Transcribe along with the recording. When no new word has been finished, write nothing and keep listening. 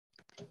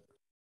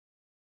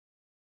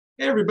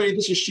Hey everybody,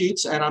 this is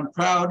Sheets, and I'm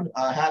proud,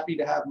 happy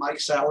to have Mike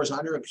Sowers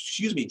on here.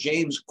 Excuse me,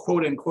 James,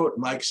 quote unquote,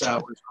 Mike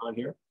Sowers on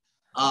here.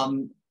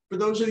 For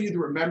those of you that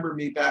remember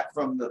me back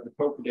from the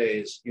poker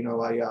days, I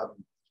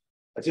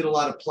did a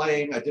lot of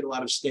playing, I did a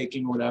lot of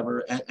staking,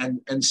 whatever.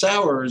 And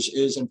Sowers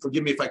is, and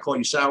forgive me if I call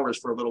you Sowers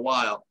for a little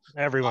while.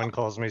 Everyone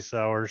calls me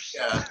Sowers.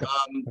 Yeah,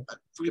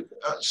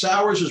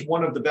 Sowers is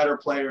one of the better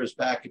players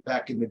back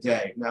in the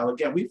day. Now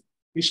again, we've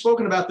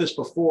spoken about this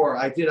before.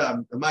 I did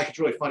Mike. It's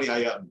really funny.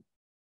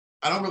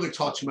 I don't really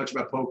talk too much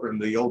about poker in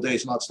the old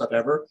days and all that stuff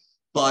ever,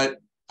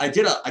 but I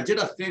did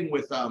a thing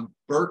with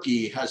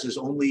Berkey has his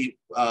only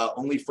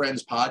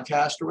friends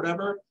podcast or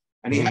whatever,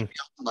 and he had me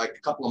on like a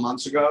couple of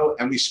months ago,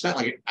 and we spent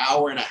like an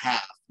hour and a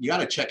half. You got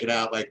to check it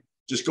out, like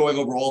just going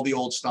over all the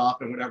old stuff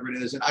and whatever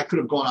it is. And I could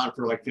have gone on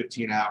for like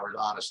 15 hours,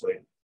 honestly.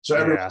 So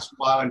every once in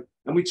a while,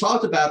 and we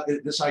talked about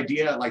this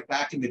idea like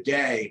back in the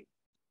day,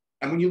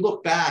 and when you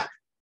look back,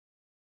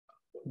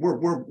 were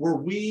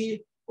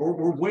we or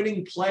were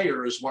winning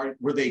players,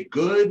 were they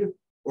good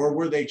or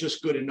were they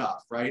just good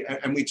enough, right?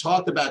 And we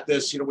talked about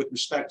this, with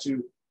respect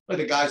to like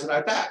the guys that I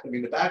backed. I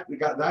mean,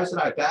 the guys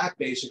that I backed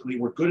basically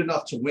were good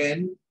enough to win,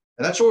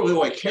 and that's really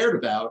all I cared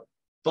about.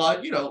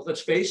 But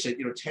let's face it,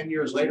 10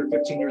 years later,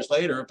 15 years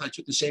later, if I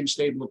took the same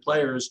stable of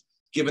players,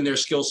 given their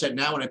skill set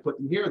now, and I put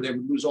them here, they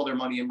would lose all their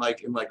money in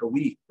like a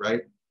week,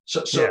 right?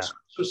 So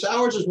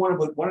Sowers is one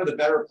of the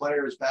better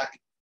players back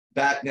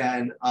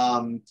then.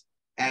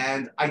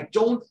 And I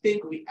don't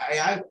think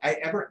I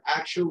ever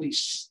actually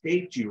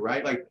staked you,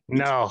 right? Like,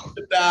 no,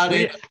 about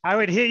it. I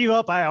would hit you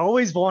up. I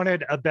always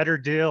wanted a better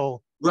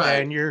deal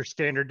than your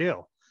standard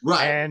deal.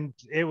 Right. And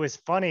it was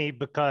funny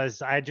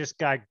because I just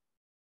got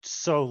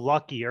so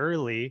lucky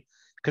early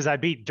because I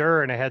beat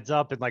Durr in a heads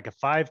up in like a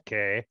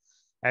 5K.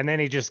 And then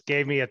he just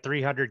gave me a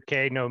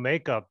 300K no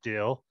makeup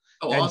deal.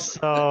 Oh, and awesome.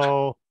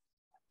 so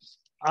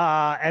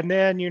and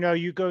then,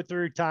 you go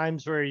through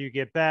times where you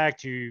get back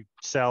to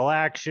sell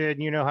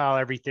action, how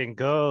everything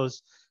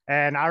goes.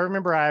 And I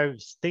remember I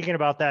was thinking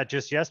about that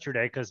just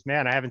yesterday because,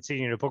 man, I haven't seen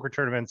you in a poker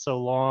tournament so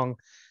long.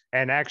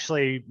 And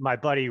actually, my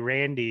buddy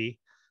Randy,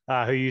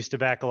 who used to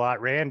back a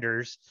lot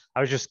Randers,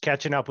 I was just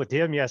catching up with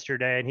him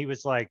yesterday. And he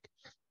was like,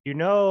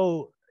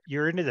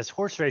 you're into this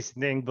horse racing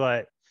thing,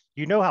 but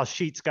you know how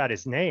Sheets got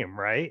his name,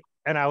 right?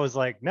 And I was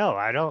like, no,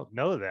 I don't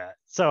know that.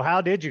 So how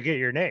did you get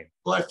your name?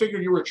 Well, I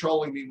figured you were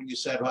trolling me when you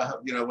said,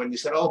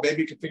 oh,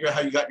 maybe you can figure out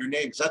how you got your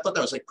name. Because I thought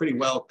that was like pretty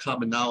well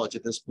common knowledge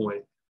at this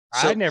point.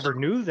 So, I never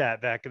knew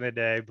that back in the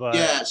day, but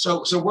yeah.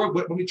 So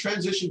when we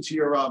transition to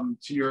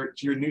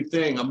your new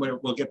thing,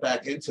 we'll get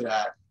back into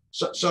that.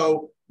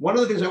 So one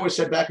of the things I always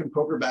said back in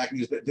poker backing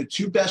is that the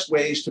two best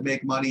ways to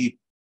make money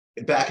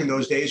back in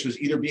those days was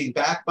either being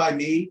backed by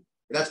me,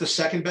 and that's the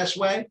second best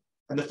way,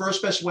 and the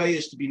first best way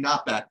is to be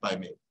not backed by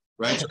me.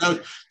 Right.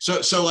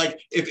 So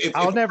like if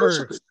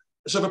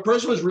a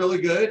person was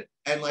really good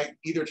and like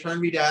either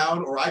turned me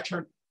down or I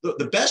turned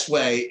the best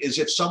way is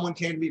if someone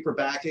came to me for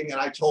backing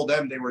and I told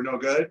them they were no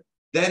good,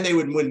 then they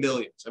would win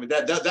millions. I mean,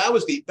 that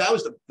was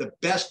the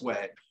best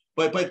way.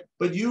 But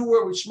you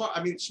were smart.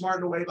 I mean, smart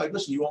in a way, like,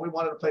 listen, you only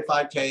wanted to play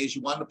 5Ks.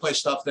 You wanted to play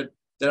stuff that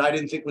I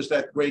didn't think was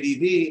that great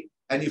EV,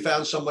 and you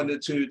found someone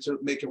to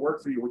make it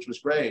work for you, which was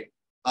great.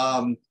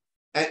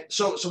 And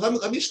so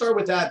let me start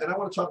with that. Then I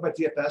want to talk about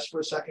DFS for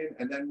a second,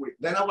 and then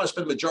I want to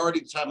spend the majority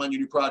of the time on your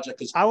new project.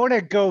 Because I want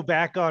to go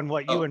back on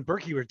what you and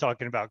Berkey were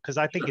talking about, because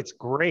I think it's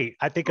great.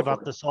 I think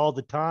about this all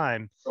the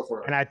time,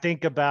 and I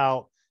think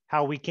about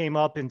how we came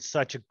up in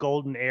such a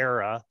golden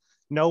era.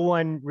 No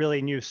one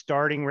really knew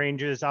starting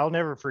ranges. I'll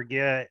never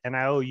forget, and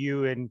I owe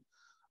you and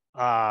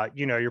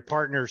your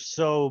partner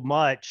so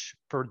much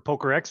for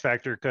Poker X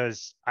Factor,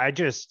 because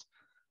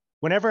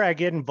whenever I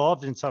get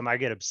involved in something, I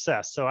get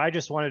obsessed. So I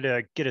just wanted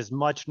to get as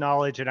much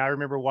knowledge. And I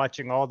remember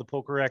watching all the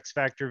Poker X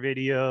Factor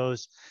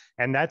videos.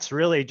 And that's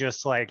really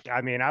just like,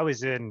 I mean, I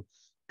was in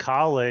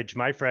college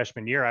my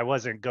freshman year. I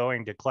wasn't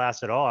going to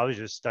class at all. I was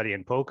just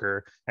studying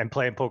poker and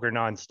playing poker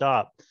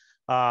nonstop.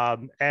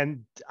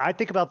 And I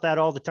think about that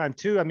all the time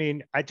too. I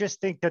mean, I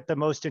just think that the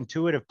most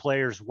intuitive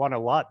players won a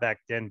lot back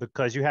then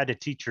because you had to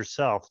teach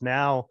yourself.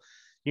 Now,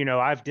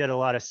 I've did a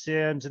lot of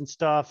sims and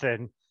stuff,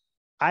 and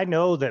I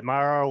know that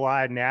my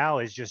ROI now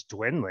is just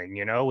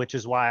dwindling, which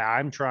is why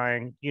I'm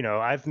trying,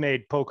 I've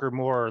made poker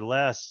more or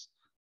less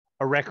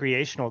a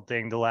recreational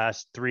thing the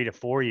last 3 to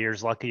 4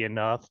 years, lucky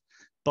enough.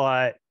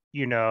 But,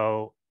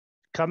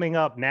 coming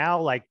up now,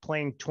 like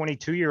playing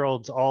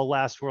 22-year-olds all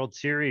last World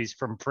Series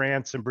from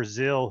France and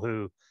Brazil,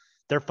 who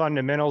their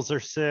fundamentals are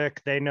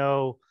sick. They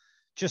know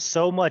just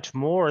so much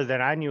more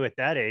than I knew at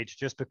that age,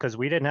 just because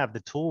we didn't have the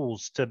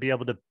tools to be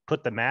able to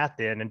put the math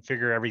in and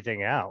figure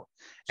everything out.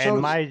 And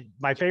my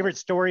favorite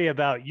story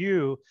about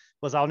you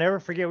was, I'll never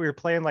forget, we were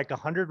playing like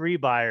 100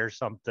 rebuy or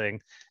something,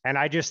 and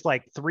I just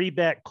like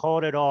 3-bet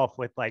called it off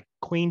with like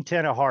queen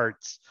 10 of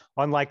hearts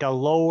on like a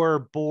lower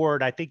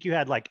board. I think you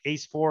had like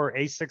ace 4,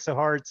 ace 6 of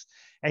hearts,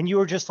 and you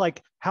were just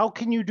like, how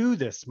can you do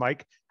this,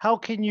 Mike? How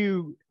can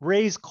you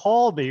raise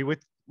call me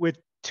with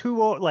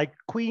two like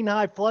queen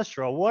high flush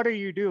draw? What are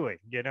you doing?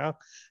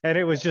 And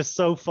it was just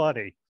so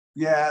funny.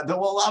 Yeah,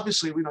 well,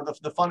 obviously,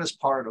 the funnest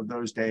part of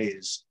those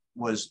days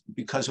was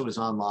because it was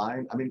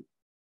online. I mean,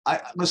 I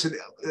listen.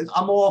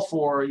 I'm all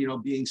for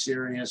being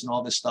serious and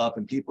all this stuff,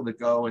 and people that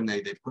go and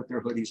they put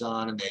their hoodies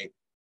on and they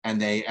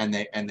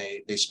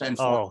spend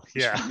 4 Oh hours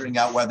yeah. figuring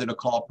out whether to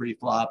call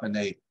pre-flop, and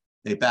they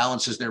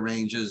balances their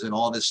ranges and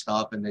all this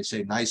stuff, and they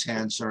say nice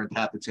hand, sir, and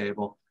tap the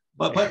table.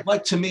 But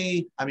like, to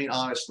me, I mean,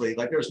 honestly,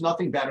 like, there's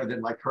nothing better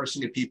than like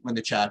cursing at people in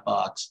the chat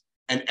box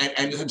and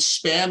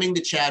spamming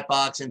the chat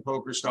box in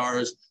Poker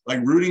Stars, like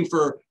rooting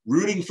for.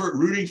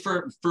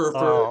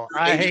 Oh,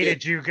 I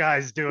hated you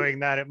guys doing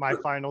that at my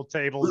final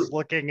tables,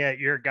 looking at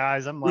your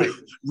guys. I'm like,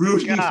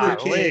 rooting for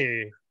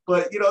King. golly.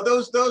 But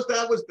those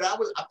that was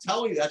I'm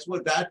telling you, that's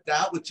what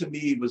that was to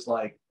me was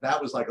like. That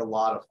was like a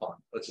lot of fun.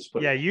 Let's just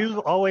put it. Yeah, you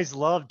always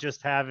loved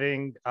just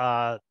having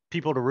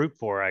people to root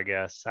for, I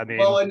guess. I mean,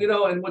 Well, and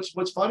and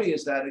what's funny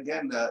is that,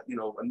 again,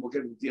 and we'll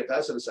get into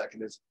DFS in a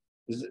second, is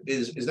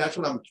that's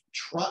what I'm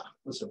trying.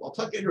 Listen, I'll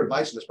get your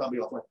advice on this probably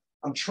offline.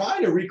 I'm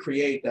trying to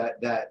recreate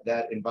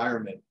that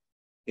environment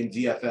in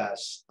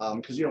DFS,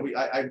 because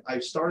I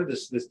started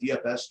this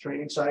DFS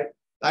training site.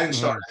 I didn't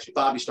start, actually,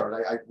 Bobby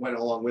started. I went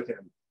along with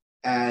him,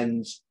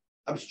 and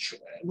I was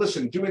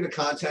doing the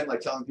content,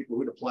 like telling people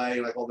who to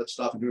play, like all that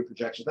stuff, and doing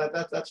projections.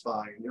 That's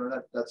fine.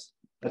 That's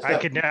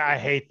I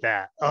hate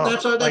that. Oh,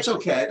 that's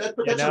okay. That's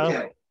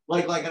okay.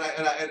 Like,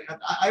 and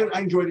I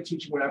enjoy the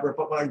teaching, whatever.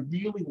 But what I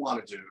really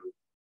want to do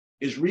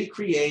is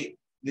recreate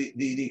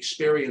the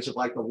experience of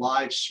like the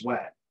live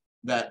sweat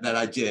that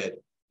I did.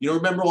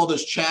 Remember all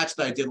those chats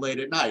that I did late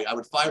at night? I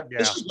would fire. Yeah.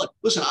 This is like,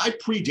 listen, I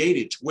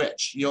predated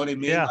Twitch. You know what I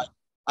mean? Yeah.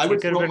 I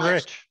would could have been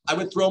rich. I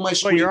would throw my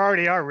screen. Well, you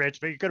already are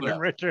rich, but you could have been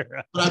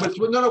richer. But I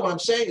would no. What I'm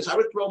saying is, I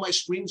would throw my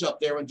screens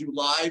up there and do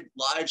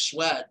live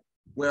sweat,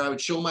 where I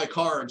would show my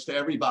cards to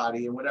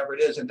everybody and whatever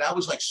it is, and that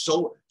was like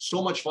so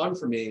much fun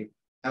for me.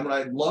 And what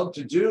I'd love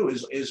to do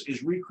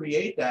is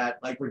recreate that,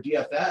 like, for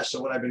DFS.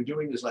 So what I've been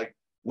doing is, like,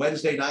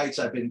 Wednesday nights,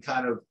 I've been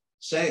kind of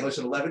saying,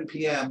 listen, 11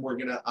 p.m.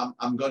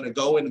 I'm gonna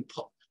go and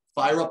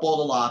fire up all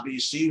the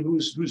lobbies, see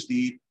who's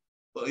deep,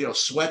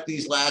 sweat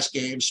these last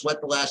games,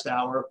 sweat the last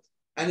hour,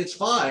 and it's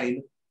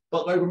fine.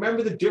 But like,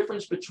 remember, the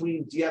difference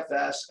between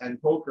DFS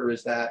and poker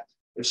is that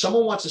if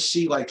someone wants to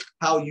see like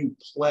how you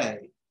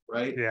play,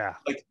 right? Yeah.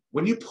 Like,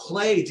 when you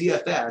play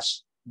DFS,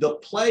 the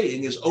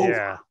playing is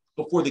over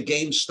before the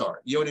games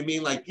start. You know what I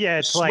mean? Like, yeah,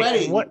 it's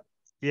sweating, like what?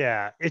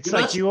 Yeah, it's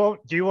like, do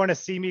you want to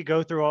see me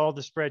go through all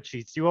the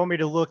spreadsheets? Do you want me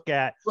to look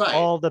at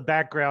all the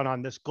background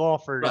on this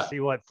golfer to see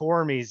what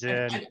form he's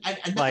in?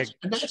 And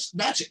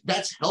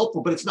that's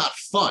helpful, but it's not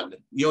fun.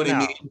 You know what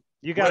I mean?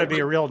 You got to be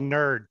a real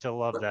nerd to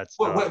love that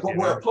stuff.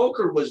 Where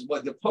poker was,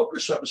 what the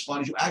poker stuff was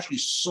fun, is you actually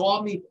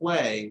saw me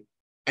play,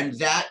 and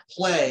that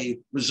play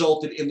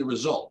resulted in the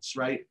results,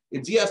 right?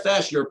 In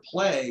DFS, your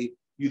play,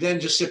 you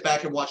then just sit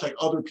back and watch like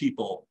other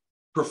people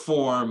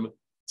perform.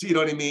 Do you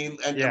know what I mean?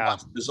 And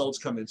watch the results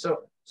come in.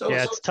 So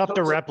it's tough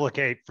to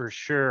replicate for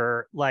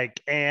sure.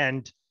 Like,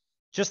 and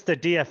just the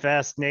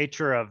DFS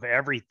nature of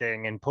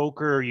everything. In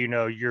poker,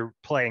 you're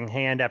playing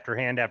hand after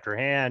hand after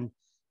hand.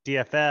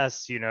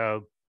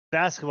 DFS,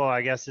 basketball,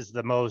 I guess, is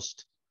the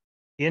most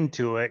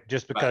into it,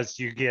 just because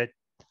you get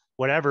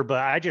whatever. But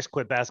I just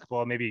quit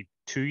basketball maybe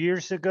 2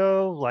 years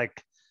ago.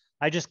 Like,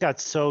 I just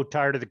got so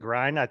tired of the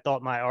grind. I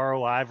thought my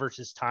ROI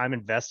versus time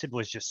invested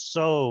was just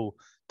so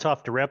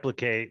tough to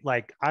replicate.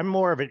 Like, I'm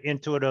more of an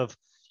intuitive,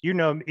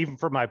 even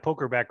from my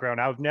poker background,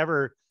 I was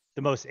never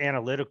the most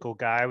analytical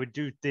guy. I would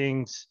do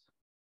things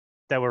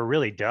that were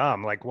really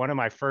dumb. Like, one of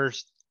my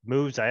first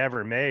moves I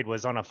ever made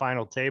was on a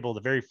final table,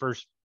 the very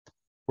first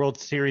World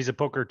Series of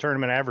Poker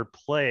tournament I ever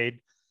played.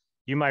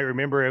 You might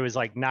remember it was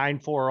like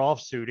 9-4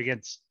 offsuit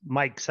against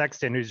Mike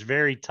Sexton, who's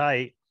very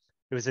tight.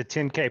 It was a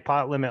 10K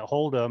pot limit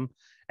hold'em.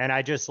 And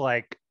I just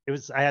I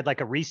had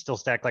like a restill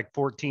stack, like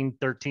 14,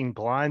 13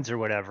 blinds or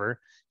whatever.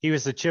 He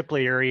was the chip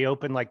leader. He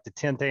opened like the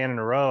 10th hand in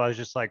a row. I was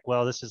just like,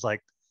 well, this is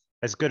like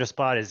as good a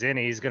spot as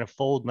any. He's going to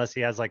fold unless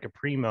he has like a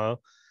primo.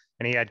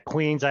 And he had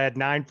queens. I had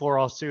 9-4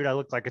 offsuit. I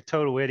looked like a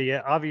total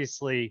idiot.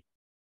 Obviously,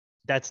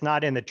 that's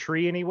not in the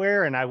tree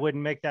anywhere, and I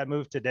wouldn't make that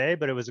move today,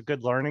 but it was a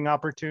good learning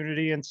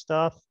opportunity and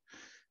stuff.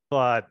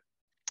 But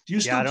do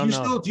you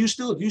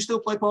still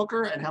play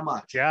poker, and how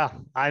much? Yeah,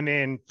 I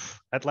mean,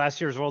 at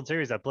last year's World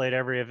Series, I played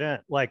every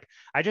event. Like,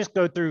 I just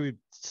go through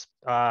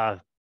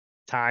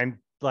time.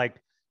 Like,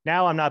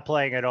 now I'm not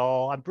playing at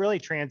all. I'm really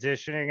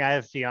transitioning. I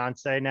have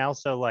fiance now,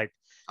 so like,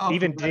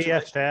 even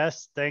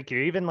DFS. Thank you.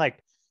 Even like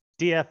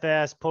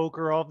DFS,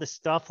 poker, all this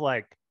stuff.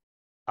 Like,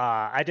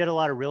 I did a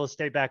lot of real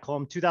estate back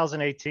home.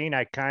 2018,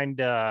 I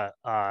kind of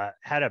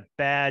had a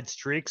bad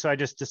streak, so I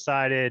just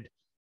decided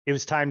it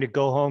was time to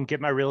go home,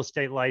 get my real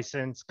estate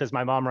license, because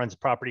my mom runs a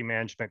property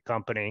management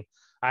company.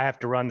 I have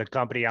to run the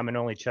company. I'm an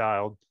only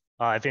child.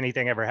 If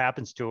anything ever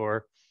happens to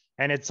her.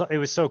 And it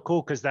was so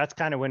cool, because that's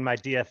kind of when my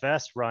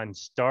DFS run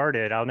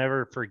started. I'll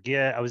never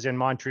forget, I was in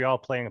Montreal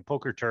playing a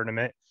poker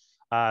tournament,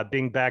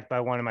 being backed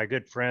by one of my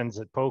good friends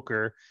at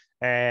poker.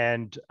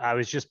 And I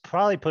was just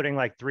probably putting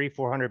like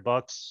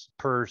 $300-400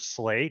 per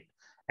slate.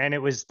 And it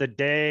was the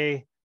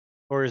day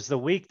or is the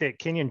week that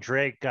Kenyon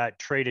Drake got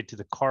traded to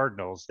the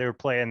Cardinals. They were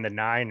playing the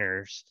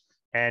Niners,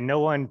 and no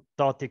one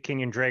thought that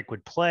Kenyon Drake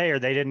would play, or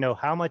they didn't know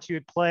how much he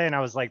would play. And I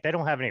was like, they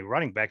don't have any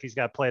running back. He's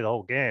got to play the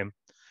whole game.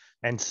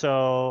 And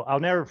so I'll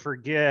never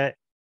forget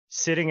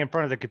sitting in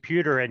front of the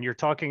computer, and you're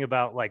talking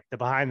about like the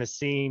behind the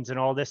scenes and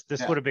all this.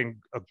 This would have been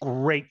a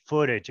great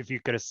footage if you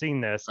could have seen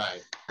this,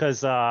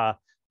 because I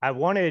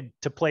wanted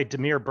to play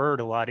Damiere Byrd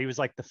a lot. He was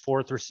like the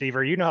fourth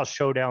receiver. You know how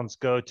showdowns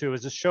go too. It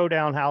was a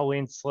showdown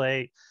Halloween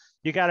slate.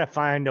 You got to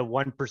find a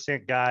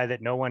 1% guy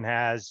that no one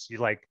has. You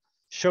like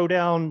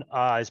showdown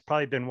has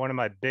probably been one of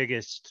my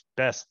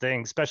best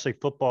things, especially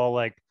football.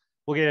 Like,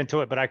 we'll get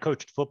into it, but I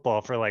coached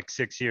football for like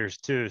 6 years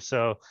too.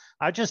 So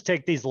I just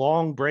take these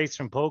long breaks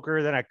from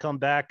poker. Then I come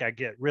back, I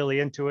get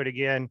really into it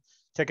again,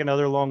 take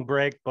another long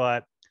break.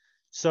 But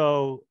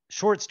so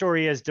short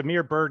story is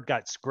Damiere Byrd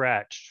got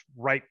scratched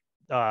right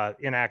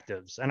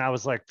inactives. And I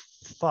was like,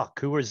 fuck,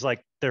 who was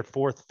like their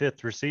fourth,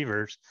 fifth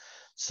receivers?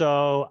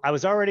 So I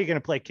was already going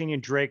to play Kenyon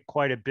Drake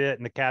quite a bit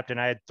in the captain.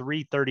 I had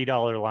three $30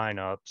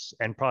 lineups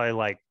and probably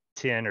like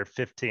 10 or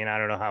 15. I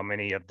don't know how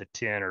many of the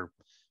 10 or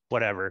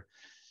whatever.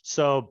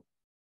 So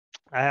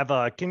I have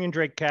a Kenyon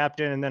Drake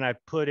captain, and then I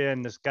put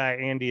in this guy,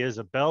 Andy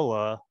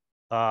Isabella.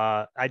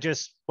 What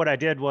I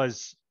did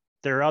was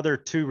there are other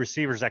two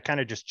receivers. I kind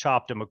of just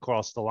chopped them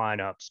across the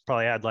lineups,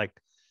 probably had like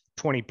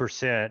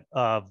 20%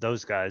 of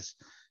those guys.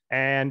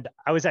 And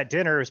I was at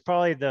dinner. It was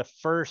probably the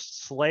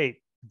first slate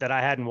that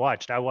I hadn't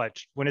watched.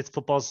 When it's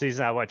football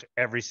season, I watch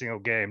every single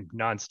game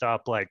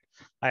nonstop. Like,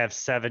 I have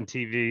 7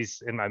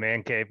 TVs in my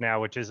man cave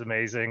now, which is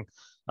amazing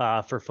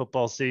for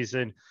football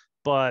season.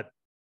 But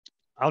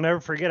I'll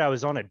never forget, I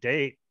was on a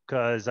date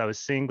because I was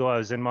single. I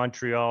was in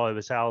Montreal. It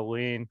was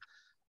Halloween.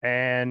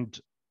 And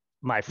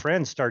my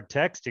friends start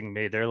texting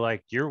me. They're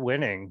like, you're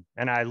winning.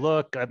 And I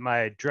look at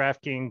my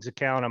DraftKings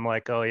account. I'm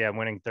like, oh, yeah, I'm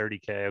winning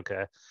 30K.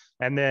 Okay.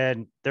 And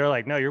then they're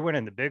like, no, you're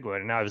winning the big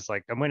one. And I was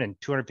like, I'm winning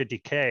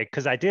 250K,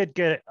 because I did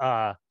get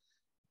the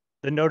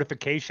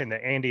notification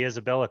that Andy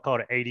Isabella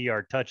called an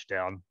 80-yard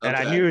touchdown. And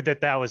I knew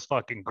that was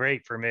fucking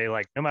great for me.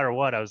 Like, no matter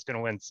what, I was going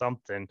to win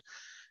something.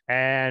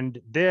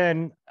 And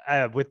then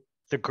with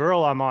the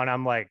girl I'm on,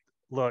 I'm like,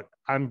 look,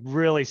 I'm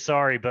really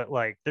sorry, but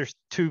like, there's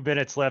 2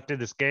 minutes left in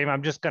this game.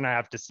 I'm just going to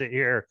have to sit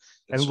here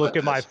and look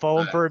at my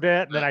phone for a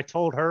bit. And then I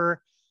told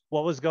her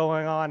what was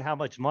going on, how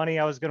much money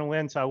I was going to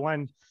win. So I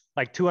won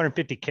like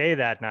 250K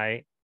that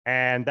night.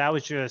 And that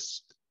was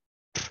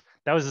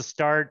the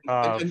start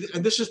of.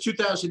 And this is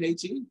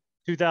 2018?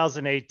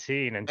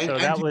 2018. And so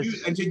that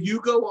was. Did you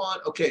go on?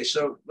 Okay.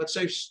 So let's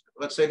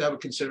say that would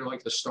consider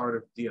like the start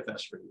of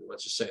DFS for you.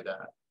 Let's just say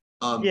that.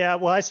 Yeah,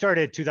 well, I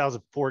started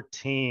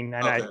 2014,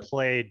 and I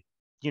played,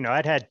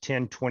 I'd had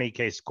 10,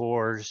 20K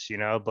scores,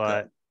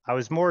 but I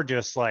was more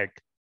just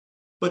like.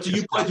 But did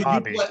you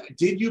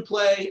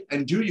play,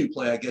 and do you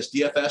play, I guess,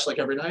 DFS like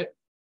every night?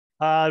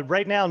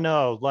 Right now,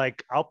 no.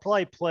 Like, I'll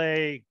probably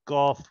play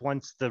golf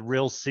once the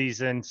real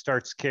season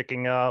starts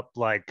kicking up.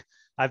 Like,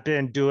 I've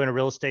been doing a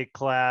real estate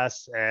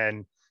class,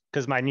 and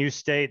because my new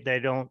state, they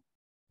don't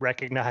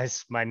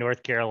recognize my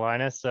North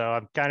Carolina. So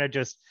I'm kind of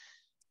just,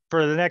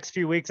 for the next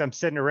few weeks, I'm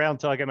sitting around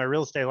until I get my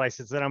real estate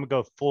license. Then I'm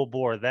gonna go full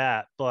bore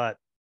that. But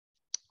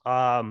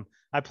I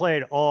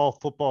played all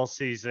football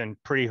season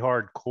pretty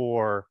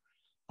hardcore.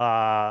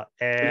 But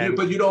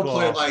you don't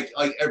play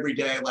like every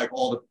day, like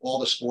all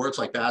the sports,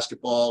 like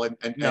basketball and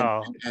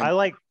no. I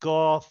like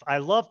golf. I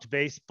loved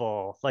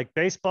baseball. Like,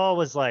 baseball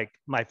was like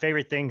my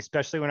favorite thing,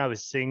 especially when I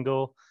was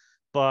single.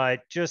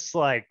 But just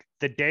like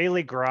the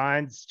daily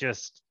grinds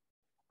just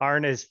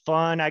aren't as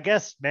fun. I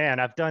guess, man,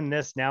 I've done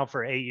this now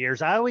for 8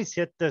 years. I always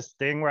hit this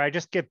thing where I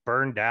just get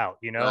burned out.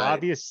 Right.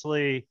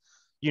 Obviously,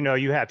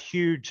 you have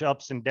huge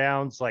ups and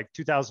downs, like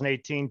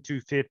 2018,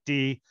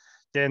 250.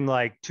 Then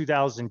like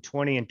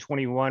 2020 and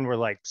 21 were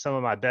like some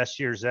of my best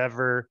years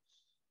ever.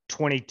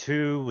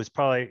 22 was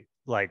probably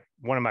like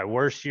one of my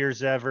worst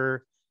years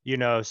ever,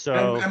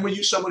 so. And were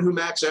you someone who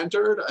max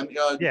entered? I mean,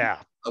 yeah.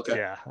 Okay.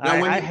 Yeah.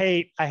 I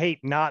hate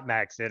not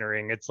max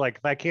entering. It's like,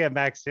 if I can't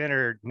max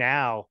enter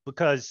now,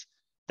 because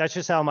that's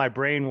just how my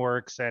brain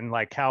works and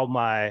like how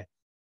my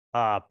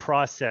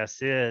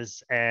process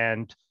is.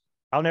 And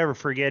I'll never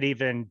forget,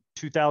 even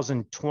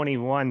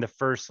 2021, the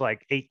first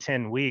like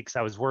 8-10 weeks,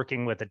 I was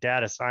working with a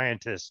data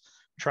scientist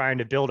trying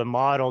to build a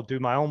model, do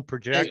my own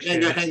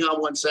projection. Hang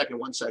on one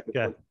second.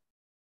 Yeah.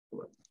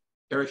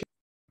 Eric,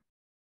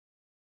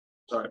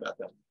 sorry about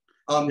that.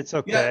 It's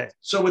okay. Yeah,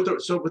 so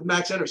with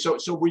max enter, so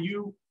were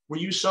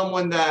you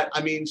someone that,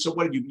 I mean, so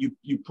what did you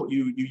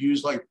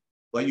use, like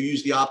you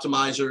use the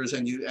optimizers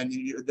and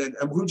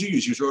who'd you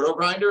use? Use Roto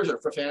Grinders or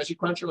for Fantasy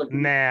Cruncher? Like,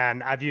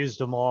 man, I've used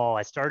them all.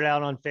 I started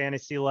out on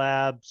Fantasy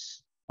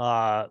Labs.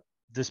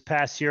 This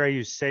past year I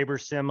used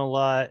SaberSim a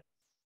lot.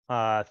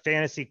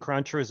 Fantasy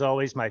Cruncher is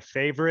always my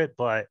favorite,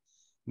 but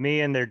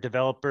me and their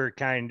developer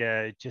kind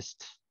of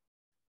just,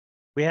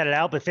 we had it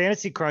out. But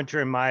Fantasy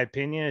Cruncher, in my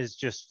opinion, is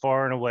just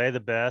far and away the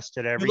best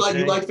at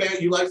everything.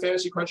 You like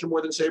Fantasy Cruncher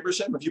more than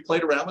SaberSim? Have you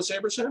played around with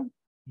SaberSim?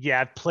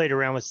 Yeah, I've played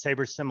around with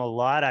SaberSim a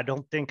lot. I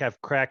don't think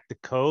I've cracked the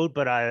code,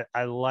 but I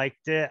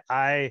liked it.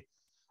 I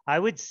I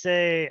would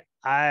say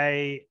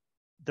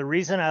the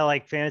reason I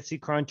like Fantasy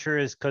Cruncher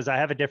is because I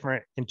have a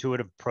different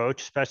intuitive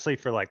approach, especially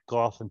for like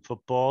golf and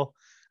football.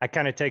 I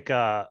kind of take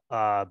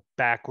a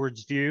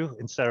backwards view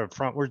instead of a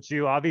frontwards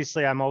view.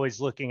 Obviously, I'm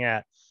always looking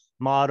at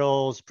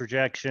models,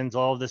 projections,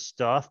 all this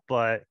stuff.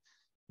 But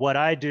what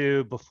I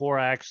do before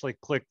I actually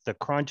click the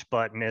crunch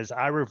button is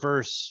I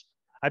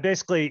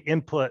basically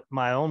input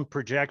my own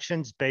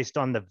projections based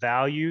on the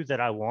value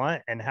that I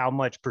want and how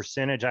much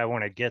percentage I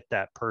want to get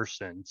that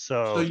person.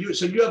 So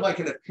you have like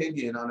an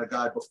opinion on a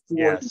guy before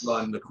you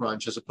run the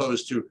crunch, as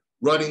opposed to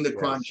running the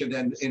crunch and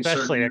then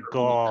especially at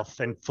golf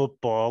and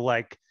football.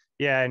 Like,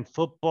 yeah, in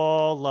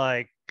football,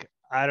 like,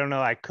 I don't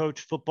know, I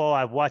coach football.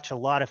 I watch a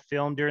lot of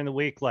film during the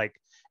week. Like,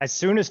 as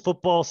soon as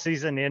football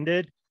season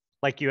ended,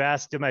 like you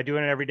asked, am I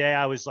doing it every day?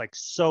 I was like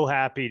so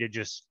happy to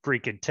just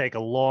freaking take a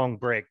long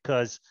break,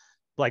 because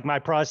like my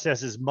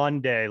process is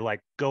Monday,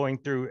 like going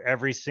through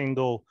every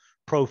single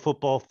Pro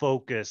Football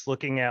Focus,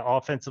 looking at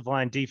offensive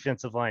line,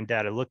 defensive line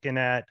data, looking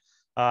at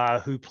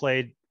who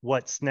played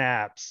what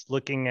snaps,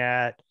 looking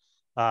at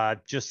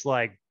just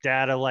like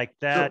data like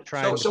that,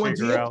 trying to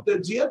figure out. The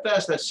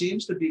DFS, that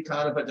seems to be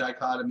kind of a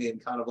dichotomy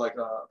and kind of like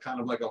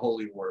a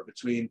holy war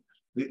between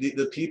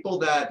the people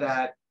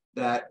that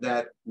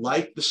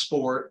like the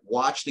sport,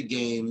 watch the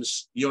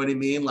games, you know what I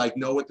mean, like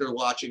know what they're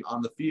watching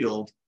on the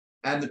field,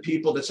 and the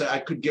people that say I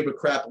could give a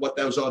crap what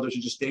those are. Those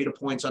are just data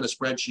points on a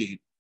spreadsheet,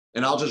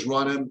 and I'll just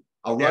run them.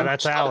 I'll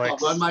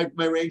run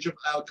my range of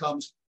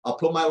outcomes. I'll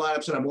put my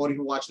lineups in. I won't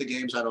even watch the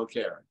games. I don't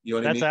care. You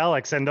know what I mean? That's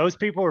Alex. And those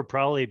people are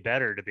probably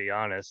better, to be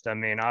honest. I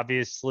mean,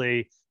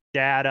 obviously,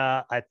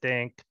 data, I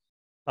think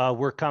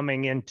we're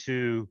coming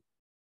into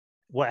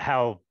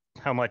how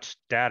much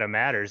data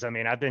matters. I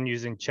mean, I've been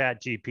using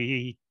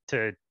ChatGPT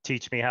to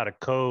teach me how to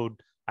code.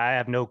 I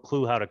have no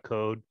clue how to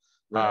code.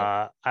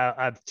 Right.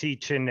 I'm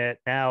teaching it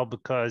now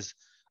because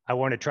I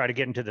want to try to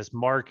get into this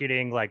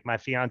marketing. Like my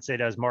fiance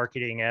does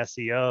marketing,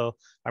 SEO.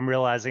 I'm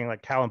realizing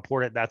like how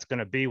important that's going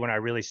to be when I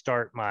really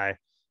start my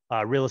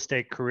real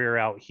estate career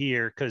out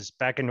here. Because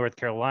back in North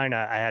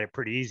Carolina, I had it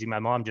pretty easy. My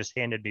mom just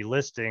handed me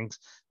listings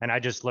and I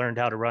just learned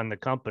how to run the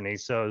company.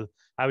 So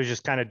I was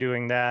just kind of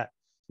doing that.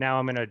 Now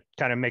I'm going to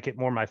kind of make it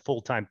more my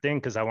full-time thing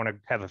because I want to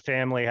have a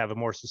family, have a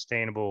more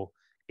sustainable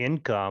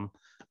income.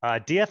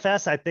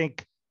 DFS, I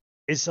think,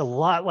 is a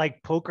lot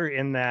like poker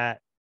in that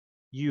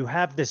you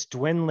have this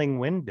dwindling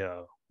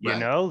window, you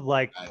know,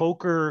 like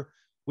poker,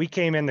 we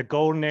came in the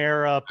golden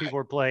era. People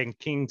were playing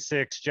King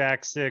 6,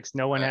 Jack 6.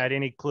 No one had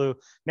any clue.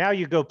 Now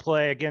you go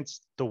play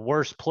against the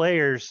worst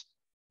players.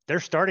 Their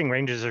starting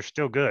ranges are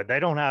still good. They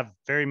don't have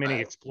very many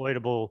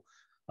exploitable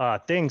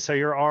things. So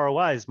your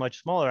ROI is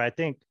much smaller. I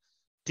think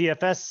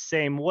DFS,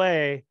 same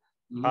way,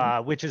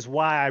 which is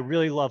why I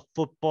really love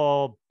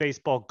football,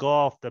 baseball,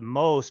 golf the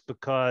most,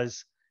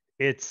 because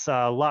it's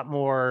a lot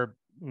more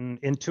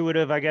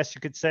intuitive, I guess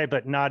you could say,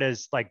 but not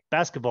as like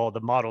basketball. The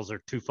models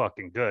are too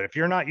fucking good. If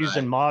you're not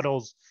using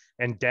models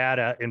and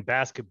data in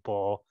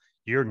basketball,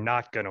 you're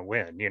not going to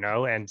win, you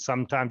know? And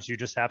sometimes you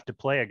just have to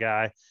play a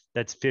guy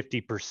that's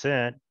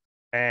 50%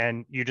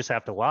 and you just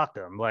have to lock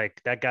him.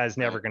 Like that guy's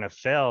never going to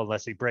fail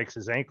unless he breaks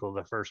his ankle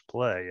the first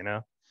play, you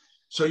know?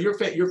 So your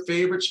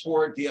favorite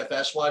sport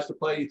DFS wise to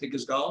play, you think,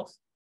 is golf?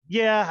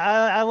 Yeah,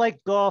 I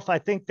like golf. I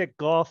think that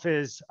golf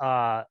is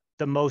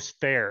the most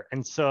fair.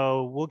 And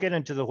so we'll get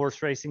into the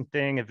horse racing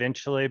thing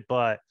eventually.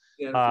 But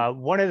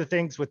one of the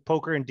things with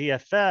poker and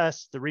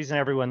DFS, the reason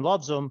everyone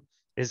loves them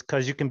is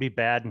because you can be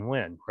bad and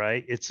win,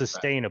 right? It's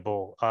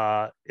sustainable.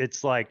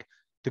 It's like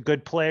the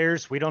good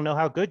players, we don't know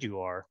how good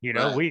you are. You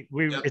know,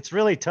 it's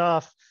really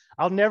tough.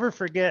 I'll never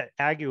forget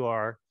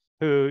Aguiar,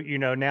 who, you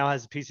know, now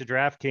has a piece of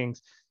DraftKings.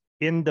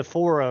 In the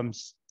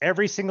forums,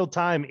 every single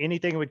time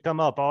anything would come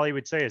up, all he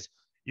would say is,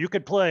 you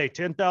could play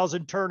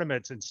 10,000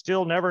 tournaments and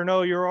still never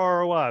know your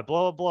ROI, blah,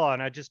 blah, blah.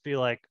 And I'd just be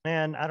like,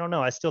 man, I don't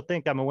know. I still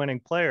think I'm a winning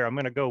player. I'm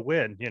going to go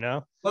win, you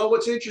know? Well,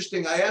 what's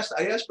interesting, I asked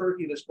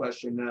Berkey this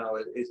question now,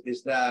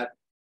 is that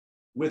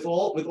with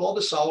all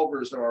the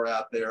solvers that are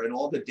out there and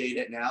all the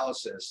data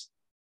analysis,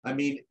 I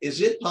mean,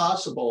 is it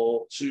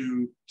possible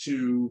to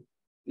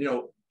you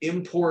know,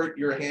 import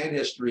your hand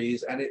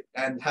histories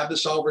and have the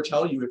solver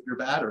tell you if you're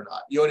bad or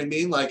not? You know what I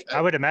mean? Like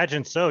I would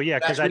imagine so, yeah,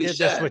 because I did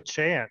this with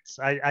Chance.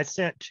 I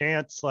sent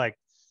Chance like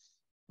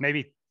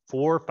maybe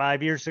 4 or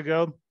 5 years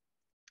ago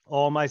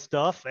all my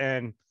stuff,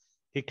 and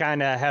he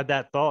kind of had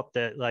that thought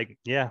that like,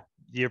 yeah,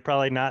 you're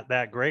probably not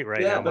that great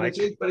right now. But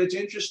it's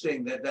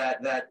interesting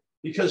that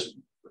because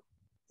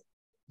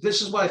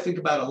this is what I think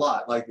about a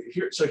lot. Like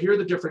here are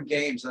the different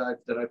games that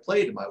I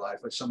played in my life,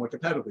 like somewhat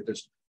competitively.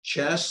 There's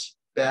chess,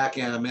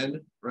 backgammon,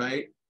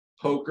 right?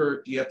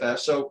 Poker, DFS.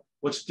 So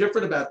what's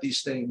different about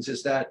these things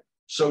is that,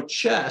 so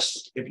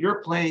chess, if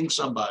you're playing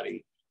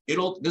somebody, this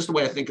is the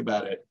way I think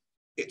about it.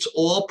 It's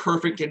all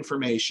perfect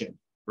information,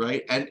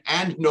 right?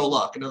 And no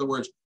luck. In other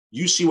words,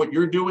 you see what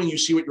you're doing, you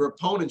see what your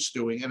opponent's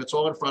doing, and it's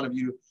all in front of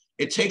you.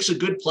 It takes a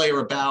good player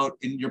and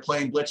you're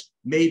playing blitz,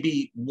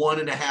 maybe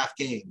 1.5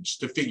 games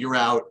to figure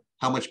out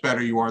how much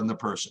better you are than the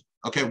person.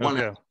 Okay.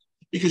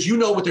 because you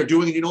know what they're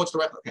doing and you know what's the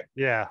right. Okay.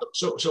 Yeah.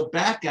 So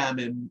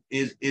backgammon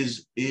is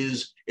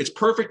it's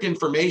perfect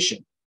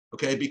information.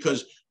 Okay,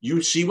 because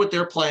you see what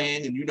they're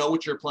playing and you know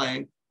what you're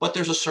playing, but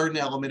there's a certain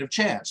element of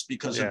chance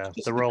because of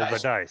the roll of the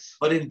dice.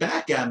 But in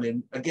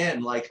backgammon,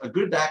 again, like a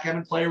good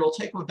backgammon player will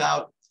take them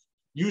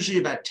usually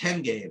about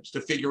 10 games to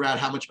figure out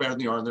how much better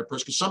they are in their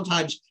person. Because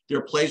sometimes there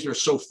are plays that are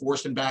so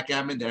forced in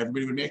backgammon that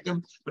everybody would make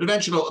them. But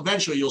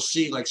eventually you'll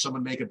see like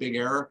someone make a big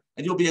error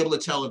and you'll be able to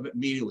tell it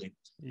immediately.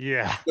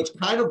 Yeah. What's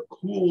kind of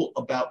cool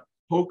about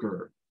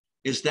poker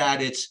is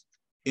that it's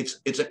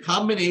a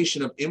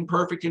combination of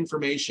imperfect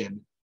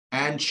information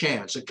and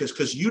chance,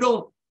 because you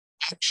don't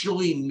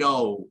actually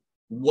know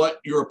what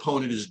your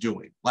opponent is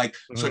doing. Like,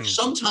 so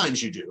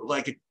sometimes you do.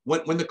 Like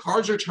when the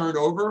cards are turned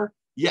over,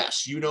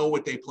 yes, you know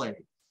what they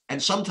played.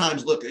 And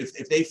sometimes, look,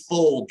 if they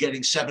fold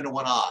getting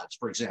 7-1 odds,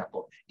 for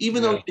example,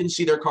 even though you didn't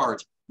see their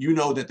cards, you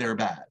know that they're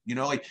bad. You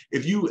know, like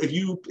if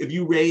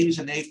you raise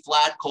and they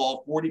flat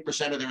call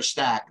 40% of their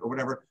stack or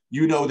whatever,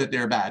 you know that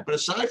they're bad. But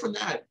aside from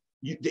that,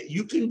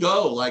 you can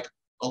go like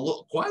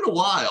quite a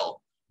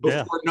while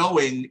before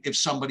knowing if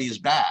somebody is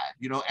bad,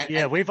 you know.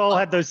 And we've all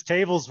had those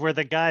tables where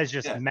the guy's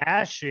just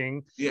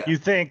mashing. Yeah. You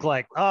think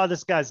like, oh,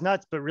 this guy's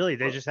nuts, but really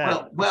they just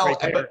have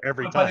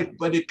every time.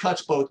 But it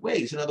cuts both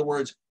ways. In other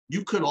words,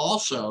 you could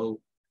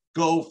also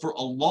go for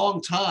a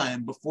long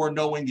time before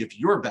knowing if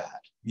you're bad.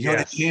 You know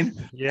what I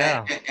mean?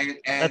 Yeah. And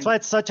that's why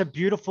it's such a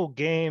beautiful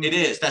game. It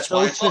is. That's so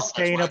why it's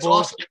sustainable.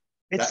 Awesome.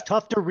 It's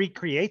tough to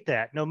recreate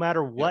that no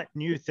matter what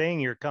new thing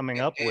you're coming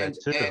up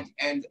with too.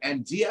 And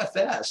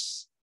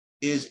DFS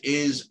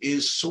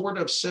is sort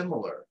of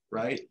similar,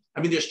 right? I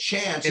mean, there's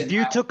chance. If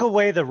you took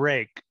away the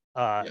rake,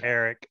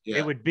 Eric,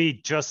 it would be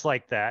just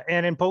like that.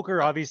 And in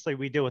poker, obviously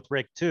we deal with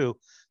rake too.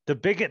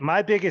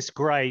 My biggest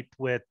gripe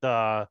with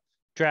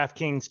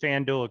DraftKings,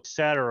 FanDuel,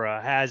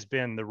 etc., has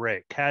been the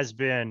rake, has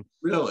been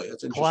really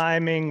that's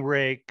climbing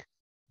rake.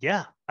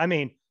 Yeah, I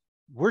mean,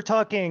 we're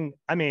talking.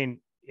 I mean,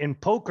 in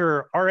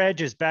poker, our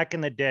edges back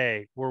in the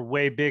day were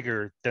way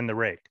bigger than the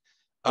rake.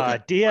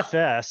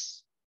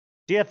 DFS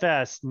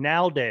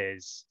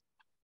nowadays,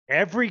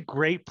 every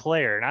great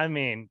player, and I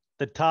mean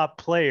the top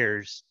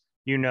players,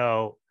 you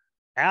know,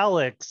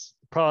 Alex.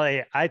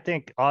 Probably, I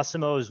think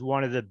Osimo is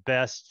one of the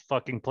best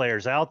fucking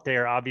players out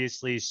there.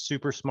 Obviously,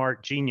 super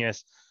smart,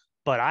 genius.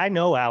 But I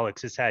know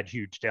Alex has had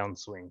huge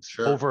downswings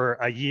over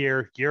a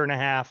year and a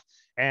half.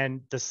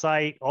 And the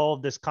site, all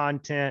of this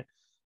content.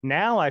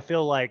 Now I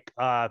feel like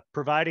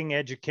providing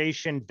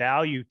education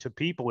value to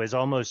people is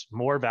almost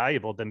more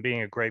valuable than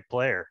being a great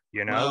player.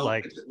 You know,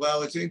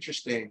 well, it's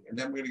interesting. And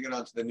then we're going to get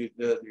on to the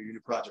new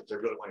project I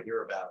really want to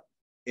hear about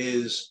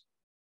is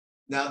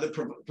now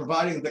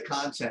providing the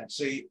content.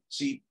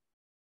 See.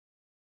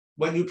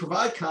 When you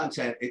provide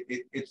content,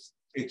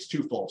 it's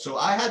twofold. So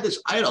I had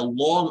a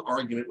long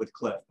argument with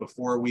Cliff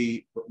before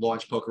we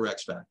launched Poker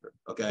X Factor.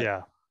 Okay.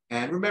 Yeah.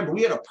 And remember,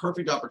 we had a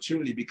perfect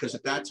opportunity because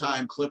at that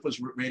time Cliff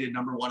was rated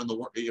 #1 in the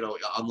world, you know,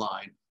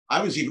 online.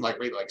 I was even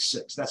rated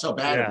 6. That's how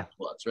bad it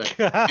was, right?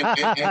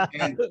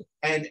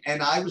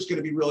 and I was going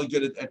to be really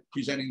good at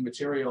presenting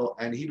material.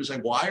 And he was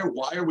like, "Why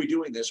are we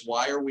doing this?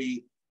 Why are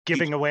we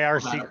giving away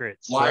our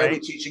secrets? Why are we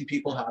teaching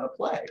people how to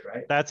play?"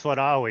 Right? That's what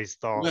I always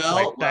thought.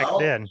 Back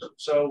then.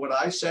 So what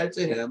I said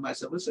to him, I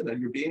said, "Listen,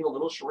 you're being a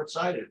little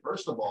short-sighted.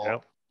 First of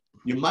all,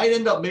 you might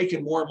end up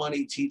making more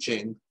money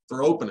teaching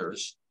for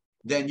openers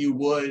than you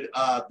would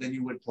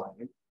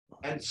playing.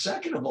 And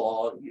second of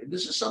all,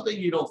 this is something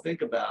you don't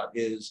think about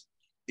is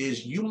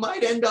you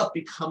might end up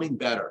becoming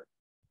better,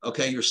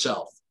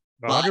 yourself,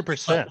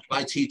 100%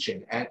 by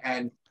teaching.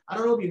 And I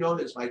don't know if you know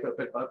this, Mike,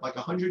 but like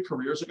 100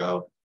 careers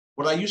ago,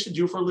 what I used to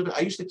do for a living,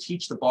 I used to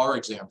teach the bar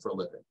exam for a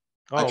living.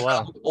 I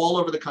traveled all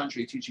over the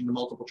country teaching the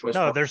multiple choice.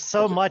 No, there's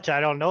so much I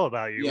don't know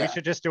about you. We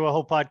should just do a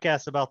whole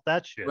podcast about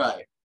that shit.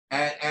 Right.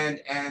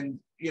 And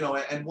you know,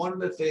 and one of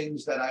the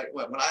things that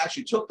when I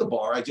actually took the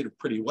bar, I did it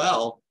pretty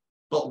well.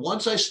 But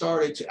once I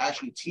started to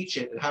actually teach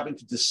it and having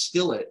to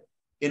distill it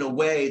in a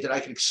way that I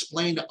could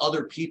explain to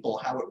other people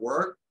how it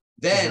worked,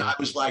 then I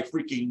was like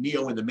freaking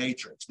Neo in the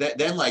Matrix. Then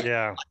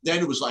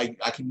it was like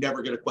I could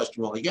never get a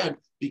question wrong again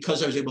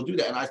because I was able to do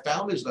that. And I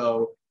found as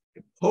though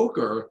in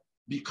poker,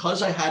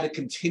 because I had to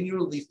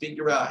continually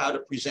figure out how to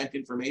present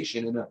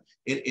information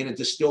in a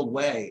distilled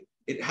way,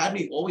 it had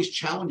me always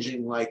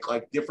challenging like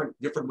different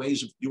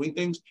ways of doing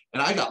things.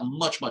 And I got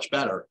much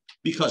better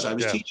because I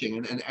was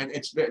teaching. And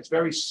it's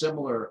very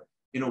similar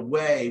in a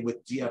way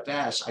with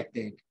DFS, I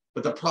think.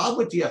 But the problem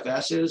with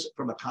DFS is,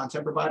 from a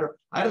content provider,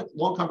 I had a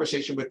long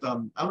conversation with I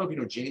don't know if you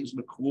know James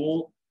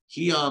McCool.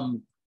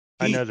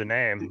 I know the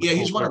name. Yeah,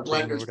 he's one of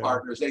Blender's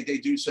partners. They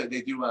do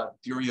a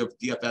Theory of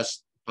DFS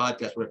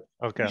podcast.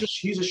 Okay.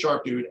 He's a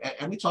sharp dude,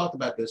 and we talked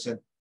about this.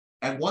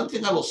 And one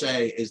thing I will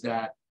say is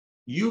that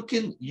you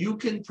can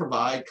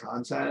provide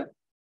content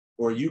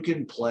or you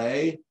can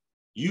play.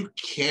 You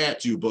can't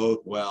do both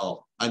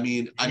well.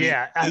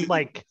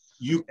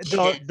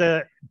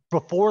 The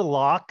before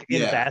lock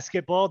in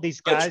basketball,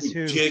 these guys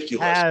who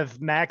have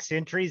max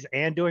entries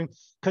and doing,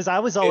 because I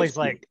was always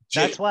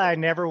that's why I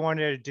never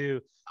wanted to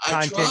do.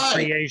 content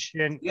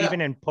creation,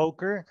 even in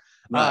poker.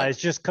 It's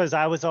just because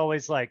I was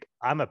always like,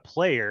 I'm a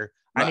player.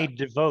 I need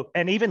to devote.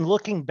 And even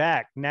looking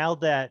back now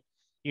that,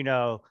 you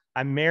know,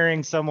 I'm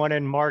marrying someone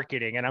in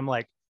marketing and I'm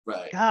like,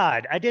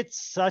 God, I did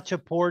such a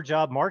poor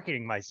job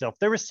marketing myself.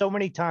 There were so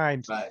many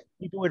times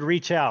people would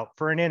reach out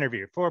for an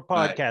interview, for a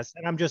podcast.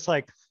 And I'm just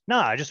like, no,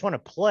 I just want to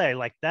play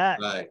like that.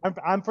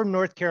 I'm from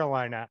North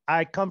Carolina.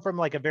 I come from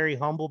like a very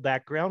humble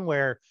background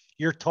where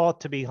you're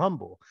taught to be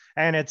humble.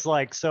 And it's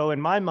like, so in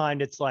my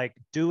mind, it's like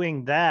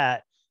doing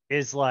that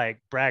is like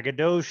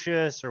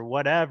braggadocious or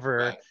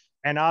whatever.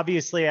 And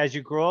obviously, as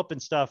you grow up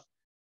and stuff,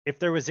 if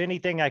there was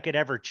anything I could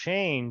ever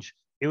change,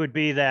 it would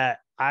be that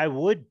I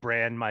would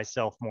brand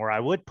myself more. I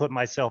would put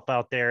myself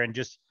out there and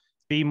just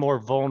be more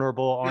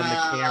vulnerable on the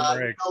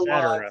camera,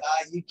 etc.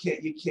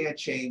 You can't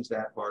change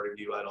that part of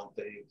you. I don't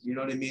think. You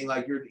know what I mean?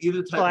 Like you're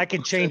either type. Well, I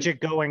can change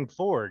it going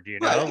forward. You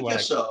know, I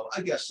guess so.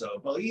 I guess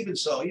so. But even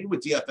so, even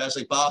with DFS,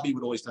 like Bobby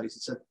would always tell you, he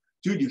said,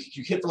 "Dude,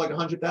 you hit for like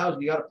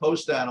 100,000. You got to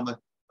post that." I'm like,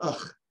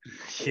 ugh.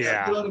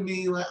 Yeah. You know what I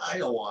mean? Like I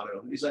don't want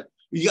to. He's like,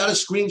 you got to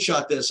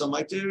screenshot this. I'm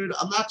like, dude,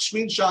 I'm not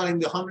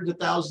screenshotting the hundreds of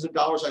thousands of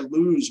dollars I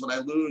lose when I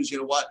lose. You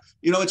know what?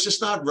 You know, it's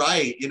just not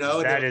right. You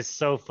know, that is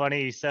so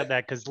funny you said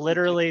that because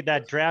literally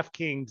that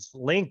DraftKings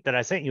link that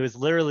I sent you is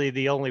literally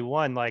the only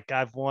one. Like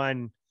I've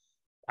won,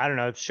 I don't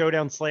know,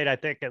 Showdown Slate, I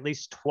think at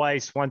least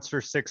twice, once for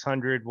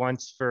 600,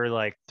 once for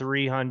like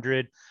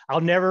 300.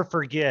 I'll never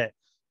forget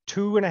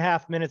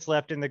 2.5 minutes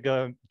left in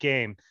the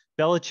game.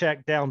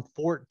 Belichick down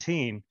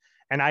 14.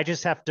 And I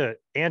just have to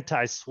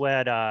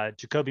anti-sweat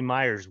Jacoby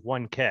Myers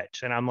one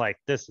catch. And I'm like,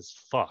 this is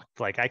fucked.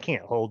 Like, I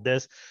can't hold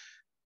this.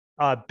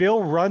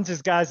 Bill runs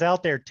his guys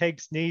out there,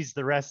 takes knees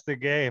the rest of the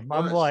game.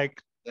 I'm like,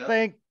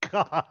 thank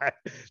God.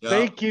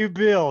 Thank you,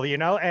 Bill, you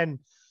know? And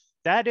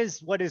that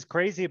is what is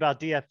crazy about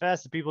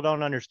DFS that people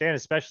don't understand,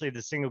 especially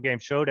the single game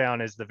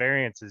showdown, is the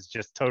variance is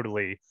just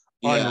totally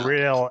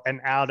unreal and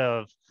out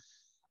of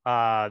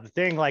the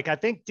thing. Like, I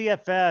think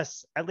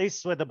DFS, at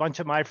least with a bunch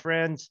of my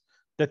friends,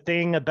 the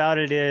thing about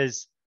it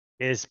is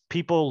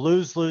people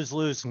lose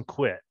and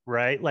quit,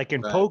 right? Like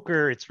in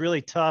poker, it's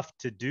really tough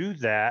to do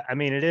that. I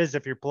mean, it is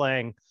if you're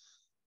playing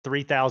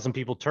 3,000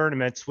 people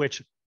tournaments,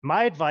 which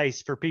my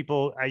advice for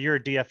people, you're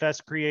a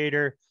DFS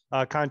creator,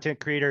 content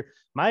creator,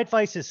 my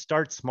advice is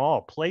start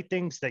small, play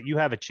things that you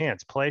have a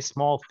chance, play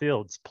small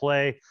fields,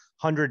 play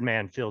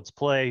 100-man fields,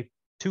 play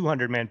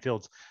 200-man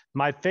fields.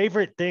 My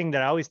favorite thing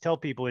that I always tell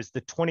people is the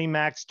 20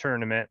 max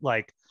tournament.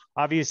 Like,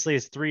 obviously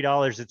it's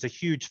 $3. It's a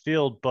huge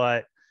field,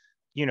 but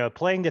you know,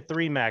 playing the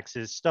 3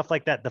 maxes, stuff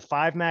like that. The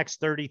 5 max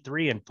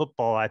 33 in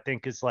football, I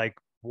think is like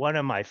one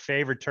of my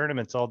favorite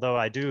tournaments, although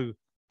I do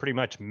pretty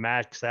much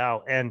max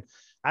out. And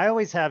I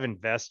always have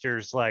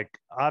investors, like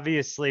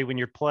obviously when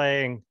you're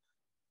playing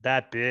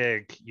that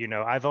big, you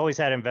know, I've always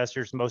had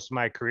investors most of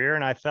my career,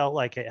 and I felt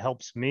like it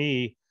helps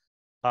me.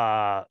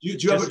 Do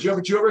you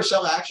ever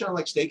sell action on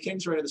like Stake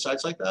Kings or any of the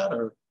sites like that?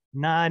 Or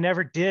nah, I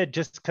never did,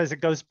 just because it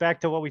goes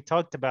back to what we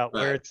talked about,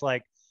 where it's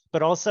like,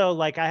 but also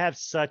like I have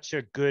such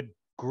a good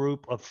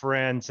group of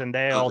friends and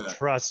they all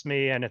trust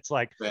me, and it's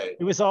like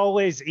it was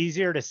always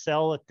easier to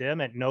sell at them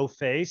at no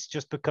face,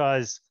 just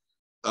because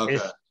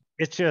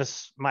it's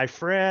just my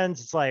friends.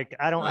 It's like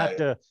I don't have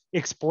to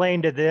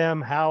explain to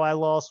them how I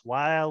lost,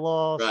 why I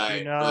lost,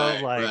 you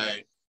know,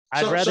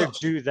 I'd rather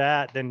do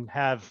that than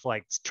have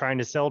like trying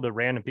to sell to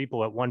random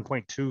people at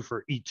 1.2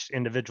 for each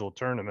individual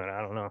tournament. I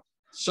don't know.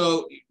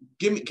 So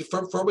give me,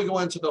 before we go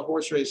into the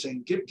horse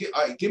racing, give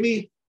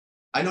me,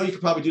 I know you could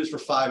probably do this for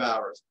 5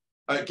 hours.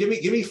 All right, give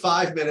me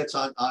 5 minutes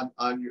on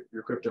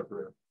your crypto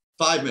career.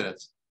 5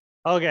 minutes.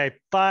 Okay,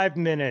 5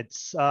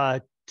 minutes.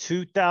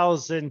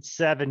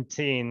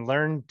 2017,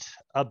 learned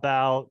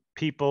about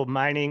people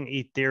mining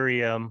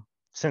Ethereum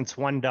since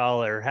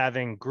 $1,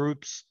 having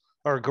groups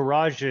or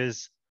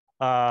garages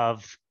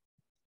of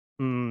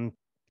GPUs.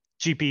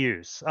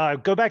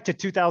 Go back to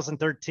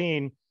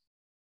 2013.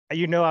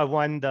 You know, I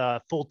won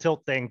the full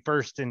tilt thing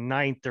first and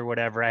ninth or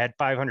whatever. I had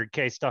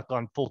 500K stuck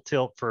on full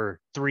tilt for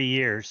 3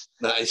 years.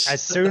 Nice.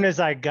 As soon as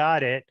I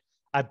got it,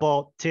 I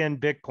bought 10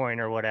 Bitcoin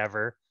or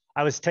whatever.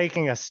 I was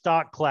taking a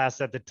stock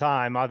class at the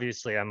time.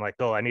 Obviously, I'm like,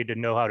 oh, I need to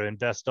know how to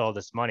invest all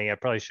this money. I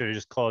probably should have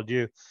just called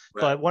you.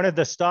 But one of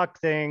the stock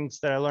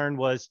things that I learned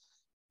was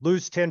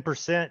lose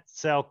 10%,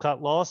 sell,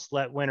 cut loss,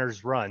 let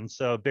winners run.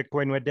 So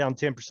Bitcoin went down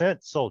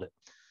 10%, sold it.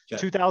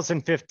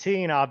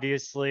 2015,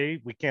 obviously,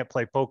 we can't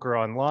play poker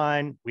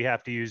online. We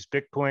have to use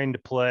Bitcoin to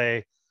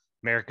play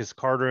America's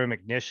Card Room,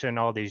 Ignition,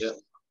 all these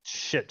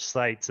shit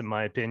sites, in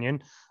my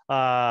opinion.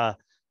 And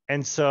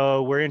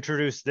so we're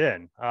introduced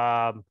then.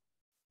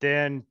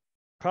 Then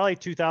probably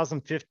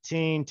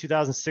 2015,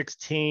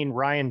 2016,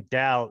 Ryan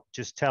Doubt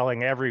just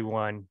telling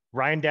everyone,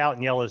 Ryan Doubt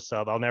and Yellow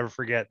Sub, I'll never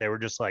forget. They were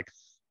just like,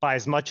 buy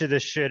as much of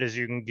this shit as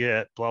you can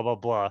get, blah, blah,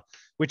 blah,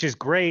 which is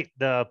great.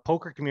 The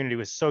poker community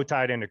was so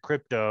tied into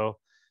crypto.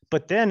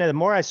 But then the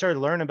more I started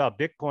learning about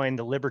Bitcoin,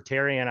 the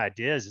libertarian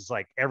ideas is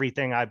like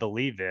everything I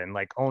believe in,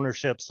 like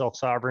ownership,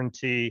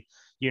 self-sovereignty,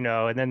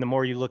 and then the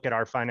more you look at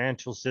our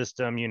financial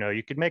system,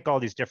 you could make all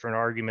these different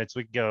arguments.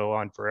 We could go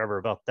on forever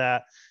about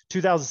that.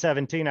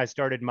 2017, I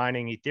started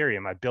mining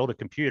Ethereum. I built a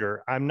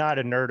computer. I'm not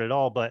a nerd at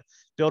all, but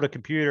built a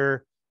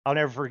computer. I'll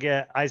never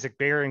forget Isaac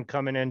Barron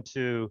coming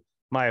into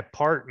my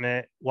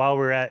apartment while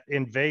we're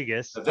in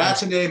Vegas.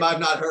 That's a name I've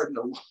not heard in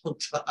a long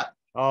time.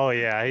 Oh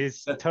yeah,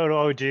 he's total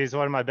OG. He's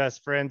one of my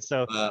best friends.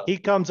 So he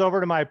comes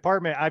over to my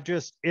apartment. I've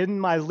just in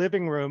my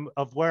living room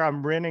of where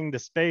I'm renting the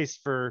space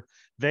for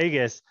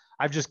Vegas.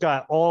 I've just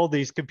got all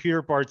these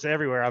computer parts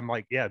everywhere. I'm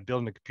like, yeah,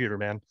 building a computer,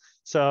 man.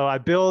 So I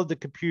build the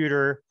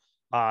computer,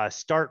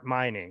 start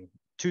mining.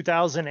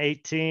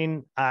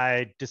 2018,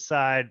 I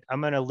decide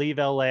I'm going to leave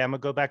LA. I'm going to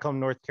go back home,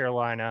 North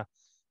Carolina.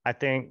 I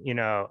think,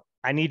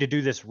 I need to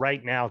do this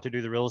right now to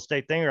do the real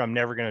estate thing, or I'm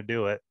never going to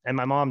do it. And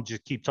my mom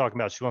just keeps talking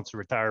about she wants to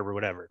retire or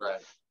whatever.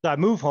 Right. So I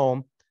move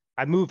home.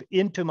 I move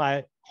into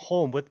my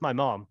home with my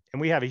mom,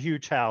 and we have a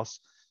huge house.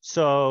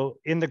 So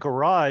in the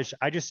garage,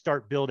 I just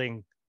start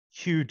building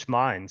huge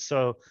mines.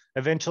 So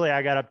eventually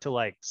I got up to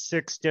like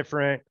 6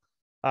 different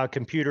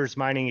computers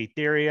mining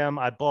Ethereum.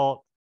 I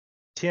bought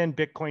 10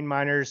 Bitcoin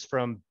miners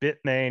from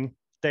Bitmain.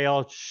 They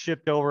all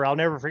shipped over. I'll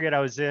never forget, I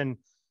was in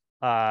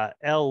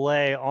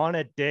LA on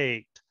a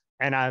date,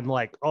 and I'm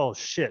like, oh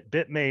shit,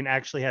 Bitmain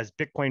actually has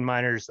Bitcoin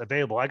miners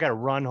available. I got to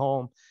run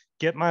home,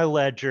 get my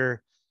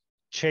ledger,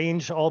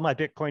 change all my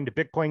Bitcoin to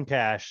Bitcoin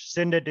Cash,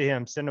 send it to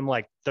him, send him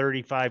like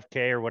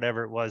 35K or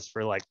whatever it was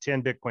for like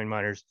 10 Bitcoin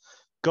miners,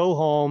 go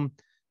home,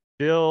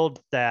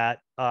 build that.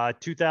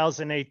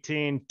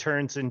 2018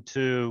 turns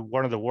into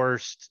one of the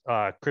worst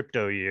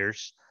crypto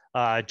years,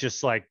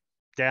 just like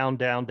down,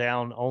 down,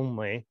 down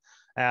only.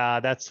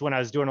 That's when I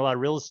was doing a lot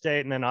of real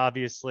estate. And then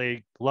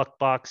obviously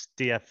Luckbox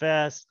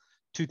DFS.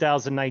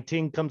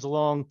 2019 comes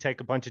along,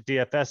 take a bunch of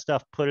DFS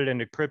stuff, put it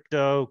into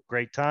crypto,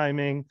 great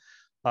timing.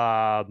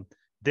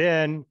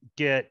 Then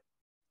get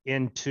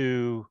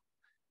into,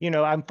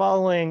 I'm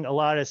following a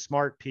lot of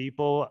smart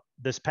people.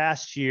 This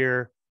past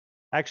year,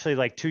 actually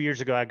like 2 years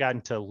ago, I got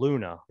into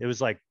Luna. It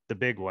was like the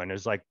big one. It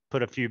was like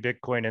put a few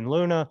Bitcoin in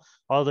Luna.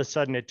 All of a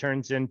sudden it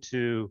turns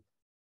into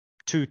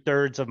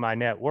 2/3 of my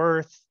net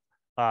worth.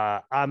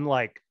 I'm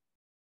like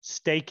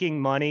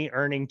staking money,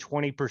 earning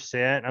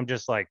 20%. I'm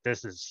just like,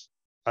 this is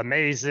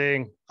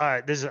amazing.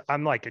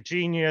 I'm like a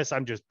genius.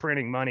 I'm just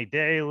printing money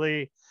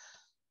daily.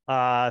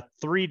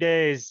 3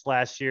 days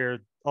last year,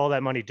 all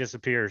that money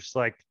disappears.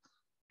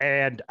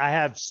 And I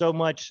have so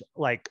much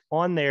like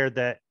on there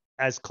that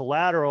as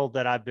collateral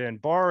that I've been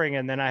borrowing.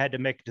 And then I had to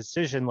make a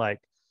decision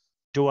like,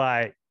 do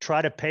I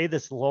try to pay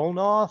this loan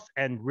off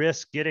and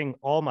risk getting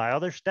all my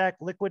other stack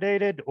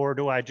liquidated, or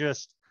do I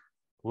just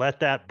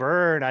let that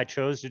burn? I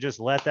chose to just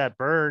let that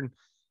burn.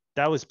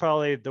 That was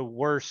probably the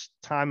worst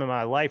time of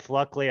my life.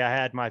 Luckily, I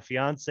had my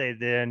fiance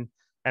then,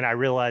 and I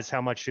realized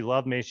how much she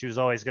loved me. She was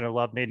always going to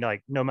love me,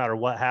 like no matter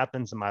what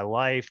happens in my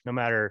life, no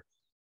matter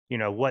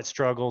what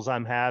struggles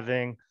I'm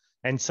having.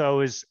 And so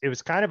it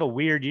was kind of a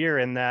weird year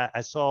in that I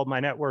saw my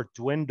net worth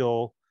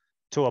dwindle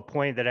to a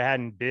point that it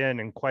hadn't been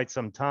in quite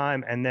some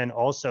time, and then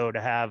also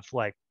to have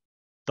like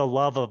the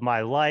love of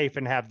my life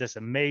and have this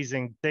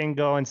amazing thing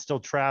going, still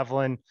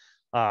traveling,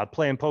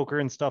 playing poker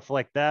and stuff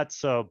like that.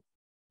 So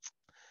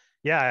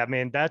yeah, I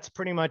mean, that's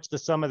pretty much the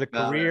sum of the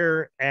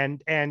career.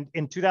 And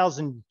in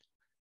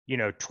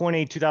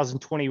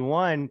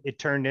 2021, it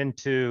turned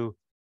into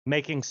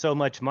making so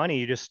much money.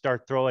 You just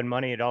start throwing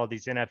money at all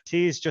these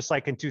NFTs, just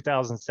like in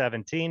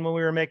 2017 when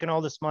we were making all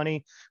this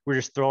money. We're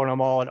just throwing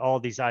them all at all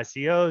these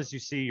ICOs. You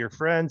see your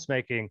friends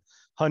making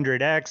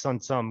 100x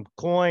on some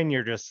coin.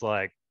 You're just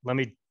like, let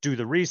me do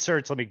the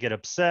research. Let me get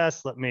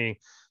obsessed. Let me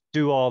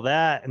do all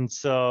that. And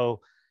so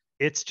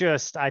it's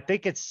just, I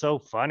think it's so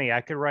funny.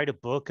 I could write a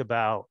book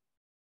about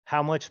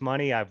how much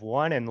money I've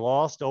won and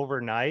lost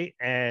overnight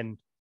and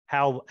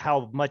how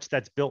much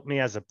that's built me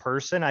as a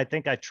person. I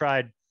think I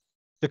tried.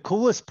 The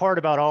coolest part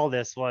about all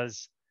this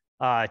was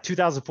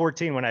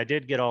 2014 when I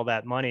did get all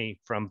that money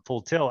from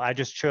Full Tilt. I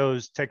just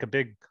chose to take a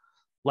big,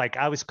 like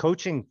I was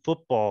coaching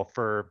football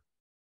for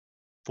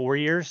 4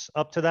 years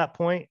up to that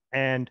point,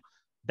 and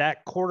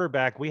that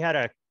quarterback, we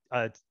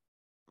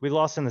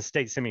lost in the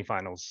state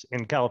semifinals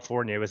in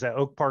California. It was at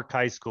Oak Park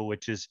High School,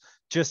 which is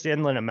just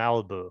inland of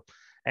Malibu.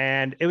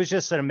 And it was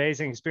just an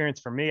amazing experience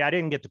for me. I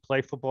didn't get to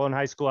play football in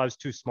high school. I was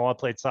too small. I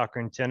played soccer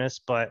and tennis,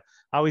 but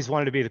I always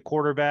wanted to be the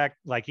quarterback,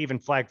 like even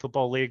flag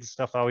football leagues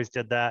stuff. I always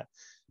did that.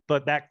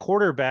 But that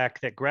quarterback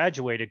that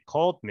graduated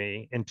called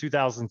me in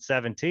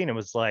 2017 and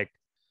was like,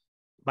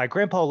 my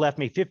grandpa left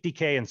me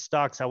 50K in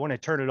stocks. I want to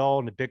turn it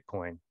all into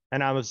Bitcoin.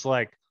 And I was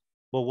like,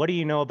 well, what do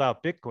you know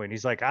about Bitcoin?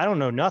 He's like, I don't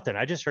know nothing.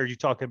 I just heard you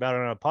talking about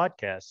it on a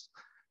podcast.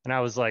 And I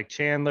was like,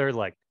 Chandler,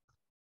 like,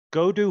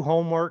 go do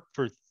homework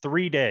for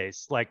 3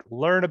 days, like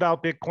learn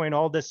about Bitcoin,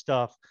 all this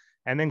stuff,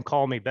 and then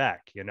call me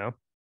back, There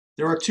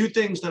are 2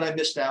 things that I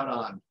missed out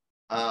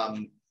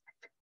on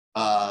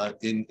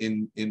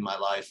in my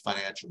life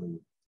financially.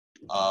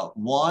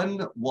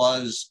 One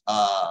was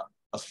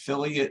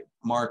affiliate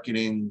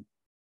marketing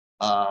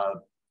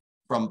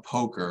from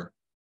poker.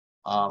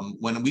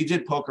 When we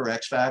did Poker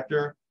X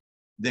Factor,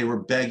 they were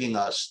begging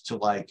us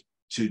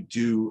to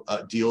do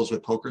deals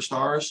with Poker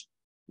Stars,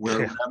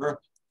 where whatever,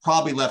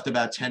 probably left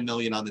about 10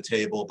 million on the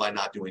table by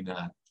not doing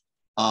that.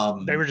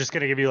 They were just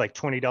going to give you like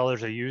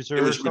 $20 a user.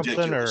 It was or something,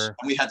 ridiculous. or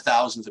And we had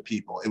thousands of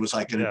people. It was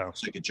like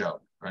a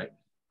joke, right?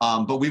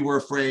 But we were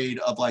afraid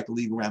of like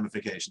legal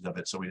ramifications of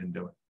it, so we didn't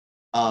do it.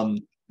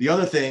 The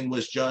other thing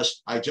was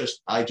I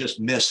just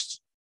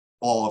missed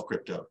all of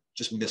crypto.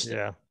 Just missed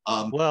it.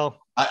 Well,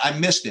 I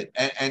missed it.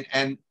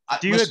 And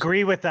do you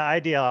agree with the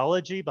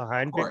ideology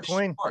behind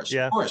Bitcoin?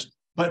 Of course.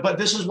 But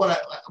this is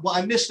what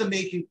I missed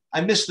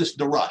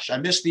the rush. I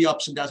missed the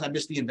ups and downs. I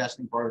missed the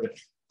investing part of it.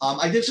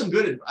 I gave some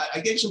good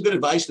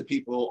advice to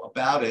people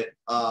about it.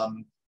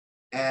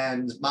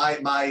 And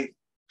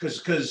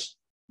because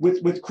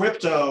with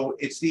crypto,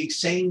 it's the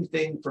same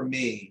thing for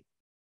me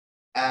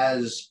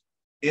as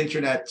the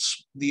internet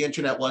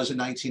was in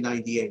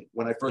 1998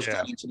 when I first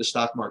got into the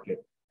stock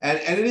market. And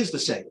it is the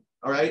same.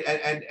 All right.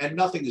 And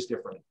nothing is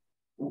different.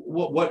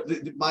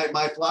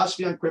 My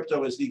philosophy on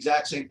crypto is the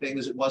exact same thing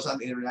as it was on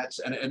the internet,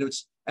 and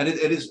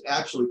it is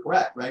actually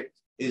correct, right?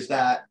 Is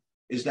that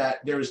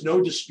there is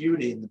no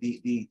disputing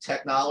the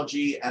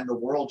technology and the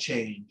world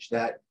change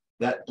that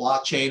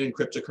blockchain and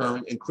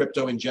cryptocurrency and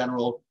crypto in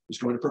general is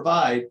going to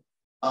provide.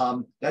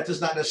 That does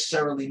not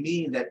necessarily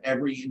mean that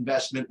every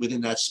investment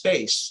within that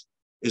space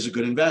is a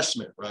good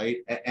investment, right?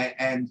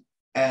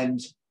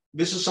 And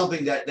this is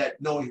something that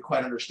no one can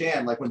quite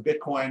understand. Like when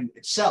Bitcoin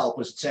itself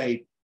was,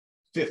 say,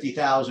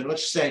 50,000,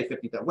 let's say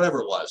 50,000,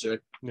 whatever it was.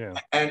 Yeah.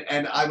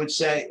 And I would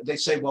say, they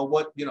say, well,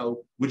 what,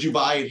 would you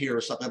buy it here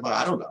or something? But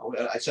I don't know.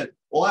 I said,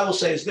 all I will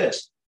say is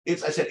this. I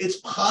said,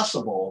 it's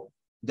possible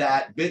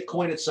that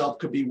Bitcoin itself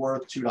could be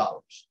worth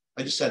 $2.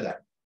 I just said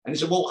that. And he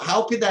said, well,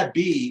 how could that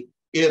be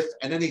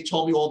and then they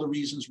told me all the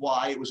reasons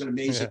why it was an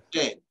amazing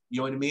thing. You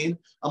know what I mean?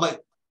 I'm like,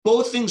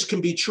 both things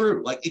can be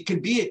true. Like it can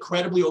be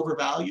incredibly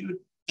overvalued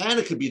and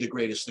it could be the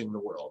greatest thing in the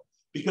world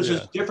because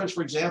there's a difference,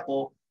 for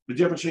example, the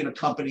difference between a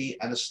company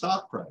and a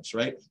stock price,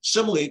 right?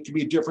 Similarly, it can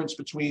be a difference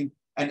between,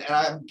 and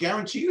I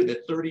guarantee you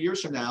that 30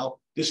 years from now,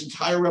 this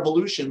entire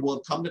revolution will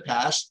have come to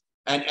pass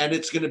and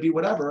it's going to be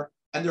whatever.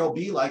 And there'll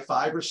be like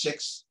 5 or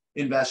 6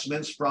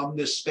 investments from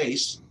this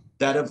space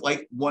that have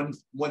like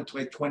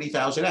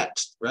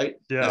 20,000x, right?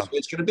 Yeah. That's what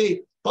it's going to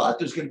be. But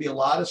there's going to be a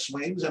lot of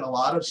swings and a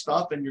lot of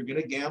stuff and you're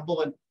going to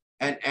gamble and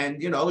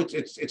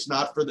it's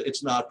not for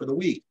the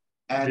weak.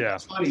 And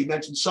it's funny, you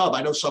mentioned Sub.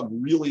 I know Sub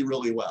really,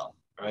 really well,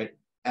 right?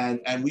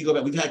 And we go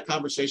back. We've had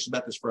conversations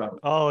about this forever.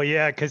 Oh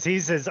yeah, because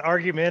he's as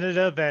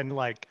argumentative and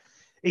like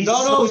he's he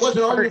so wasn't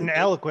smart and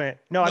eloquent.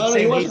 I'm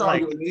saying he's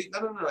like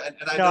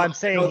I'm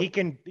saying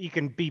he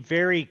can be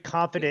very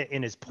confident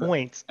in his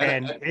points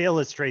and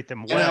illustrate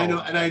them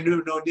well. And I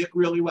know Nick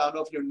really well. I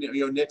don't know if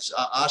you know Nick's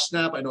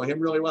Osnap. I know him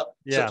really well.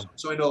 Yeah.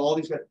 So I know all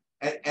these guys.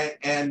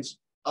 And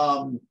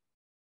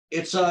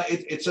it's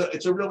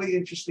a really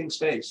interesting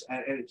space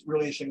and it's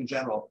really interesting in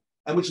general.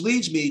 And which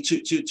leads me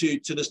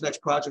to this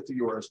next project of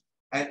yours.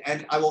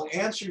 And I will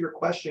answer your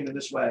question in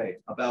this way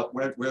about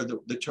where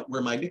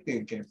my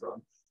nickname came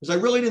from, because I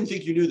really didn't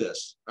think you knew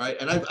this, right?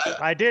 And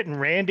I didn't.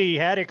 Randy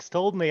Haddix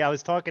told me. I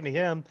was talking to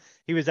him.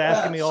 He was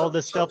asking me all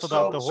this stuff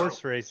about the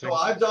horse racing. So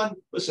I've done.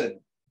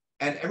 Listen,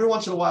 and every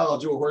once in a while I'll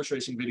do a horse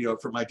racing video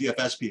for my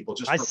DFS people.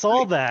 I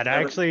saw that.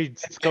 I actually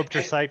scoped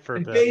your site for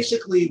a bit.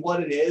 Basically,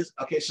 what it is.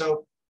 Okay,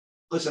 so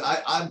listen,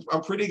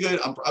 I'm pretty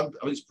good. I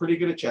was pretty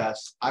good at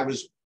chess. I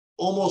was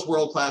almost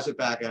world class at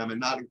backgammon,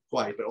 not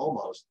quite, but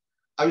almost.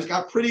 I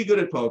got pretty good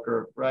at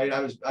poker, right?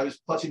 I was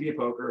plus EV at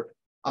poker.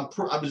 I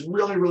was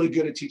really, really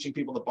good at teaching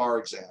people the bar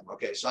exam.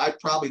 Okay, so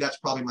that's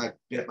probably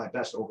my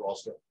best overall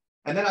skill.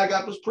 And then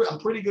I'm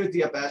pretty good at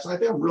DFS, and I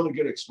think I'm really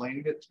good at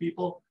explaining it to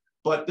people.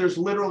 But there's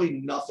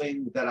literally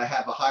nothing that I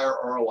have a higher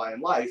ROI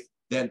in life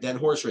than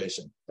horse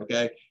racing.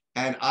 Okay,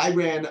 and I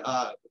ran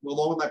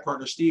along with my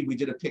partner Steve. We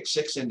did a pick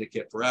six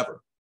syndicate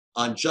forever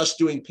on just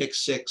doing pick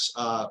six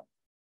with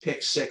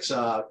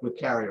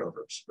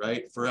carryovers,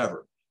 right?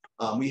 Forever.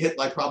 We hit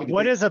like probably.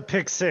 What is a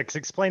pick six?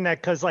 Explain that,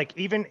 because like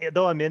even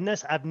though I'm in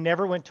this, I've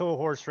never went to a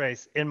horse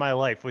race in my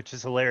life, which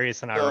is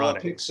hilarious and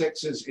ironic. Pick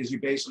six is you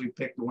basically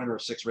pick the winner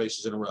of 6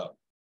 races in a row.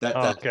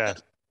 Okay.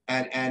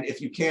 And if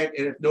you can't,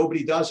 and if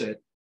nobody does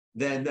it,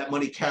 then that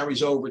money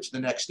carries over to the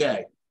next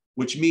day,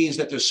 which means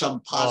that there's some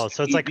positive. Oh,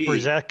 so it's like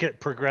a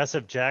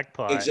progressive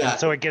jackpot. Exactly. And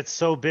so it gets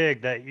so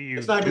big that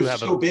it's not even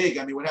so big.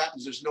 I mean, what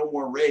happens? There's no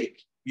more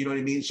rake. You know what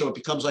I mean? So it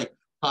becomes like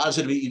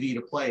positive EV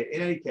to play.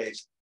 In any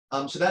case.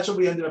 So that's what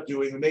we ended up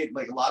doing. We made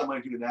like a lot of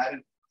money doing that.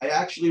 And I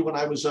actually, when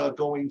I was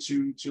going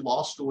to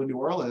law school in New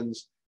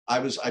Orleans, I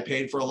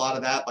paid for a lot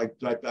of that by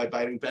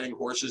betting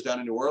horses down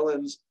in New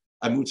Orleans.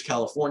 I moved to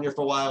California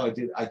for a while. I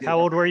did. How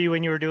old were you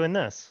when you were doing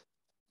this?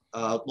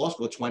 Law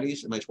school, in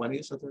my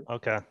 20s, I think.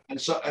 Okay.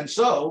 And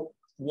so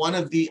one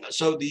of the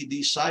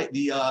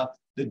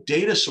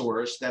data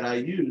source that I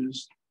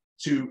use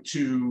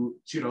to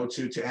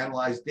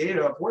analyze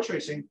data of horse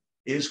racing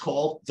is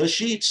called the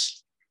Sheets.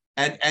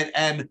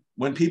 And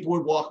when people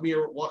would walk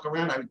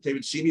around, they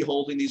would see me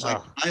holding these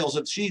like piles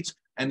of sheets,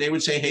 and they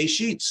would say, "Hey,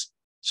 sheets."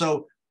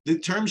 So the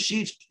term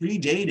sheets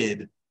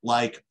predated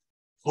like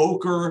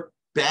poker,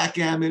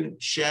 backgammon,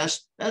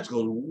 chess. That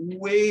goes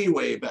way,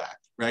 way back,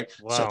 right?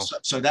 Wow.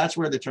 So that's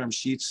where the term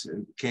sheets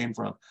came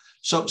from.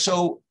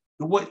 So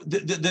what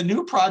the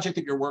new project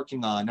that you're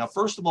working on now?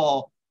 First of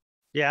all,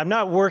 yeah, I'm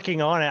not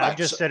working on it. right, I'm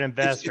just an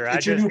investor.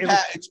 It's your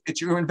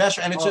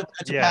investor, and it's a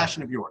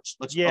passion of yours.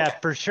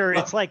 For sure.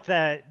 It's like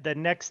the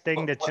next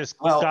thing that just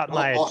got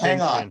my attention.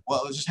 Hang on.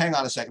 Well, just hang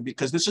on a second,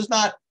 because this is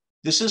not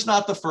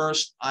the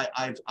first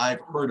I've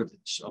heard of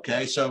this.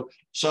 Okay,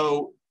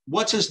 so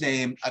what's his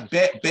name?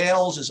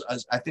 Bales is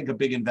I think a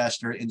big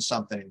investor in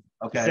something.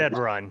 Okay,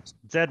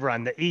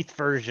 Zedrun, the ETH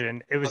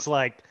version. It was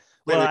like.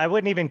 Wait. I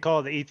wouldn't even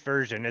call it the ETH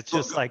version. It's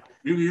just like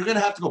you're going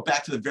to have to go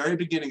back to the very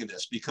beginning of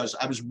this, because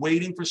I was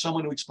waiting for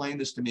someone to explain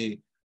this to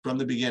me from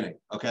the beginning.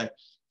 Okay,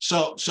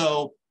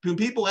 so when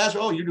people ask,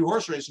 "Oh, you do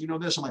horse racing, you know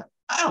this?" I'm like,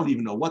 I don't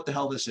even know what the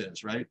hell this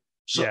is, right?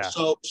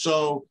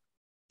 So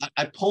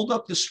I pulled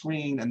up the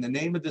screen, and the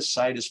name of this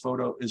site is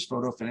Photo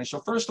Finish.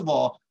 So first of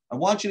all, I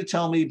want you to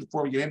tell me,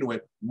 before we get into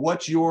it,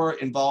 what your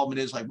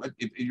involvement is. Like,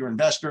 if you're an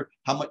investor,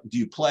 how much do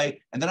you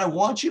play? And then I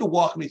want you to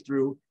walk me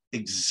through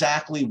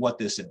exactly what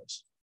this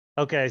is.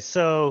 Okay,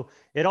 so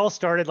it all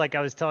started, like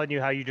I was telling you,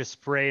 how you just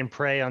spray and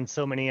pray on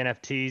so many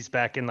NFTs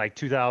back in like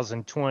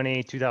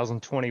 2020,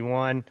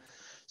 2021.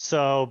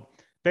 So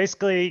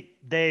basically,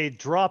 they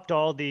dropped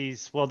all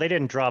these. Well, they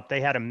didn't drop.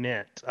 They had a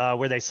mint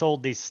where they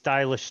sold these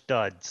stylish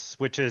studs,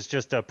 which is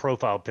just a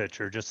profile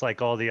picture, just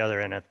like all the other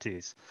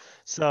NFTs.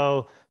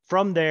 So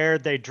from there,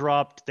 they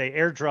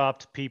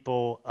airdropped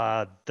people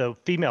the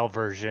female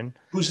version.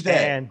 Who's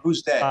they?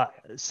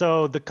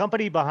 So the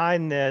company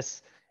behind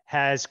this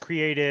has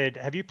created.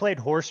 Have you played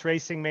Horse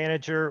Racing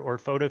Manager or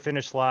Photo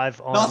Finish Live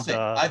on Nothing.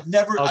 I've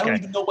never. Okay. I don't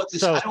even know what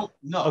this. I don't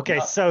know. Okay,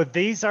 nothing. So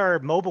these are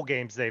mobile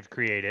games they've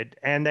created,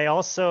 and they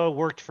also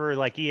worked for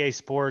like EA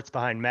Sports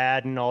behind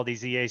Madden, all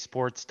these EA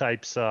Sports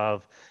types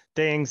of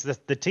things.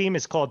 The team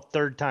is called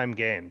Third Time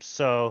Games.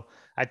 So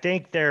I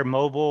think their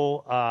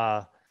mobile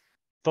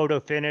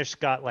Photo Finish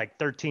got like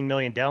 13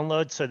 million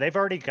downloads. So they've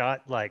already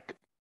got like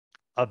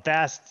a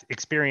vast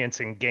experience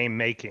in game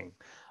making.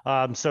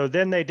 So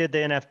then they did the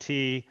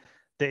NFT.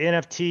 The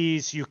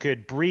NFTs, you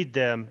could breed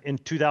them in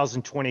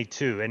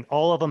 2022, and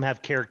all of them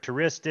have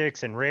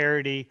characteristics and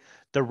rarity.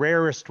 The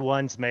rarest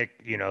ones make,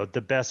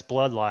 the best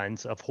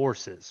bloodlines of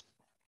horses.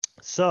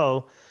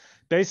 So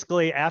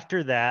basically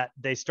after that,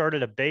 they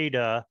started a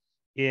beta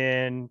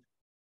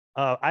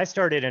I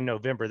started in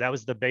November. That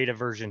was the beta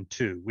version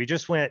 2. We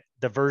just went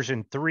the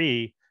version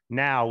 3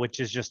 now, which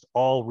is just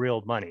all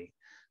real money.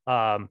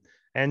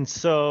 And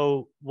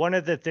so one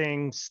of the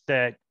things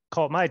that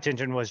caught my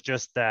attention was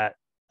just that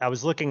I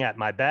was looking at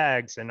my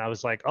bags and I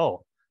was like,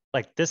 oh,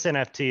 like this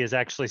NFT has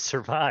actually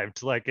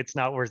survived. Like it's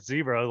not worth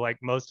zero like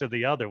most of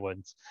the other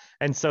ones.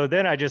 And so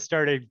then I just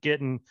started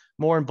getting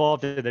more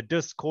involved in the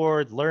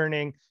Discord,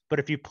 learning. But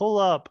if you pull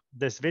up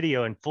this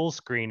video and full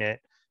screen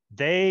it,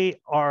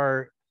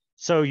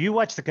 so you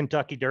watch the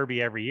Kentucky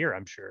Derby every year,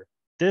 I'm sure.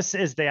 This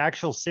is the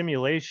actual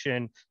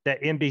simulation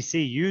that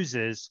NBC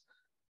uses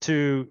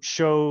to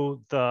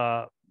show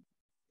the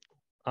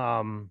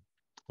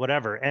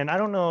whatever. And I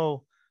don't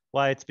know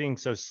why it's being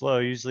so slow.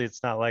 Usually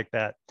it's not like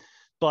that,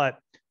 but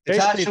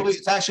it's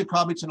actually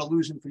probably it's an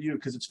illusion for you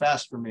because it's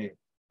fast for me.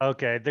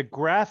 Okay, the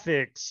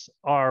graphics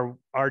are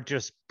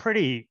just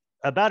pretty,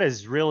 about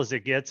as real as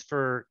it gets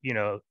for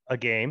a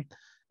game,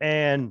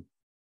 and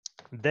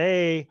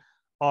they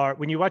are,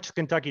 when you watch the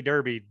Kentucky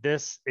Derby,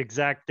 this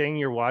exact thing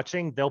you're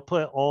watching, they'll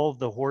put all of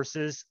the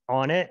horses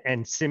on it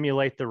and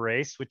simulate the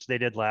race, which they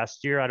did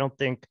last year. I don't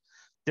think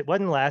it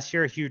wasn't last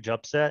year a huge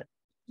upset.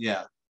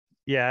 Yeah,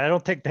 I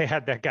don't think they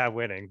had that guy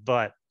winning,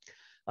 but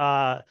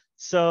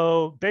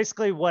so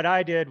basically what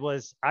I did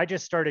was I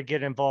just started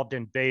getting involved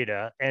in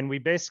beta, and we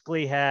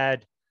basically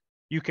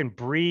you can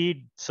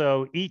breed.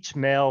 So each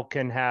male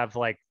can have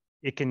like,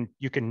 you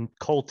can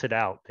colt it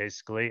out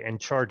basically and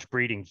charge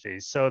breeding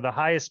fees. So the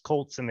highest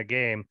colts in the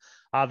game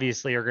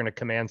obviously are going to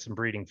command some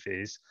breeding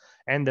fees,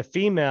 and the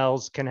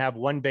females can have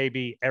one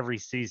baby every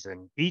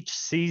season. Each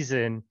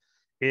season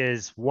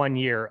is 1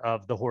 year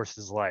of the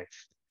horse's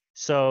life.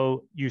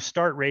 So you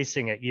start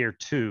racing at year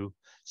 2.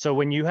 So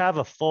when you have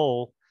a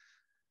foal,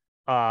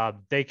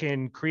 they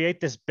can create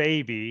this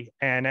baby,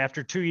 and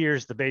after 2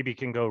 years, the baby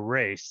can go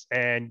race.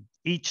 And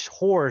each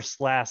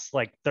horse lasts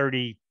like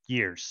 30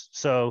 years.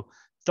 So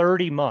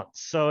 30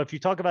 months. So if you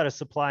talk about a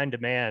supply and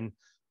demand,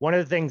 one of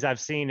the things I've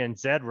seen in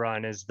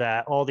Zedrun is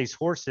that all these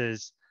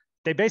horses,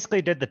 they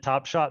basically did the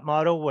Top Shot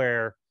model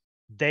where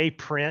they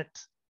print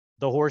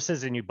the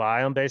horses and you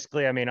buy them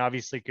basically. I mean,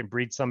 obviously you can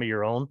breed some of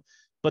your own,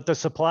 but the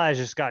supply has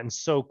just gotten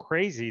so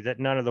crazy that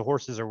none of the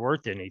horses are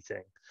worth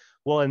anything.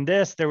 Well, in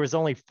this, there was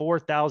only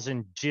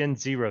 4,000 Gen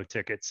 0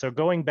 tickets. So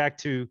going back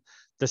to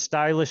the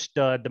Stylish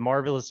Stud, the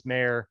Marvelous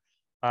Mare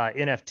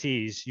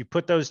NFTs, you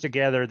put those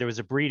together, there was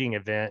a breeding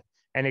event,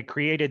 and it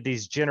created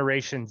these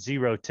Generation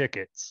 0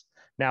 tickets.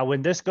 Now,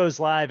 when this goes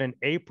live in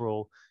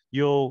April,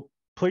 you'll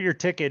put your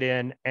ticket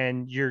in,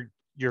 and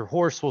your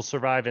horse will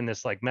survive in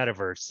this like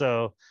metaverse.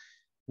 So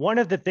one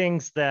of the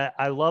things that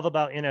I love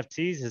about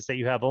NFTs is that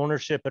you have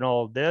ownership and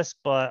all of this,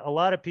 but a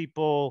lot of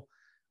people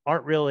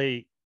aren't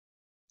really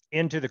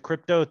into the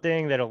crypto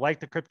thing. They don't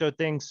like the crypto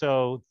thing.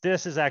 So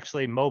this is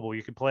actually mobile.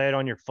 You can play it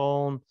on your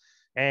phone.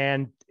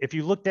 And if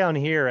you look down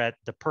here at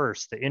the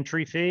purse, the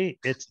entry fee,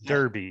 it's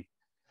Derby.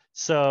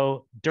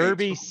 So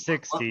Derby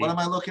 60. What am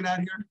I looking at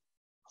here?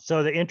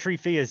 So the entry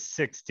fee is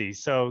 60.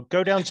 So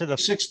go down to the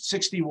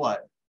 60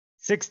 what?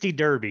 60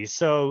 Derby.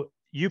 So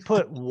you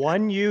put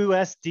 1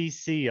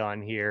 USDC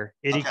on here,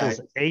 it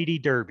equals 80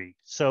 Derby.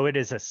 So it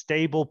is a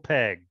stable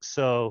peg.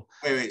 So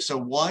wait. So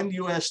 1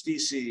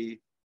 USDC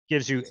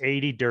gives you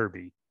 80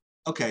 Derby.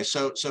 Okay,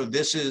 so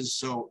this is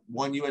so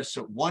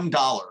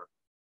 $1.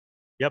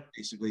 Yep.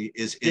 Basically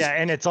is yeah,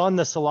 and it's on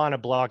the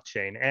Solana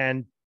blockchain,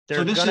 and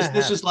so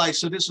this is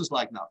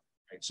like nothing.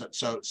 Right?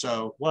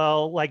 So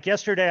well, like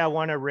yesterday I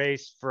won a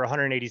race for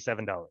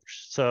 $187.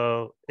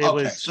 So it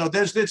was so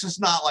this is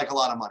not like a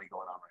lot of money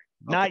going on,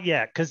 right? Not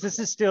yet, because this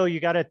is still, you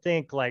got to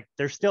think like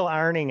they're still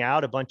ironing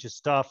out a bunch of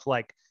stuff.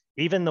 Like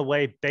even the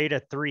way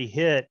beta 3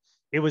 hit,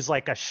 it was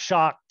like a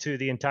shock to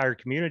the entire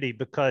community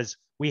because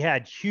we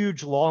had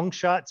huge long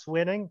shots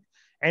winning.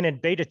 And in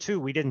beta 2,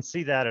 we didn't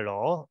see that at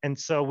all. And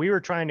so we were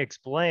trying to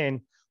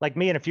explain, like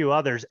me and a few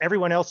others,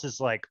 everyone else is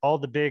like, all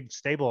the big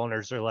stable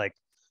owners are like,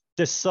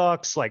 this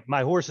sucks. Like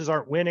my horses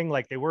aren't winning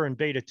like they were in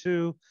beta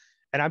 2.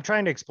 And I'm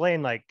trying to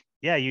explain, like,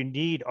 yeah, you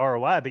need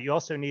ROI, but you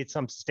also need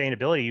some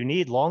sustainability. You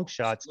need long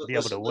shots to be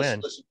able to win.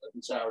 Listen,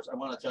 Sowers, I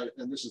want to tell you,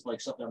 and this is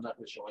like something I'm not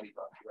going to show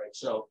anybody, right?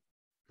 So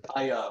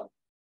I'm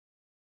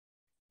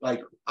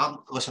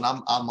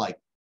like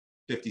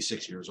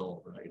 56 years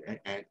old, right?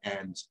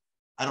 And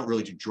I don't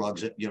really do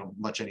drugs,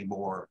 much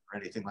anymore or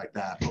anything like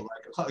that. But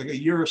like a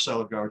year or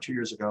so ago, or 2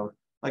 years ago,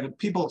 like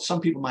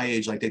some people my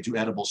age, like they do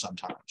edibles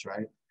sometimes,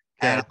 right?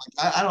 Yeah. And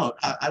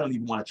I don't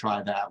even want to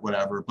try that,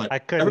 whatever. But I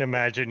couldn't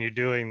imagine you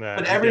doing that.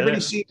 But everybody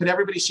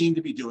seemed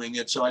to be doing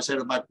it. So I said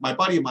to my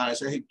buddy of mine, I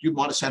said, hey, you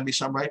want to send me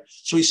some, right?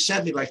 So he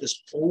sent me like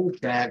this whole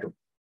bag of,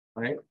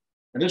 right?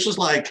 And this was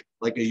like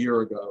a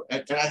year ago.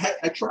 And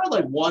I tried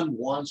like one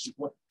once,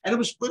 and it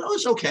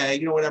was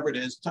okay, whatever it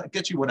is,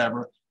 gets you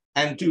whatever.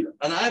 And dude,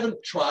 and I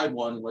haven't tried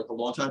one in like a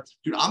long time.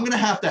 Dude, I'm gonna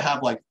have to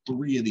have like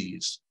 3 of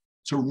these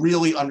to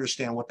really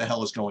understand what the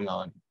hell is going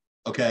on.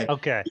 Okay.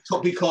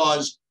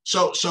 Because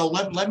so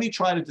let me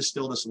try to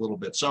distill this a little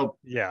bit. So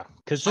yeah,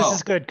 because this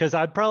is good, because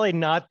I'm probably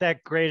not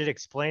that great at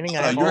explaining.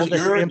 I have all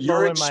this info in my head.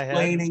 You're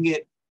explaining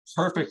it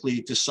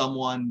perfectly to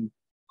someone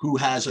who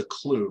has a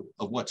clue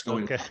of what's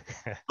going on.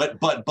 But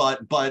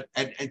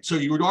so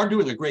you are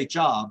doing a great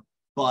job,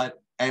 but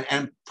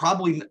and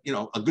probably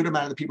a good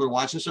amount of the people are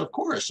watching this. Of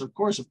course.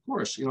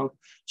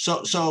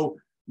 So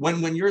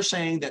when you're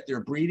saying that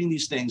they're breeding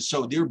these things,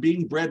 so they're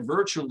being bred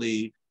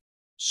virtually.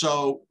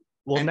 So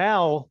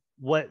now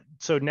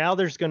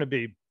there's going to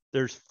be,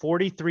 there's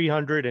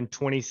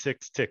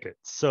 4,326 tickets.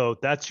 So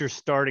that's your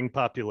starting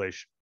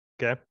population.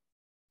 Okay.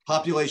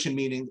 Population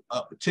meaning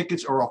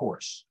tickets or a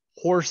horse?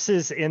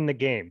 Horses in the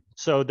game.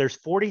 So there's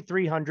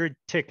 4,300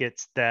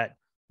 tickets that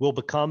will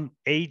become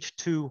age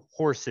 2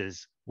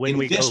 horses when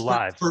we go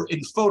live.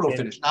 In photo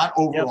finish, not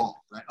overall.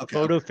 Yep. Right? Okay.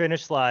 Photo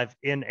finish live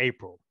in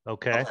April.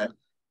 Okay.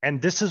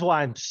 And this is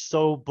why I'm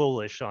so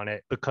bullish on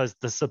it, because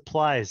the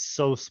supply is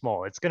so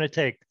small. It's going to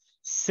take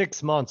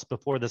 6 months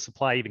before the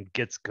supply even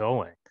gets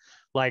going.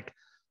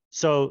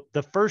 So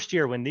the first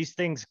year when these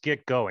things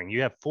get going,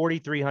 you have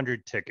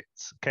 4,300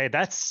 tickets. Okay.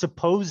 That's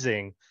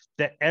supposing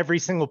that every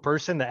single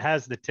person that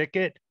has the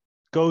ticket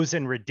goes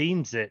and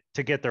redeems it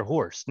to get their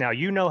horse. Now,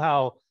 you know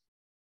how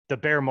the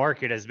bear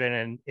market has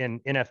been in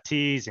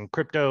NFTs and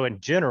crypto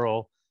in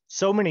general.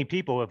 So many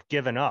people have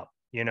given up,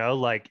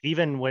 like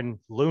even when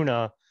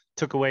Luna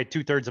took away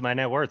 2/3 of my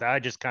net worth, I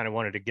just kind of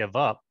wanted to give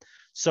up.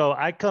 So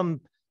I come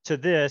to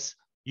this,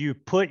 you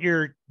put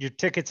your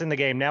tickets in the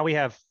game. Now we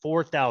have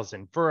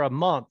 4,000 for a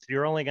month.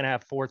 You're only going to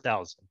have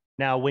 4,000.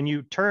 Now, when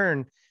you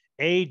turn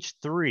age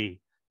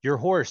 3, your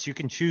horse, you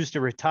can choose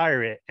to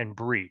retire it and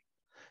breed.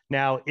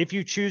 Now, if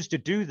you choose to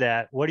do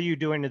that, what are you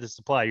doing to the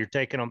supply? You're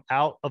taking them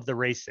out of the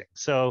racing.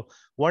 So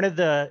one of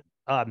the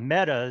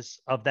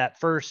metas of that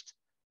first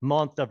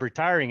month of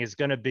retiring is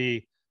going to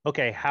be,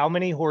 okay, how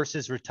many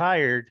horses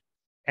retired?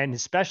 And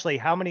especially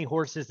how many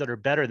horses that are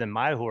better than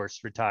my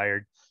horse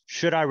retired?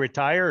 Should I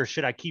retire or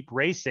should I keep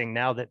racing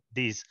now that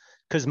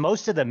because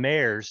most of the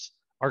mares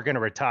are going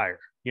to retire.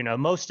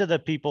 Most of the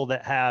people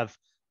that have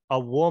a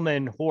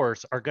woman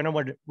horse are going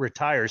to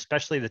retire,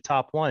 especially the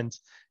top ones,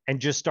 and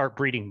just start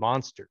breeding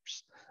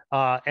monsters.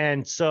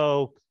 And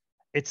so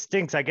it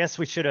stinks. I guess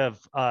we should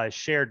have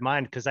shared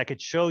mine, because I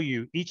could show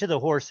you each of the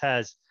horse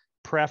has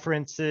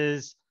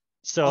preferences.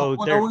 So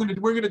we're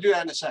gonna do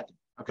that in a second.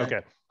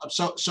 Okay.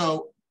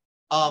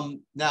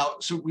 Now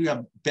we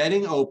have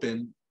betting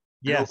open.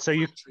 Yeah. So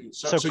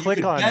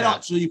click on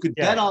that. So you could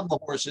bet on the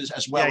horses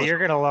as well. Yeah, you're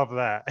gonna love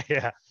that.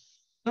 Yeah.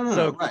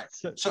 No, right.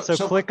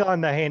 So click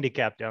on the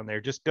handicap down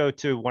there. Just go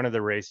to one of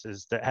the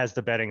races that has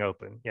the betting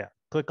open. Yeah,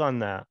 click on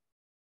that.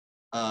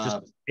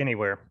 Just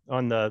anywhere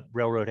on the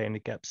railroad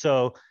handicap.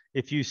 So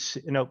if you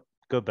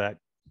go back.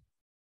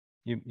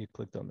 You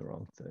clicked on the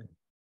wrong thing.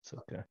 It's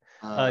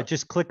okay.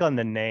 Just click on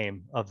the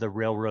name of the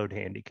railroad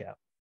handicap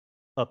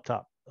up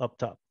top.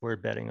 We're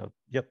betting.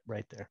 Yep,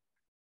 right there.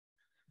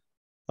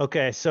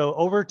 Okay, so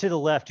over to the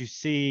left, you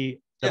see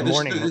the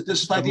morning.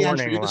 This is like the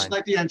entry. This is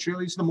like the entry.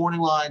 These are the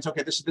morning lines.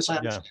 Okay, this I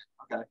understand.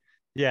 Yeah. Okay.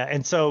 Yeah,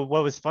 and so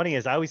what was funny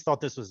is I always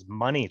thought this was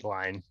money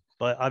line,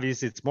 but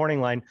obviously it's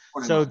morning line.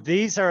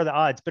 These are the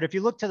odds. But if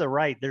you look to the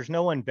right, there's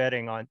no one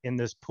betting in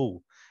this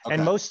pool,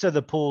 and most of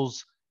the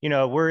pools,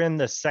 we're in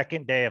the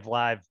second day of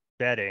live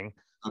betting.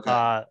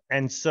 Okay.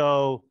 And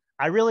so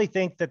I really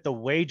think that the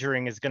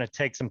wagering is going to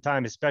take some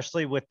time,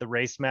 especially with the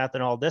race math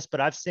and all this.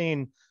 But I've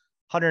seen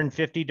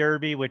 150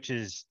 Derby, which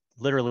is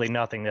literally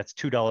nothing. That's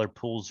 $2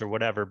 pools or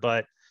whatever.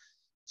 But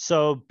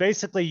so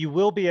basically you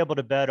will be able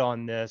to bet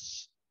on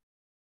this,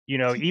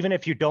 even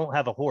if you don't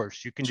have a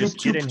horse, you can just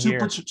get in here.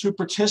 To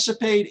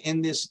participate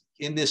in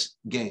this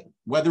game,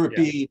 whether it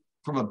be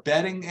from a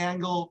betting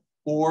angle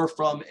or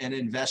from an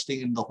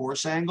investing in the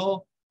horse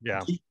angle.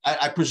 Yeah.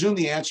 I presume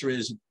the answer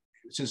is,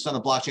 since it's on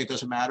the blockchain, it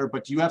doesn't matter,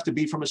 but do you have to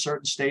be from a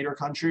certain state or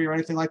country or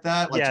anything like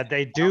that? Yeah,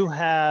 they do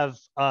have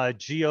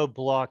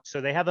geo-blocked. So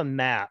they have a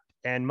map,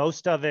 and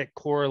most of it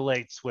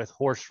correlates with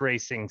horse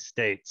racing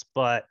states.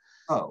 But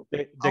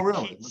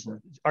really?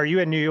 Are you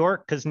in New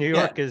York? Because New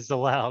York is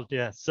allowed.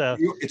 Yeah. So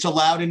it's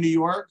allowed in New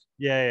York?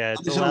 Yeah.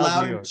 It's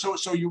allowed in New York.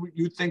 So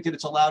you think that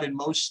it's allowed in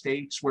most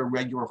states where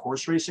regular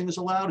horse racing is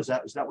allowed? Is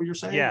that what you're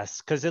saying?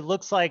 Yes, because it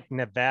looks like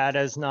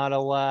Nevada is not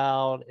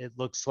allowed. It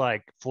looks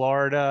like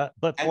Florida,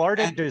 but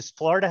does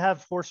Florida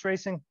have horse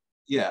racing?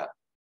 Yeah.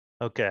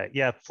 Okay.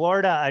 Yeah,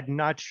 Florida, I'm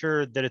not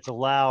sure that it's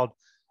allowed.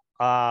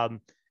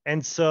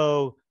 And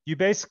so you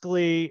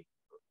basically,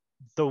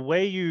 the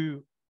way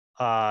you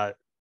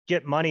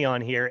get money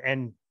on here,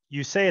 and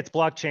you say it's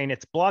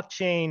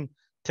blockchain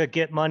to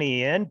get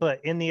money in,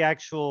 but in the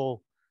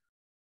actual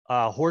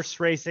horse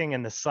racing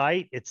and the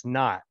site, it's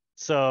not.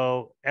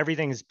 So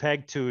everything is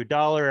pegged to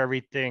 $1.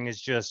 Everything is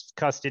just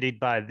custodied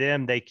by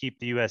them. They keep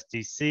the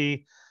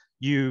USDC.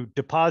 You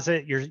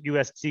deposit your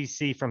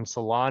USDC from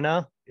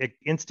Solana. It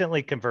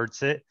instantly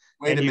converts it.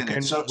 Wait a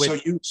minute.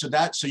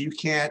 So you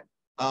can't.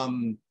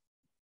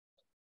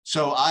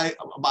 So I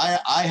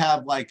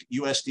have like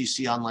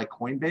USDC on like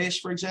Coinbase,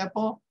 for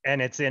example.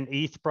 And it's in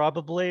ETH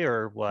probably,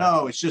 or what?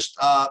 No, it's just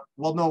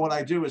what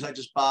I do is I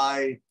just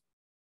buy.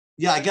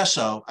 Yeah, I guess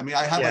so. I mean,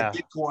 I have like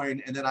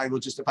Bitcoin, and then I will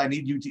just, if I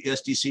need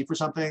USDC for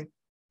something,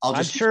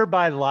 I'm sure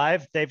by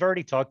live, they've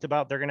already talked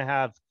about they're going to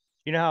have,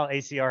 how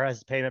ACR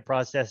has a payment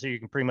processor, you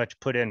can pretty much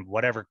put in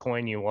whatever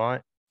coin you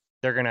want.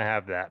 They're going to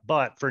have that.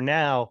 But for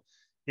now,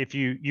 if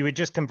you would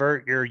just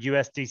convert your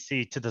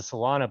USDC to the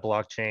Solana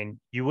blockchain,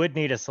 you would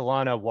need a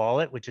Solana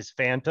wallet, which is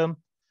Phantom.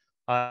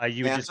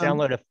 You would just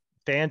download a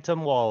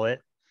Phantom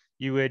wallet.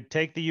 You would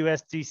take the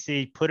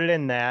USDC, put it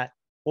in that,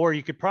 or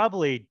you could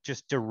probably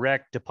just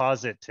direct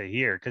deposit to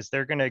here, because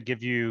they're going to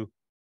give you,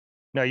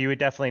 no, you would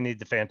definitely need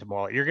the Phantom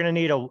wallet. You're going to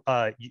need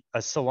a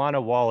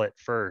Solana wallet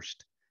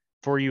first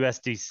for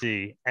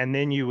USDC, and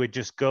then you would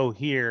just go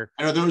here.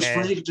 And are those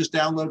free? You can just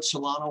download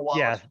Solana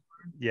wallet?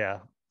 Yeah.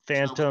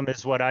 Phantom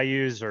is what I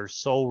use, or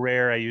Soul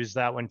Rare. I use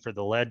that one for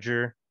the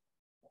ledger.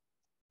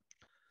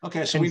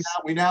 Okay, so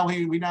we now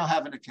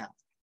have an account.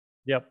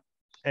 Yep.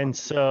 And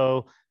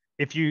so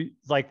if you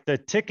like the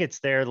tickets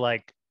there,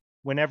 like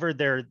whenever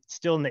they're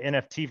still in the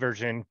NFT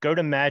version, go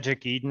to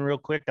Magic Eden real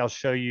quick. I'll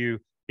show you,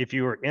 if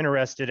you were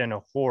interested in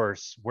a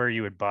horse, where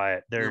you would buy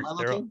it.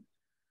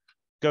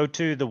 Go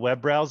to the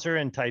web browser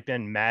and type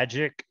in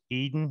Magic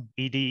Eden,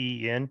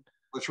 EDEN.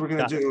 Which we're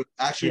going to do.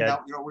 Actually,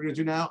 now, you know what we're going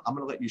to do now? I'm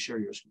going to let you share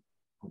your screen.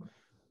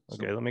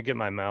 Okay, let me get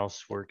my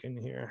mouse working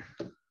here.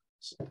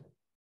 Let's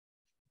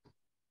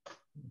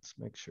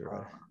make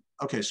sure.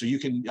 Okay, so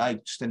I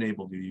just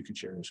enabled you. You can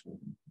share your screen.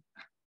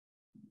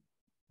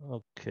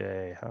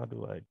 Okay, how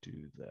do I do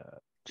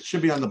that? It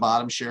should be on the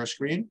bottom, share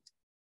screen.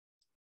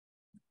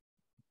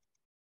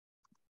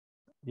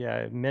 Yeah,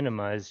 I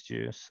minimized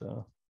you,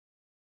 so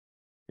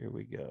here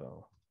we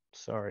go.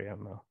 Sorry,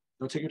 No,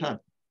 take your time.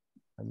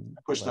 I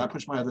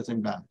pushed my other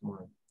thing back.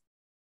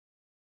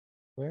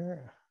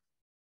 Where?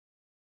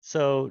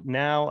 So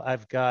now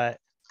I've got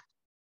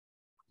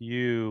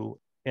you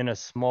in a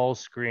small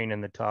screen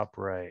in the top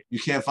right. You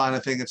can't find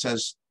a thing that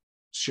says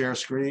share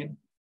screen?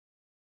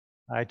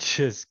 I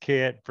just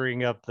can't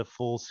bring up the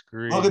full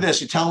screen. Look at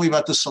this. You're telling me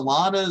about the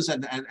Solanas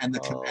and the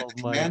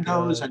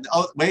Commandos and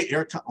wait,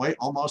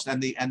 almost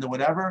and the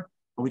whatever.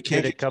 But we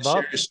can't get to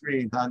share your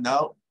screen.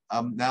 No,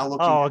 I'm now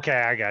looking. Oh,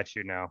 okay, I got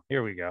you now.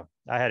 Here we go.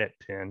 I had it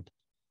pinned.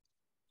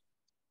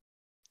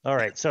 All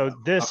right, so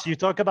you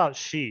talk about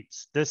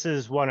sheets. This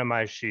is one of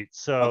my sheets.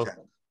 So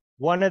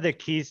one of the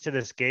keys to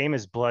this game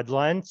is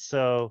bloodlines.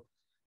 So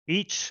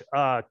each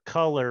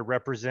color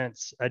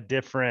represents a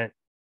different.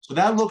 So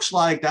that looks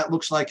like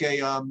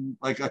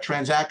a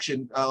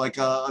transaction, like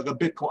a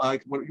Bitcoin,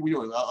 like what are we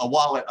doing? A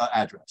wallet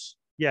address.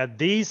 Yeah,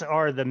 these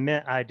are the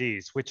mint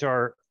IDs, which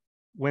are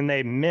when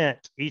they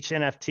mint, each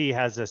NFT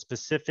has a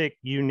specific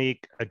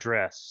unique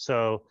address.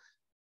 So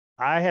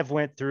I have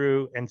went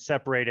through and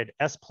separated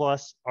S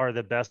plus are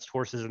the best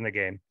horses in the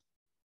game.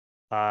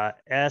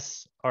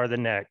 S are the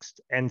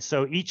next. And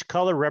so each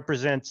color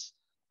represents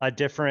a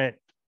different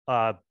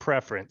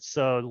preference.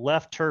 So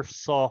left turf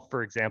soft,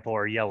 for example,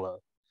 are yellow.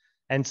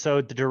 And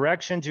so the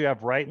directions you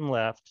have right and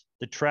left,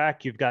 the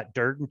track, you've got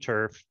dirt and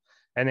turf,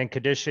 and then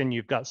condition,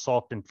 you've got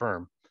soft and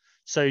firm.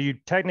 So you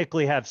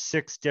technically have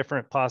 6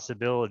 different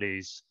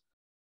possibilities,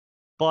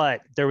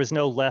 but there was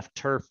no left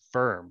turf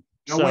firm.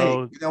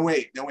 No,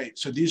 wait.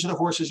 So these are the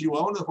horses you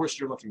own or the horses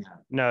you're looking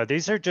at? No,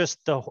 these are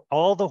just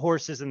all the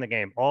horses in the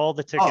game, all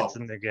the tickets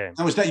in the game.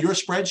 Now, was that your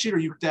spreadsheet or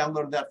you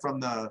downloaded that from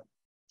the?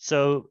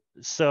 So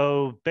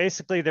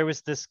basically there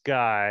was this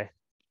guy,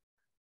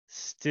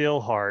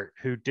 Steelheart,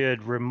 who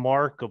did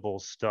remarkable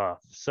stuff.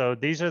 So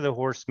these are the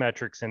horse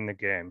metrics in the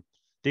game.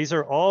 These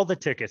are all the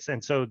tickets.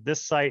 And so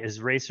this site is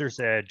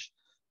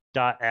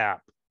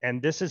racersedge.app.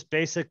 And this is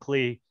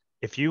basically,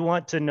 if you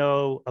want to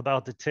know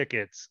about the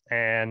tickets,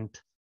 and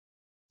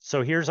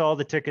so here's all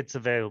the tickets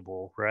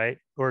available, right?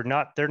 Or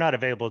not, they're not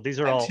available. These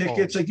are all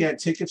tickets owned. Again,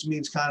 tickets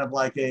means kind of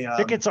like a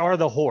tickets are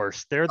the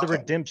horse. They're the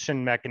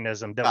redemption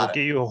mechanism that will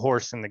get you a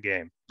horse in the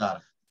game. Got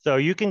it. So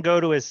you can go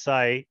to his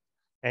site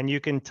and you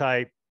can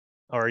type,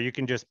 or you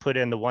can just put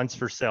in the ones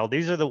for sale.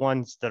 These are the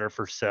ones that are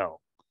for sale.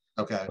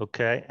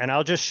 Okay. And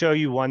I'll just show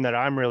you one that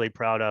I'm really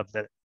proud of,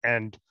 that,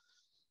 and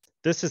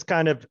this is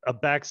kind of a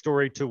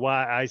backstory to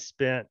why I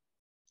spent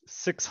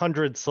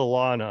 600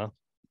 Solana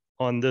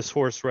on this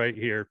horse right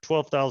here,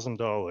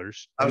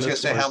 $12,000. I was going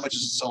to say, how much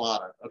is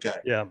Solana? Okay.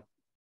 Yeah.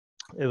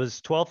 It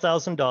was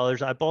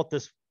 $12,000. I bought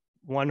this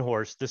one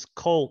horse. This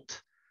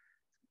colt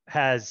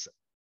has,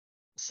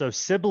 so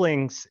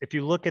siblings, if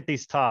you look at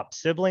these top,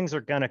 siblings are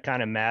going to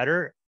kind of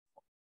matter,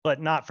 but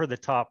not for the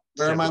top.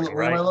 Where am I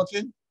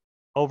looking?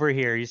 Over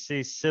here, you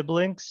see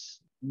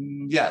siblings?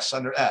 Yes,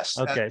 under S.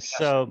 Okay,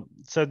 so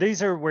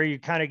these are where you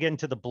kind of get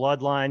into the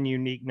bloodline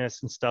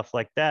uniqueness and stuff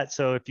like that.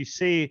 So if you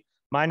see,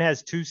 mine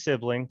has 2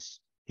 siblings.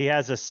 He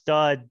has a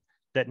stud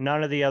that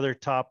none of the other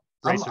top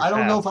racers I don't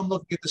have. know if I'm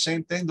looking at the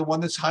same thing. The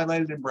one that's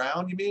highlighted in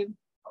brown, you mean?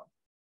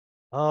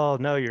 Oh,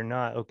 no, you're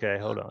not. Okay,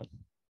 hold on.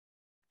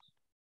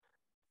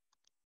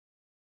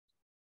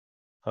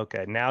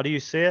 Okay, now do you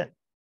see it?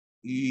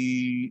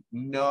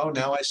 No,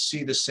 now I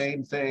see the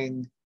same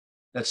thing,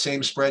 that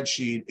same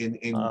spreadsheet in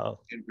a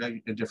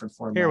different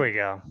format. Here we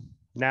go.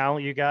 Now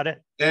you got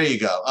it? There you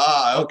go.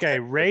 Okay.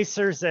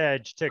 Racer's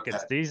Edge tickets.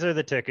 Okay. These are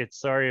the tickets.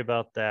 Sorry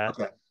about that.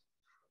 Okay.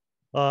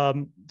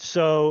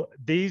 So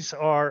these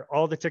are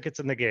all the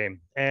tickets in the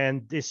game.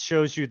 And this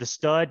shows you the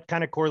stud,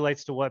 kind of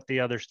correlates to what the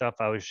other stuff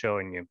I was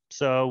showing you.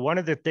 So one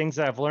of the things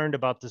I've learned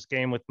about this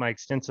game with my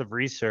extensive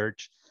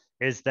research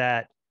is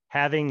that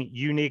having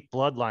unique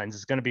bloodlines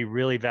is going to be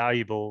really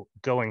valuable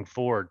going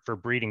forward for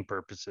breeding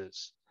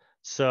purposes.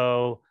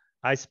 So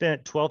I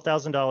spent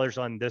 $12,000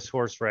 on this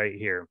horse right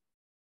here.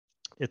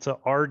 It's a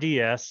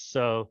RDS.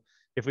 So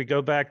if we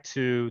go back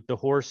to the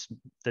horse,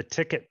 the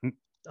ticket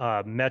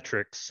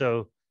metrics,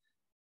 so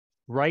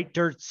right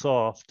dirt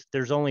soft,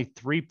 there's only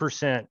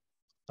 3%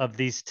 of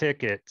these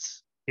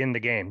tickets in the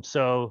game.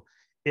 So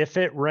if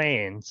it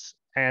rains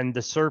and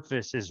the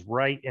surface is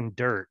right in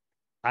dirt,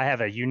 I have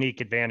a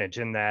unique advantage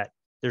in that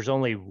there's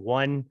only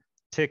one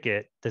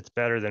ticket that's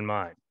better than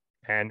mine.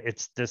 And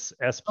it's this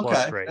S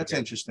plus right that's here.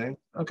 Interesting.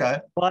 Okay.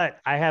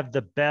 But I have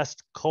the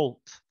best colt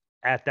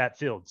at that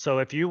field. So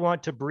if you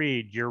want to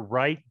breed your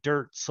right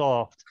dirt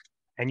soft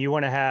and you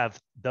want to have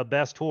the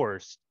best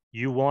horse,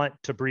 you want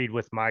to breed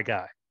with my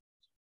guy.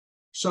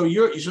 So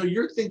you're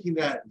thinking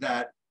that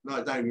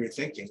not even you're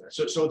thinking.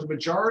 So the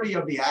majority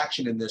of the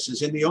action in this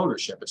is in the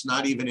ownership. It's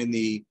not even in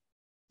the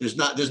there's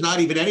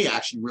not even any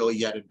action really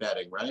yet in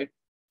betting, right?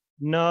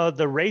 No,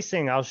 the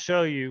racing, I'll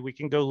show you. We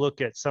can go look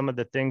at some of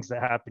the things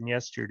that happened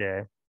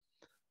yesterday.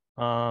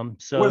 So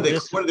what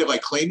are they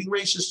like claiming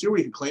races too? Where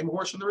you can claim a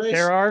horse in the race?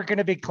 There are going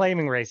to be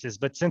claiming races,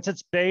 but since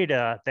it's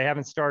beta, they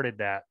haven't started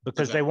that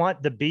because they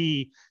want the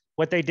B.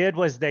 What they did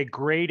was they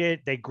grade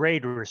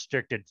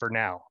restricted for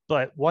now.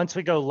 But once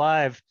we go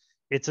live,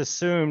 it's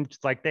assumed,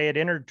 like they had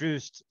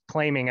introduced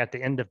claiming at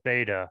the end of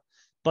beta.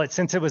 But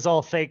since it was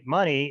all fake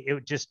money,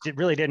 it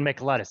really didn't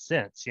make a lot of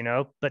sense, you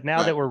know? But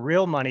now that we're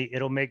real money,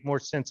 it'll make more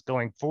sense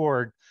going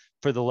forward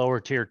for the lower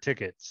tier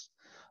tickets.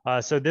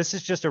 So this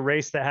is just a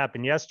race that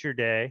happened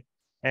yesterday.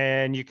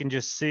 And you can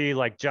just see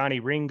like Johnny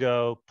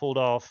Ringo pulled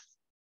off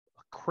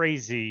a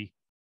crazy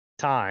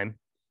time.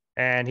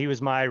 And he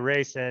was my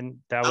race, and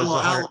that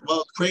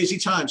was crazy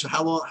time. So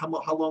how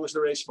long was the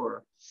race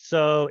for?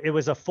 So it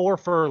was a 4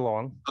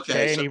 furlong.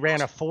 Okay, and he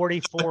ran a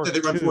 44. They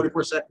run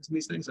 44 seconds in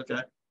these things.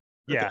 Okay.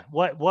 Yeah.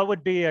 What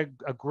would be a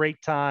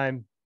great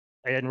time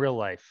in real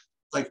life?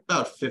 Like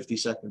about 50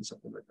 seconds,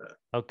 something like that.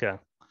 Okay.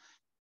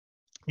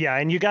 Yeah,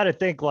 and you got to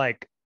think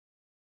like,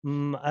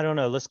 I don't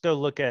know. Let's go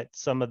look at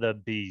some of the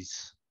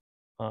B's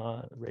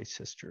race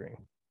history.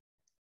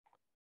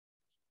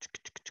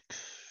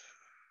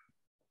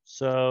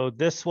 So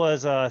this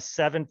was a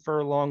 7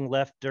 furlong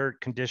left dirt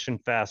condition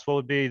fast. What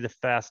would be the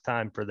fast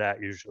time for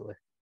that usually?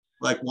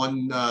 Like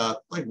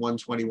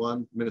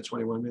 121, minute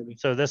 21 maybe.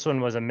 So this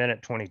one was a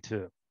minute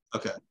 22.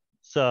 Okay.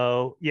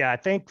 So yeah, I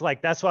think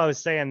like that's why I was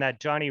saying that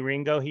Johnny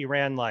Ringo, he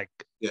ran like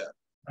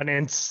an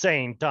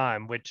insane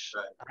time, which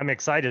I'm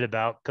excited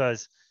about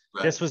because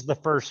this was the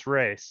first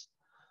race.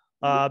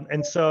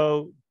 And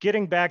so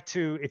getting back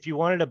to if you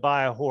wanted to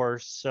buy a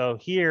horse, so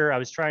here I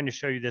was trying to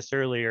show you this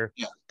earlier.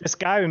 This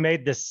guy who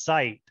made this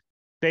site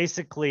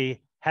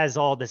basically has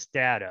all this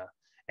data,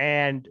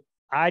 and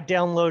I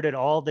downloaded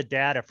all the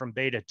data from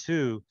beta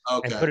 2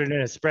 and put it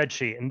in a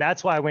spreadsheet. And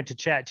that's why I went to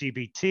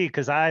ChatGPT,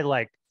 because I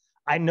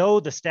know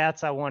the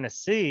stats I want to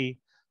see,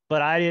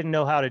 but I didn't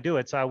know how to do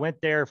it. So I went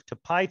there to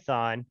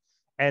Python,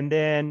 and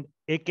then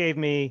it gave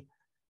me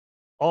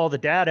all the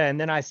data, and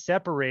then I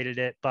separated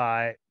it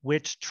by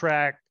which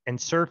track and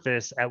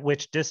surface at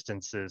which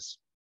distances.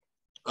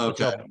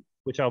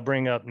 Which I'll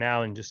bring up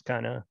now and just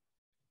kind of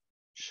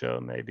show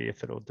maybe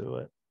if it'll do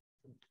it.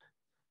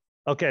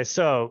 Okay,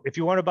 so if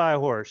you want to buy a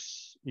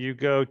horse, you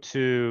go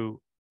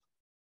to,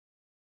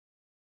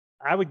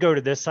 I would go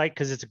to this site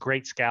because it's a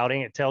great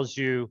scouting. It tells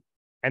you,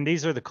 and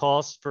these are the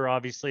costs for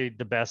obviously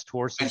the best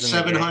horses. And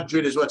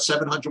 700 is what,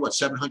 700, what,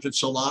 700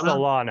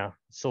 Solana?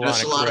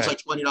 Solana's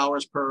like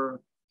 $20 per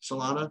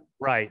Solana.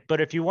 Right.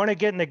 But if you want to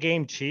get in the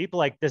game cheap,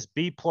 like this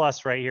B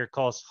plus right here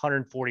costs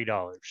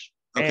 $140.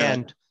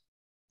 And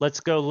let's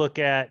go look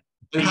at.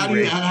 And how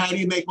do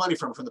you make money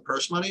from the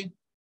purse money?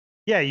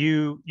 Yeah,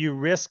 you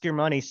risk your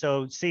money.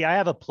 So see, I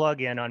have a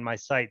plugin on my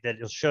site that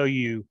will show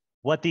you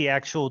what the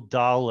actual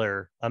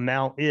dollar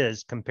amount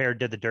is compared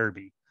to the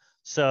Derby.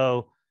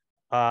 So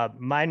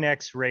my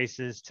next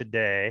races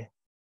today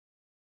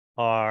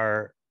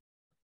are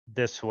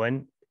this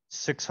one,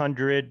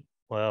 600.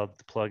 Well,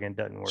 the plugin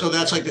doesn't work. So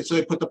that's like, so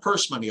they put the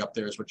purse money up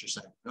there is what you're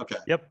saying. Okay.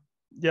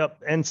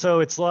 Yep. And so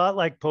it's a lot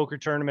like poker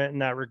tournament in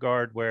that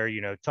regard where,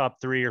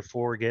 top 3 or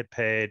 4 get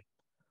paid,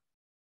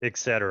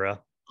 etc.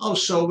 Oh,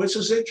 so this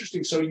is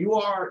interesting. So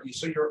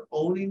you're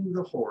owning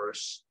the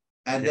horse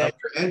and then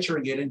you're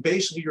entering it, and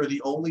basically you're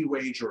the only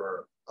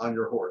wagerer on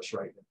your horse,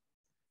 right?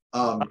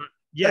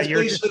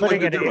 You're just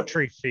putting an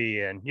entry fee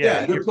in.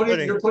 You're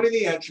putting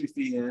the entry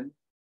fee in,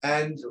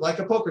 and like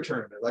a poker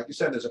tournament, like you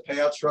said, there's a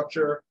payout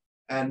structure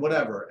and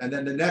whatever. And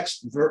then the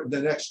next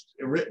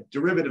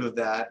derivative of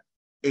that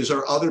is,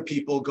 are other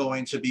people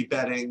going to be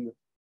betting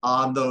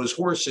on those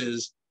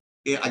horses,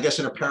 I guess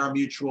in a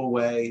pari-mutuel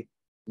way?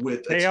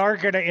 They are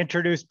going to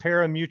introduce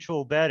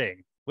pari-mutuel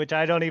betting, which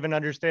I don't even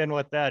understand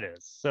what that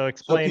is. So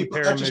explain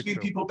pari-mutuel. That just means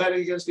people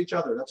betting against each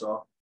other. That's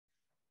all.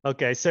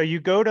 Okay, so you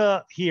go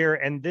to here,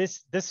 and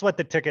this is what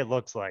the ticket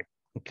looks like.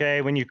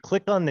 Okay, when you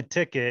click on the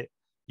ticket,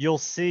 you'll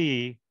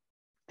see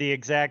the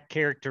exact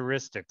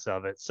characteristics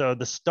of it. So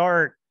the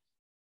start.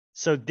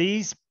 So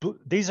these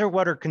are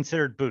what are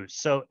considered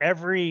boosts. So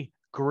every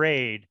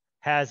grade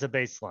has a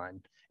baseline,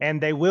 and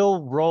they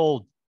will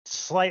roll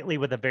slightly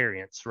with a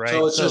variance, right?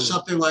 So it's just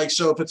something like,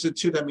 so if it's a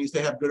 2, that means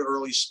they have good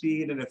early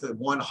speed, and if it's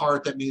 1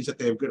 heart, that means that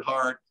they have good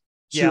heart.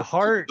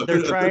 Heart,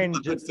 they're trying a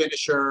good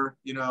finisher,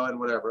 and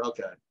whatever.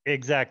 Okay.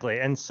 Exactly.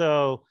 And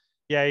so,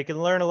 you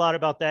can learn a lot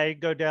about that. You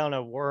go down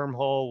a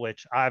wormhole,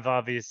 which I've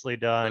obviously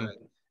done. Right.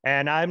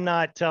 And I'm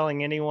not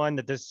telling anyone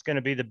that this is going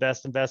to be the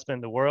best investment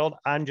in the world.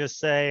 I'm just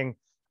saying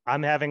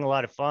I'm having a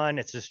lot of fun.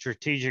 It's a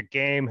strategic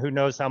game. Who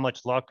knows how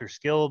much luck or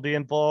skill will be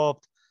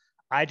involved?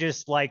 I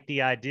just like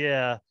the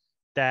idea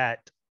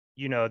that,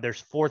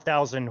 there's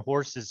 4,000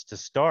 horses to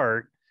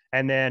start,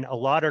 and then a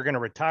lot are going to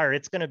retire.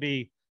 It's going to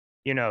be,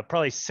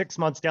 probably 6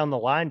 months down the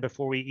line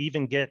before we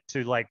even get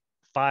to like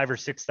 5,000 or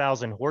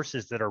 6,000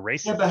 horses that are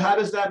racing. Yeah, but how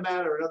does that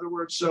matter? In other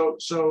words,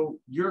 so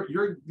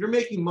you're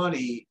making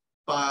money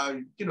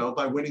by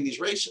winning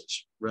these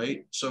races,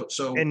 right? So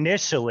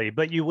initially,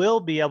 but you will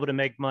be able to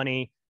make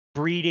money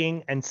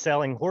breeding and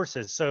selling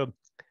horses. So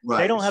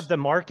they don't have the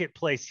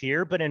marketplace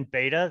here, but in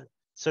beta,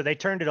 so they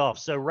turned it off.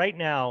 So right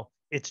now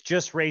it's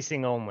just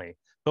racing only.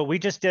 But we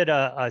just did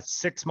a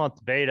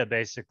 6-month beta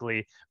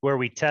basically, where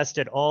we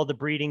tested all the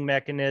breeding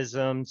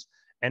mechanisms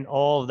and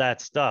all of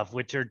that stuff,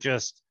 which are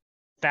just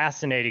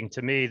fascinating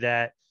to me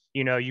that,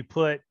 you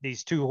put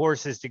these 2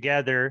 horses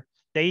together.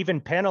 They even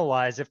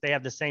penalize if they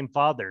have the same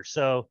father.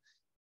 So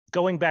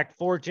going back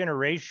 4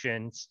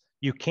 generations,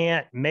 you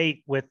can't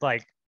mate with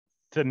like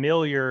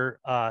familial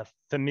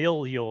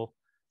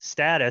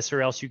status,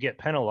 or else you get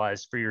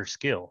penalized for your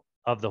skill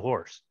of the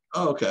horse.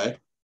 Oh, okay.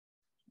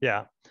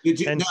 Yeah.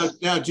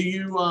 Now, do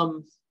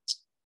you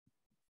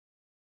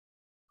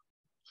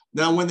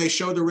now when they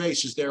show the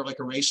race, is there like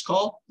a race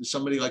call? Does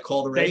somebody like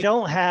call the race? They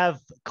don't have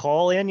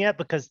call in yet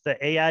because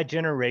the AI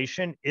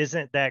generation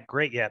isn't that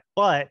great yet.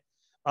 But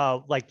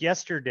like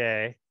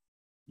yesterday,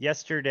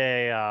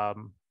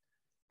 the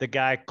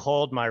guy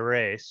called my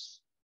race.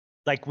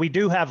 Like we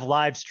do have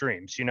live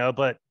streams,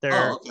 but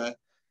they're okay.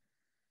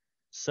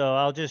 So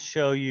I'll just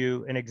show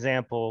you an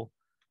example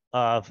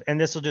of, and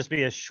this will just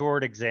be a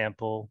short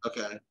example.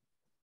 Okay.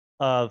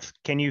 Of,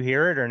 can you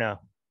hear it or no?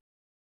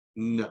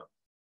 No.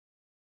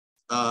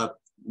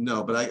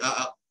 No, but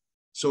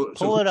so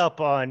pull it up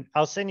on.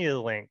 I'll send you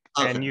the link,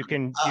 and you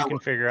can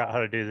figure out how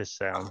to do this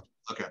sound.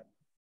 Okay.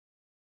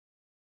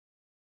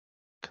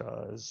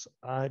 because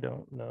I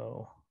don't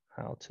know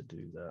how to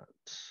do that.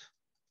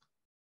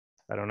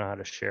 I don't know how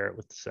to share it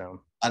with the sound.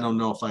 I don't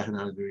know if I know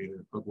how to do it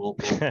either, but we'll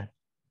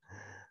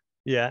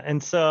Yeah,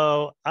 and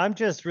so I'm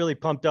just really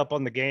pumped up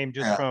on the game,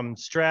 just from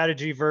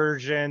strategy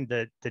version,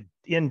 the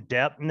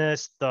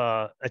in-depthness,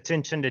 the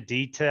attention to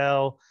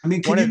detail. I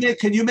mean,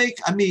 can you make?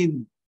 I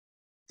mean,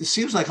 it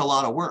seems like a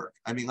lot of work.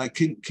 I mean, like,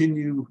 can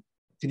you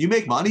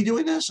make money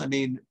doing this? I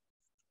mean,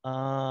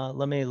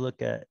 let me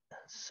look at.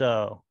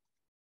 So,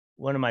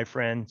 one of my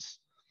friends.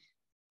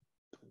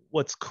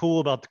 What's cool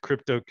about the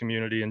crypto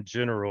community in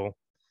general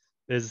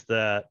is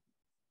that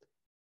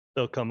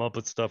they'll come up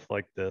with stuff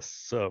like this.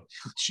 So,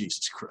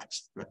 Jesus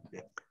Christ.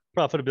 Yeah.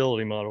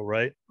 Profitability model,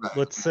 right?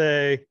 Let's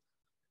say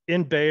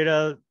in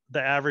beta,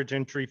 the average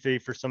entry fee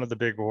for some of the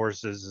big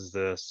horses is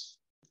this.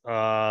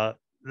 So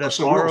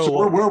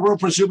we're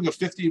presuming a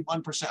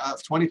 51%,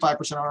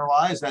 25%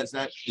 ROI. Is that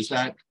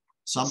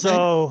something?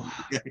 So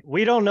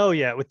we don't know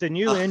yet. With the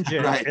new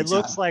engine, it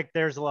looks like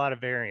there's a lot of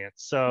variance.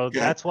 So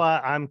that's why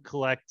I'm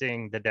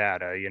collecting the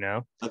data, you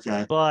know?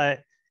 Okay.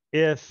 But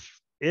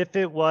if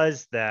it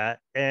was that,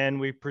 and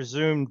we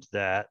presumed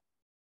that,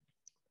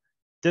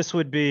 this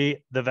would be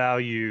the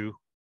value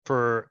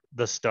for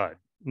the stud.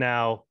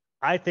 Now,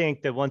 I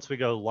think that once we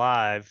go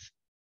live,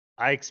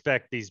 I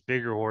expect these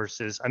bigger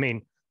horses. I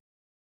mean,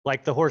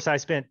 like the horse I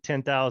spent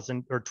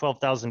 $10,000 or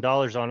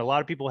 $12,000 on, a lot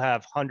of people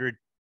have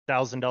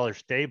 $100,000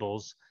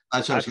 stables.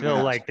 I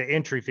feel like the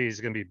entry fee is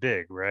going to be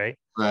big, right?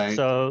 Right.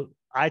 So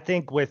I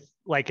think with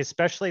like,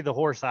 especially the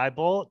horse I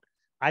bought,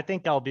 I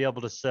think I'll be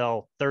able to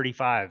sell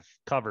 35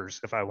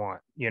 covers if I want.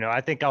 You know,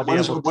 I think I'll be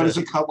able to. What does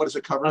a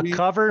cover mean? A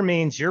cover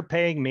means you're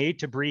paying me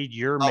to breed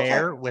your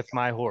mare with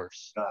my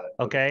horse. Got it.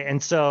 Okay.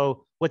 And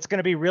so what's going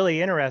to be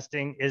really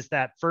interesting is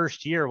that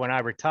first year when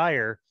I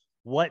retire,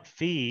 what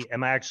fee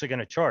am I actually going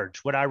to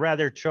charge? Would I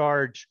rather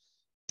charge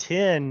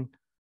 10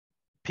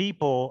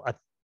 people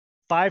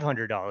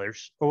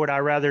 $500, or would I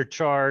rather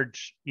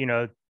charge, you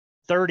know,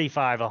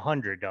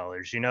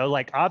 $3,500? You know,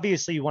 like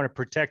obviously you want to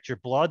protect your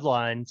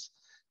bloodlines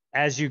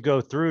as you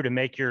go through to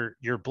make your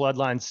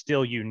bloodline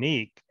still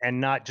unique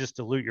and not just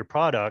dilute your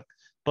product.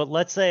 But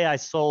let's say I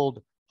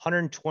sold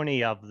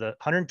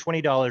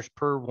 $120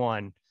 per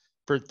one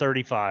for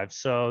 35.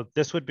 So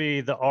this would be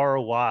the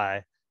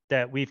ROI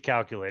that we've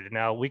calculated.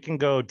 Now we can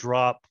go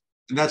drop.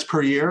 And that's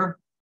per year?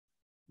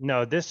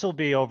 No, this will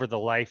be over the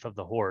life of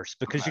the horse,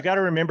 because you got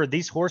to remember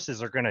these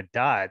horses are going to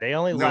die. They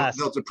only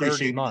last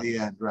 30 months. The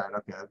end. Right.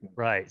 Okay.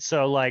 Right.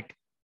 So like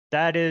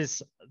that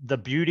is the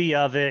beauty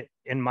of it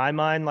in my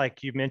mind.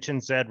 Like you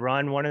mentioned, Zed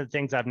Run. One of the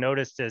things I've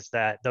noticed is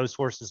that those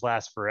horses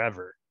last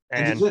forever.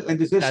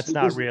 That's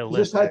not realistic.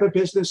 Does this type of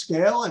business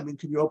scale? I mean,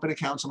 can you open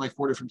accounts in like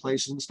 4 different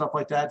places and stuff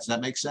like that? Does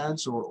that make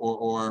sense?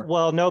 Or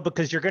well, no,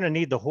 because you're going to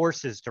need the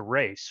horses to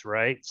race,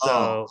 right?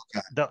 So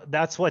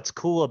that's what's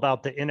cool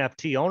about the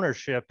NFT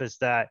ownership is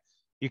that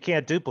you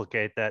can't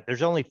duplicate that.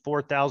 There's only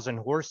 4,000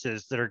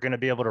 horses that are going to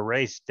be able to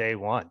race day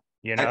one,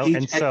 you know?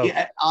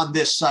 On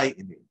this site,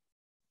 you mean?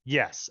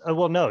 Yes.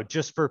 Well, no,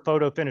 just for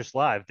Photo Finish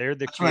Live. They're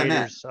the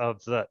creators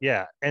of the,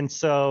 and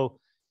so,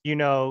 you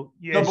know.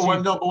 But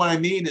what I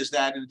mean is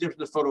that in addition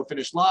to Photo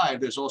Finish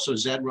Live, there's also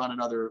Zed Run and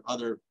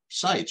other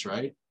sites,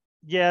 right?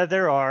 Yeah,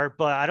 there are,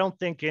 but I don't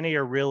think any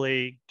are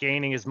really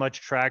gaining as much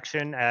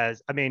traction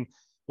as, I mean,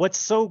 what's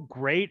so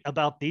great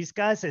about these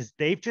guys is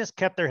they've just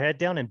kept their head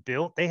down and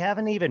built. They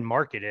haven't even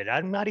marketed.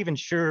 I'm not even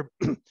sure,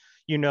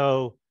 you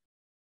know,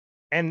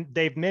 and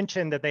they've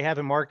mentioned that they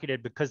haven't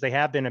marketed because they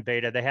have been in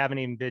beta. They haven't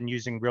even been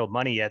using real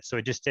money yet. So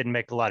it just didn't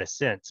make a lot of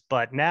sense.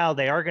 But now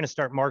they are going to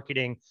start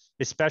marketing,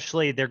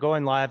 especially they're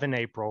going live in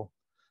April.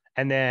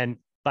 And then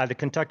by the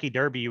Kentucky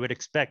Derby, you would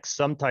expect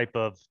some type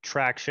of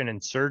traction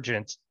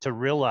insurgents to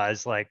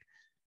realize like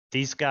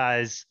these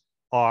guys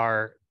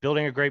are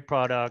building a great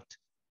product.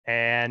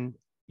 And,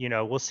 you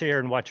know, we'll sit here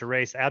and watch a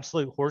race.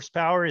 Absolute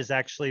Horsepower is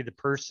actually the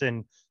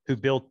person who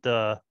built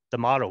the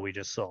model we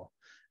just saw.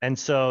 And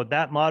so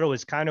that model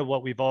is kind of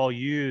what we've all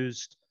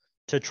used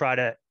to try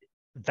to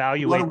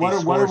evaluate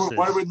these horses.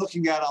 What are we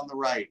looking at on the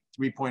right?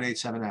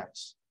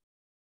 3.87x.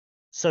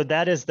 So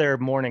that is their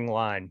morning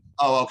line.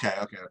 Oh, okay.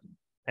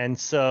 And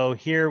so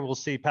here we'll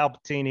see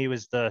Palpatine. He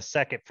was the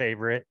second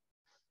favorite.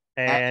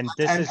 And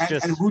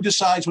who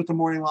decides what the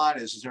morning line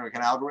is? Is there like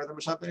an algorithm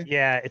or something?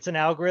 Yeah, it's an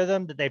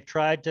algorithm that they've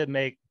tried to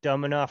make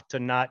dumb enough to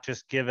not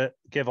just give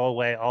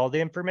away all the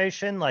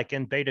information. Like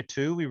in beta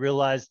 2, we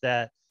realized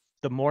that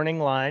the morning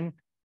line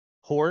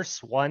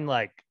horse won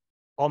like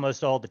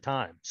almost all the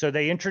time. So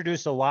they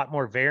introduced a lot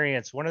more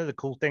variance. One of the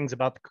cool things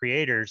about the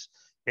creators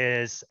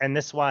is, and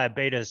this is why a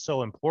beta is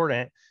so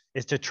important,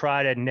 is to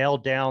try to nail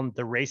down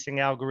the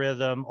racing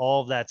algorithm,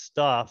 all of that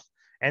stuff.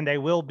 And they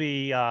will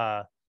be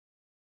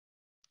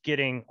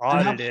getting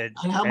audited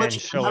and how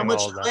much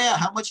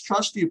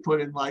trust do you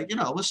put in, like, you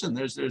know, listen,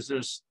 there's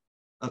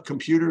a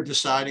computer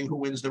deciding who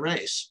wins the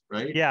race,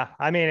 right? Yeah.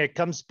 I mean, it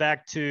comes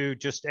back to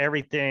just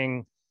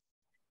everything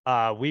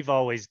we've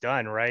always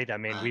done, right? I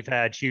mean, we've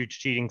had huge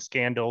cheating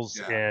scandals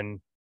in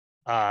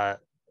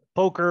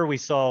poker, we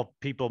saw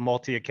people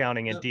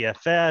multi-accounting in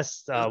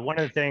DFS. One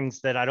of the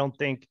things that I don't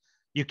think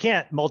you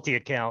can't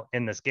multi-account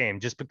in this game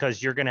just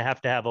because you're going to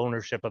have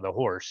ownership of the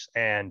horse,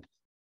 and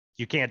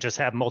you can't just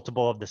have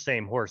multiple of the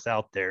same horse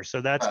out there.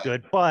 So that's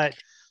good. But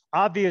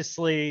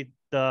obviously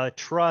the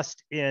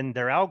trust in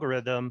their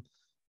algorithm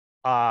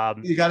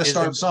you got to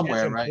start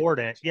somewhere, is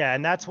important. Right? Yeah.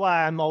 And that's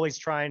why I'm always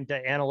trying to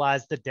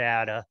analyze the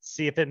data,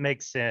 see if it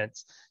makes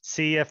sense,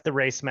 see if the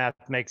race math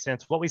makes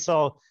sense. What we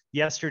saw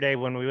yesterday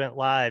when we went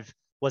live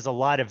was a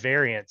lot of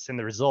variance in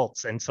the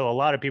results. And so a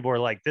lot of people were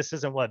like, this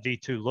isn't what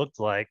V2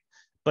 looked like,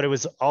 but it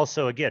was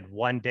also, again,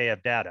 one day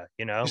of data,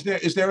 you know?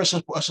 Is there a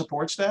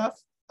support staff?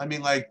 I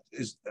mean, like,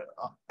 is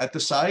at the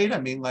site? I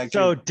mean, like,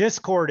 so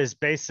Discord is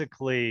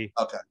basically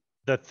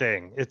the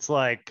thing. It's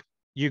like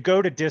you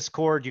go to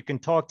Discord, you can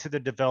talk to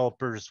the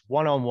developers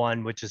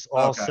one-on-one, which is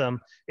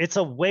awesome. It's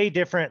a way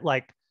different,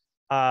 like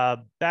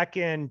back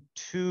in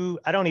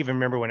I don't even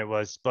remember when it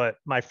was, but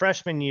my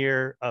freshman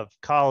year of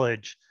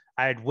college,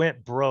 I had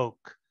went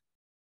broke.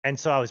 And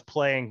so I was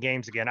playing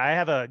games again. I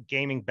have a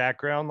gaming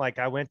background. Like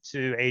I went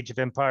to Age of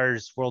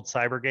Empires World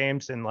Cyber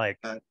Games in like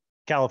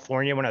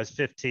California when I was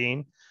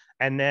 15.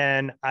 And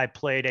then I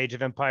played Age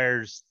of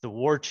Empires, the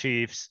War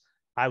Chiefs.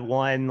 I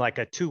won like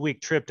a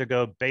 2-week trip to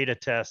go beta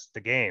test the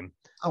game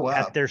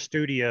at their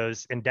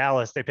studios in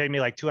Dallas. They paid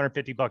me like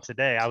 $250 a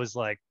day. I was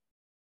like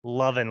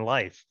loving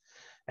life.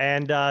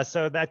 And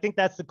so I think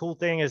that's the cool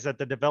thing, is that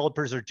the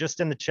developers are just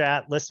in the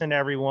chat, listening to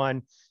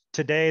everyone.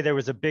 Today, there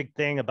was a big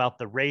thing about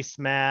the race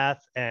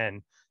math,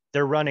 and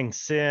they're running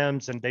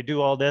sims and they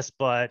do all this,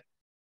 but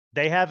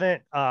they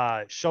haven't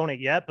shown it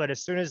yet. But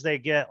as soon as they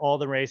get all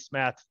the race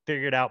math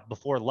figured out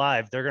before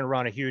live, they're going to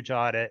run a huge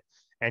audit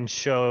and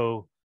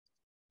show,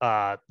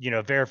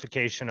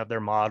 verification of their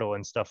model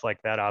and stuff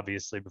like that,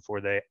 obviously, before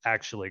they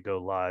actually go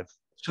live.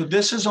 So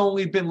this has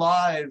only been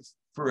live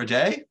for a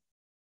day?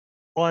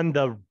 On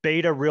the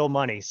beta Real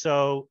Money.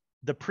 So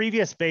the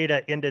previous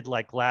beta ended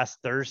like last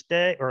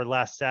Thursday or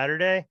last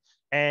Saturday.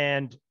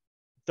 And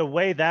the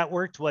way that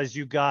worked was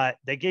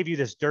they gave you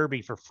this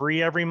derby for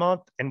free every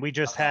month, and we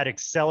just had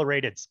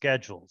accelerated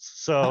schedules.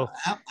 So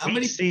how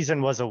many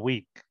season was a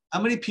week.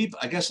 How many people?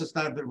 I guess it's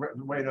not the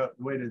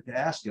way to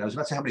ask you. I was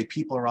about to say how many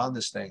people are on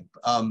this thing.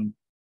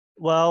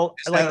 Well,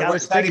 like I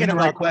was thinking about the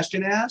right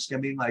question to ask. I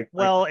mean,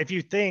 if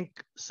you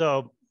think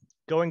so.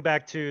 Going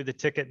back to the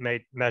ticket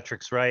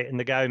metrics, right? And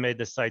the guy who made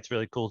this site's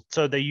really cool.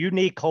 So the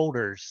unique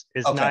holders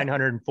is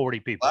 940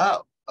 people.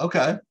 Wow.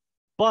 Okay.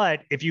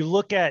 But if you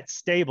look at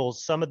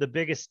stables, some of the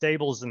biggest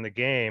stables in the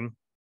game,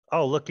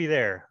 looky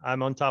there.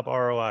 I'm on top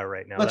ROI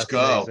right now. Let's go.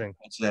 Amazing.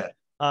 That's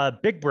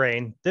it. Big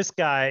Brain. This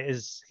guy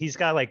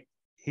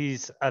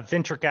he's a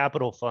venture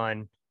capital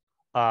fund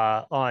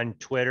on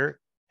Twitter,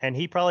 and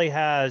he probably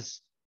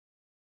has,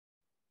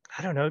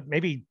 I don't know,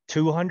 maybe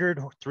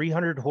 200,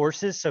 300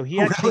 horses. So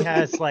he actually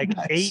has like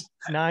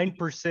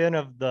 8-9%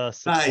 of the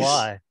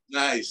supply.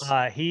 Nice.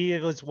 He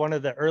was one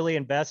of the early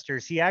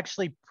investors. He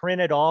actually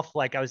printed off,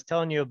 like I was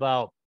telling you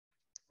about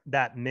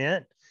that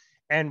mint.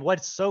 And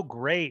what's so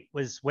great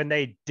was when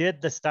they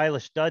did the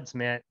Stylish Studs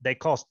mint, they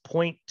cost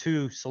 0.2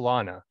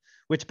 Solana,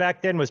 which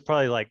back then was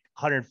probably like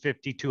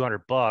 150,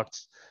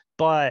 $200.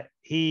 But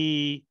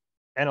he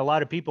and a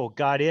lot of people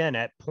got in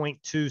at 0.2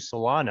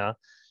 Solana,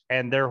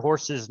 and their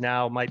horses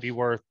now might be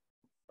worth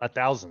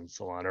 1,000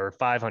 Solana or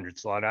 500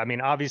 Solana. I mean,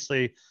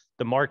 obviously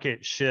the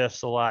market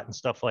shifts a lot and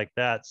stuff like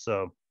that.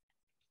 So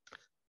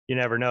you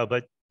never know.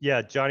 But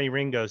yeah, Johnny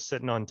Ringo's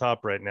sitting on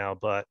top right now,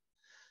 but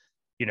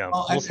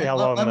we'll see how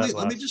long that lasts.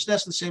 Let me just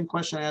ask the same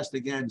question I asked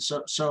again.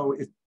 So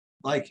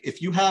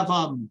if you have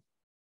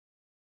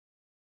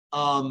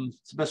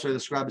it's the best way to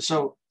describe it.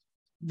 So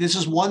this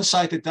is one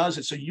site that does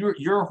it. So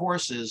your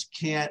horses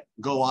can't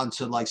go on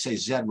to, like, say,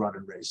 Zed Run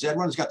and race. Zed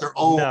Run's got their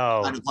own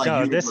kind of like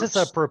universe. This is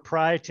a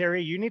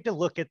proprietary. You need to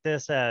look at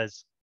this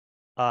as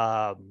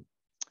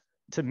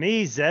to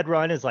me, Zed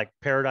Run is like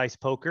Paradise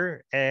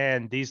Poker,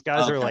 and these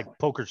guys are like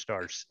poker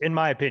stars, in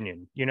my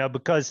opinion,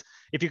 because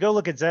if you go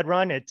look at Zed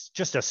Run, it's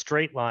just a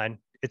straight line.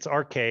 It's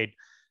arcade.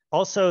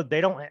 Also,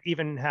 they don't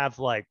even have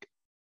like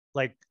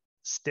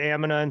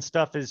stamina and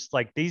stuff. Is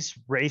like these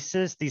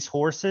races, these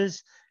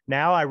horses.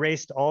 Now I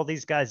raced all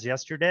these guys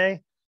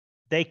yesterday.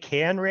 They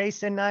can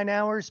race in 9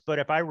 hours, but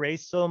if I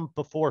race them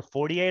before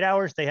 48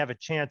 hours, they have a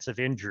chance of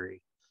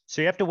injury.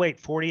 So you have to wait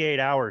 48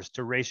 hours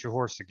to race your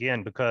horse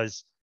again,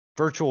 because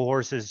virtual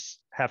horses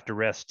have to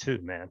rest too,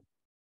 man.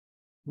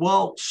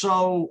 Well,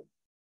 so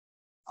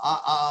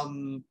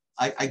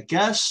I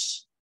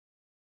guess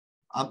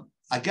the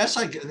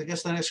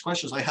next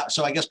question is, like,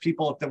 so I guess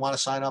people, if they want to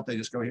sign up, they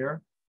just go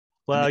here.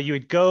 Well, you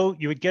would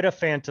get a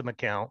Phantom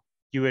account.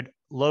 You would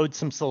load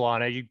some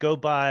Solana. You'd go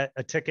buy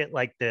a ticket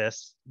like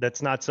this.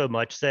 That's not so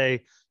much.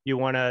 Say you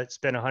want to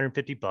spend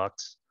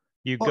 $150.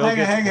 You go.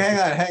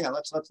 Hang on.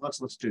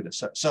 Let's do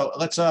this. So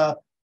let's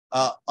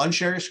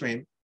unshare your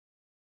screen.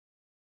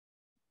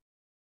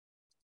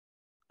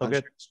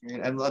 Okay.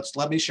 And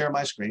let me share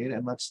my screen,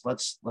 and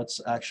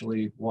let's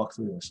actually walk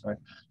through this. All right.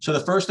 So the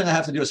first thing I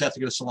have to do is I have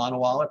to go to Solana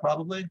wallet,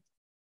 probably.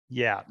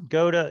 Yeah.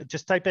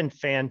 Just type in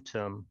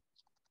Phantom.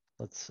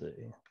 let's see.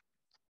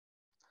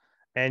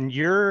 And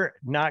you're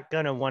not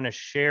going to want to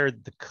share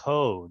the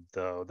code,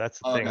 though. That's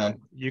the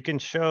thing. You can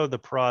show the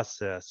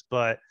process,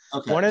 but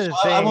one of the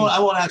things I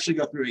won't actually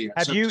go through it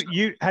yet.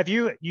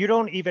 You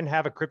don't even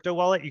have a crypto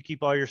wallet? You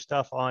keep all your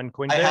stuff on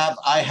Coinbase?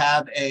 I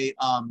have a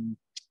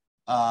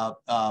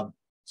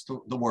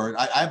the word.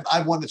 I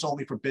have one that's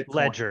only for Bitcoin.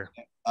 Ledger.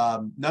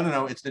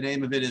 No. It's the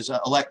name of it is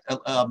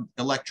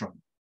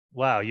Electrum.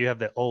 Wow, you have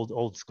the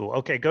old school.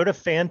 Okay, go to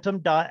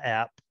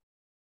phantom.app.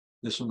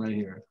 This one right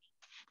here.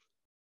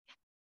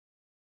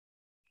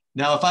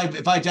 Now, if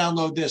I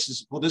download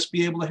this, will this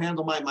be able to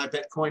handle my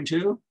Bitcoin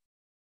too?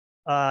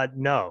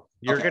 No,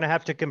 you're going to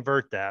have to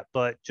convert that,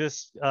 but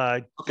just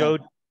go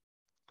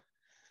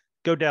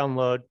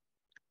download,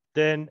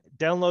 then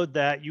download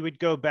that. You would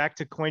go back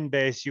to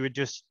Coinbase. You would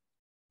just,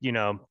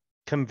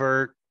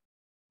 convert.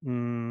 I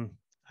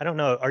don't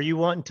know. Are you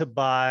wanting to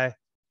buy,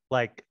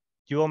 do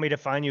you want me to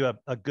find you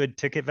a good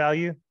ticket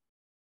value?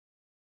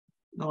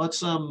 No,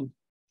 let's, the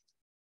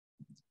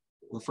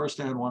first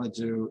thing I want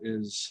to do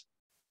is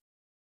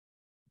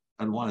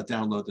I'd want to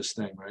download this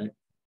thing, right?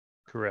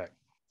 Correct.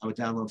 I would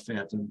download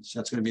Phantom. So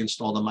that's going to be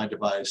installed on my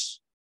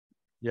device.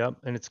 Yep.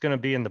 And it's going to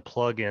be in the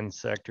plugin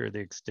sector, the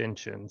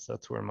extensions.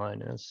 That's where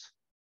mine is.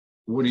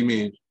 What do you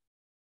mean?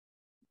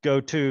 Go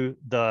to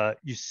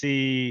you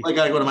see. I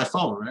got to go to my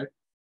phone, right?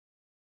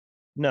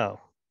 No.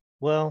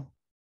 Well,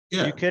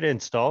 yeah. You could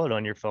install it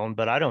on your phone,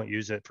 but I don't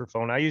use it for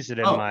phone. I use it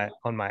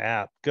on my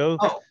app. Go.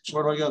 Oh, so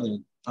where do I go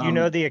then? You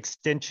know the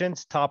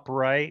extensions, top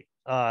right,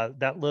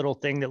 that little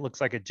thing that looks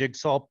like a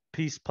jigsaw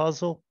piece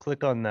puzzle?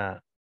 Click on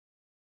that.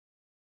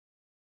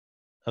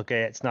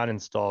 Okay, it's not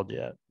installed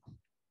yet.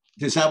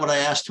 Is that what I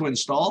asked to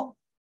install?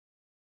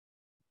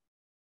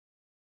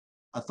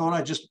 I thought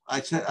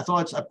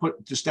I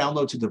put just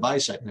download to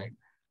device, I think.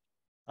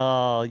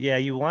 Oh, yeah,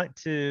 you want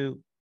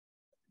to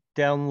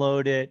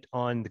download it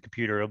on the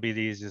computer. It'll be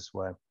the easiest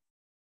way.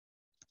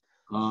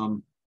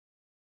 Install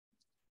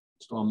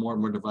more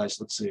and more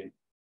device. Let's see.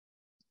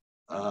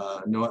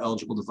 No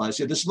eligible device.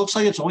 Yeah, this looks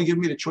like it's only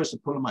giving me the choice to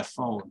put on my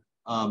phone.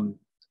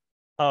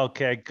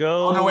 Okay,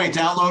 go. Oh, no, wait,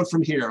 download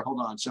from here. Hold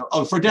on. So,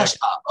 for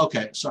desktop.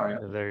 Okay, sorry.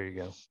 There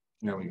you go.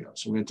 There we go.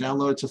 So we're going to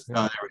download to,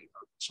 there we go.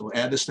 So we'll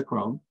add this to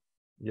Chrome.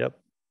 Yep.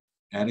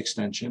 Add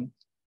extension.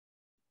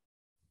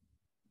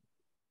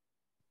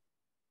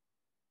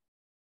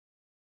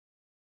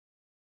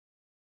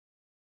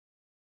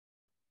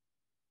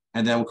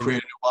 And then we'll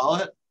create a new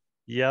wallet.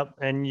 Yep.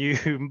 And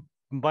you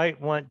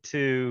might want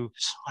to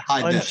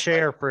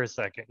unshare for a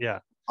second. Yeah.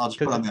 I'll just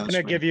put on the other screen.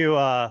 It's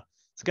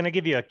going to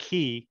give you a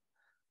key,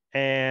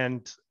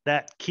 and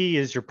that key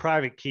is your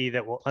private key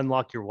that will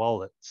unlock your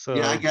wallet. So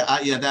yeah,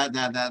 that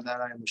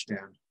I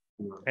understand.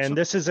 And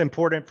this is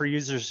important for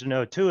users to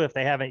know too. If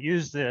they haven't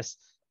used this,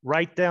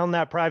 write down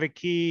that private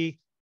key,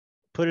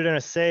 put it in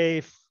a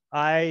safe.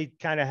 I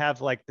kind of have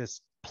like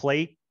this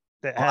plate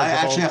that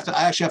has.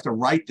 I actually have to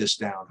write this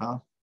down, huh?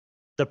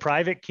 The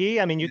private key.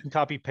 I mean, you can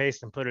copy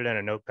paste and put it in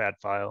a notepad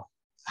file.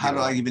 How do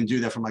I even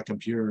do that from my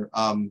computer?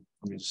 Let me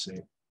just see.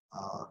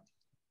 I'll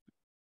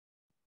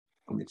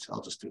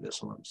just do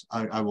this one.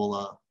 I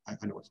will. I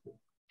know what to do.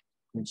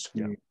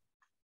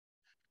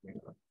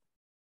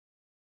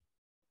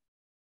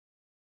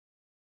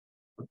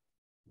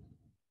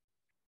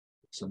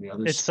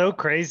 It's so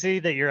crazy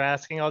that you're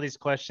asking all these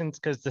questions,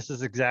 because this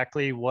is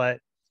exactly what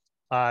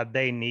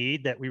they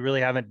need that we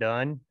really haven't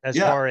done as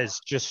far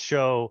as just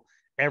show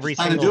every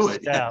single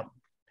step.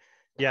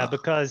 Yeah,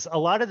 because a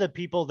lot of the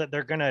people that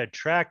they're going to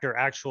attract are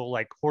actual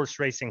horse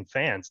racing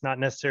fans, not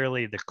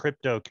necessarily the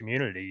crypto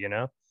community,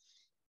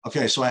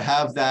 Okay, so I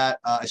have that.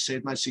 I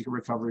saved my secret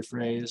recovery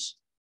phrase.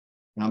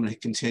 And I'm going to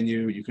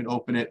continue. You can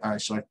open it. All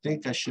right, so I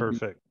think I should.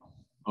 Perfect.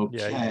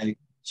 Okay. Yeah. It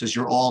says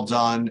you're all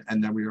done,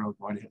 and then we are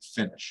going to hit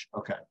finish.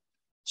 Okay.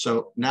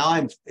 So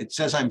now it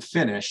says I'm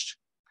finished.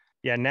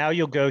 Yeah, now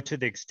you'll go to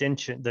the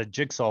extension, the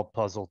jigsaw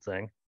puzzle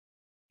thing.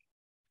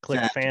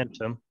 Click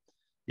Phantom.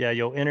 Yeah,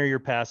 you'll enter your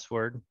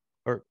password.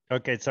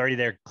 Okay, it's already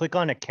there. Click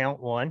on account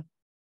 1.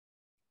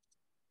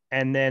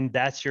 And then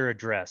that's your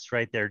address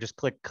right there. Just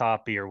click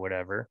copy or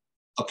whatever.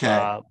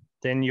 Okay.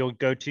 Then you'll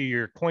go to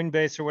your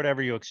Coinbase or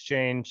whatever. You'll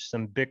exchange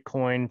some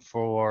Bitcoin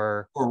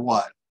for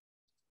what?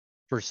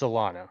 For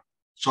Solana.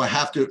 So I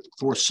have to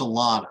for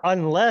Solana.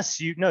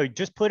 Unless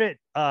just put it.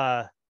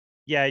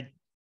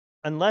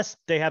 Unless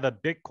they have a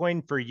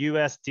Bitcoin for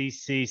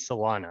USDC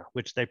Solana,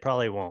 which they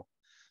probably won't.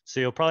 So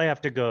you'll probably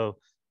have to go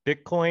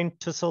Bitcoin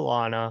to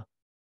Solana,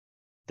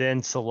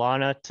 then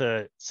Solana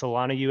to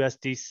Solana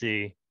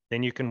USDC.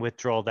 Then you can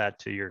withdraw that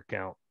to your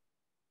account.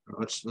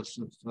 Let's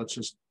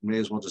just may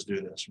as well just do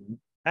this. Right?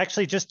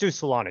 Actually, just do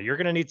Solana. You're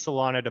going to need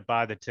Solana to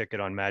buy the ticket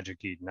on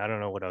Magic Eden. I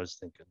don't know what I was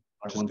thinking.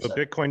 Just go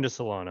Bitcoin to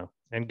Solana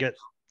and get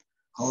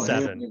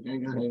 7.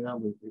 Hang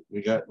on.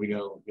 We got a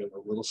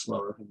little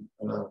slower.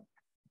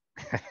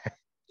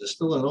 Just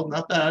a little,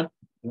 not bad.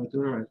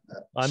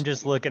 I'm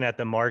just looking at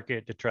the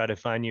market to try to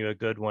find you a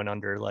good one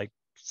under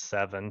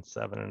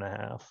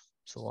 7.5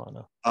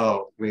 Solana.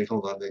 Oh, wait,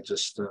 hold on. They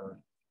just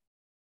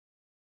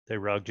they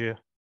rugged you.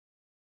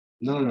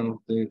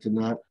 No, they did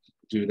not.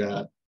 do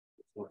that.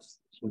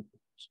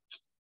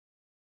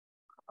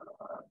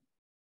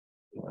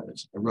 I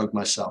wrote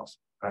myself.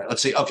 All right,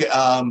 let's see. Okay,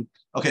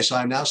 okay, so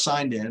I'm now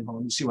signed in.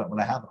 Let me see what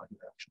I have on here,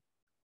 actually.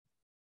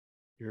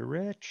 You're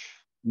rich.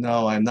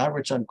 No, I'm not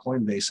rich on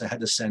Coinbase. I had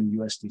to send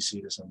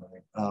USDC to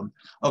somebody.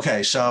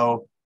 Okay,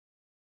 so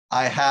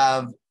I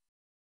have,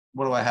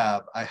 what do I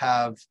have? I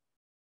have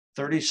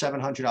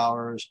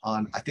 $3,700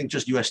 on, I think,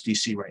 just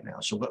USDC right now.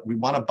 So what we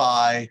want to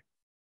buy,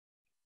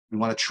 we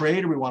want to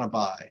trade or we want to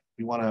buy?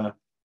 We want to,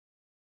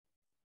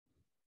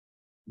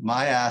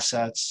 my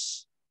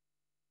assets,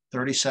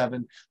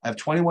 37. I have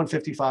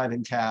 2155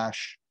 in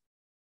cash.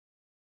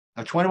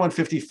 I have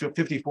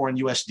 2154 in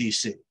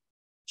USDC.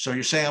 So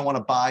you're saying I want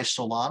to buy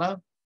Solana?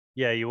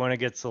 Yeah, you want to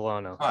get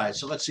Solana. All right,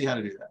 so let's see how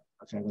to do that.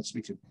 Okay,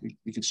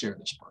 we could share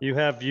this part. You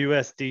have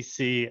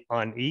USDC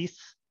on ETH.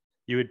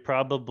 You would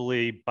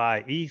probably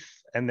buy ETH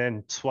and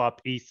then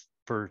swap ETH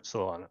for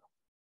Solana.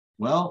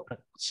 Well,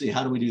 let's see,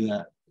 how do we do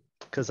that?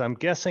 Because I'm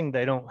guessing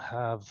they don't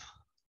have.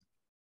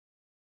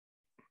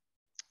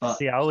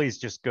 See, I always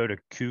just go to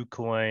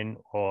KuCoin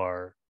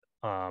or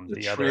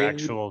the other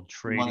actual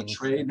trading. Want to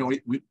trade? No,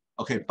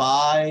 okay,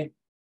 buy.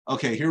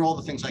 Okay, here are all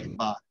the things I can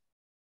buy.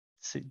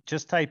 See,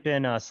 just type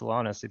in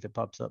Solana, see if it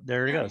pops up.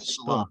 There it goes.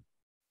 Solana.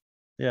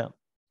 Yeah.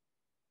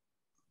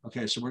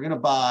 Okay, so we're gonna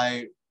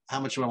buy. How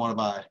much do I want to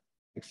buy?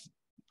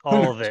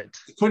 All of it.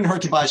 It couldn't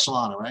hurt to buy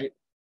Solana, right?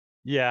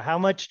 Yeah. How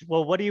much?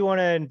 Well, what do you want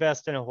to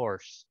invest in a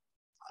horse?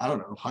 I don't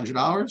know,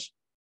 $100.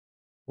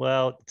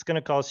 Well, it's going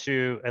to cost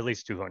you at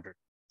least 200.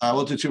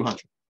 We'll do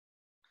 200.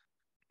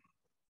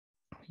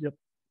 Yep.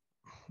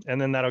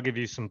 And then that'll give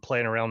you some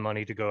playing around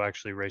money to go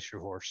actually race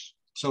your horse.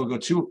 So we'll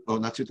go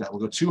not do that. We'll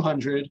go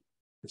 200.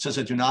 It says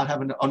I do not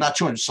have not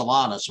 200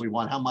 Solana. So we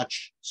want how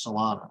much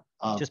Solana?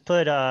 Just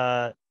put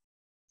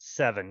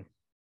 7.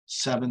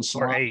 7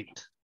 Solana. Or 8. It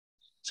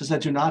says I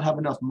do not have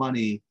enough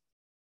money.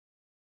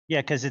 Yeah,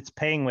 because it's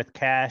paying with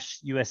cash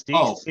USD.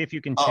 Oh. See if you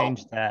can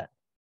change that.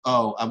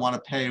 Oh, I want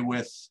to pay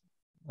with.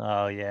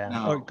 Oh, yeah.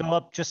 No. Or go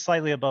up just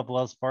slightly above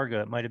Wells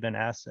Fargo. It might have been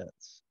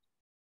assets.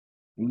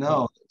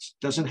 No, it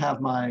doesn't have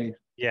my.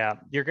 Yeah,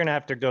 you're going to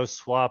have to go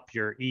swap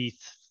your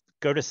ETH.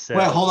 Go to sell.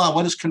 Wait, hold on.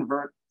 What is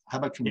convert? How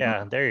about convert?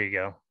 Yeah, there you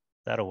go.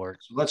 That'll work.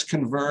 So let's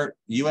convert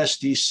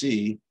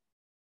USDC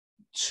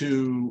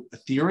to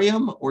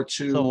Ethereum or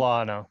to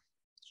Solana.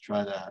 Let's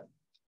try that.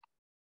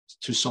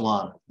 To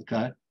Solana.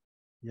 Okay.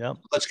 Yep.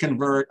 Let's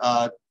convert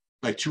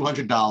like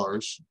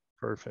 $200.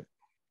 Perfect.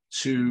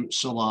 To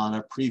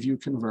Solana.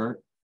 Preview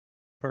convert.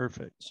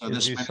 Perfect. So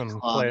gives you some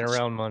playing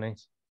around money.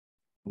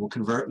 We'll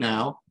convert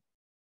now.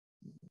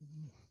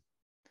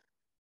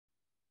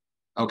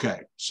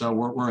 Okay, so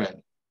we're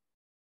in.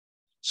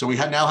 So we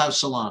now have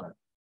Solana.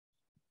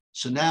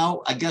 So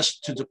now I guess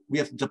we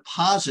have to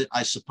deposit,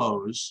 I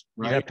suppose,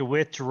 right? You have to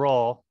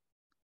withdraw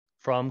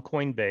from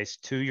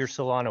Coinbase to your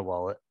Solana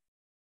wallet.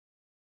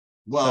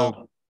 Well,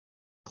 so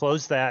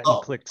close that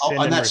and click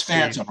send and that's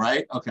receive. Phantom,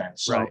 right? Okay,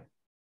 so right.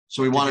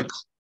 So we want to.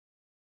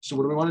 So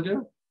what do we want to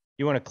do?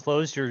 You want to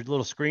close your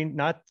little screen,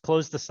 not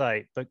close the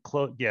site, but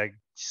close. Yeah,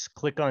 just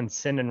click on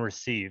send and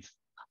receive,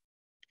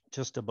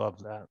 just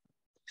above that.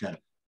 Okay.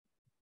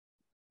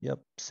 Yep.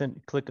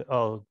 Send. Click.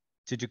 Oh,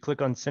 did you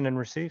click on send and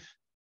receive?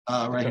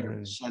 Right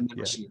here. Send and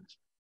receive.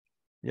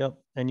 Yep.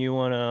 And you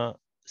want to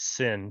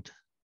send.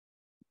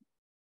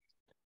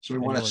 So we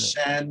want to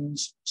send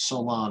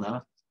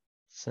Solana.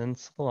 Send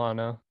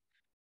Solana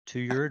to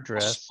your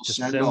address. Just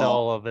send all.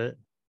 all of it.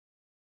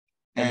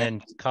 And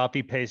then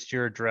copy paste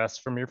your address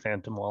from your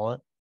Phantom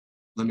wallet.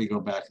 Let me go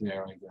back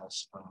there, I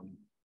guess.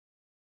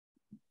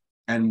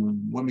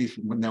 And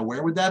now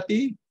where would that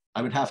be?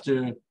 I would have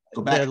to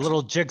go back. The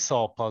little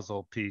jigsaw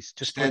puzzle piece.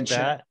 Just click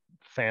that,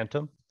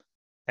 Phantom.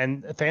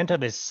 And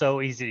Phantom is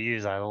so easy to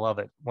use. I love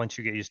it. Once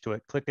you get used to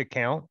it, click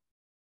account.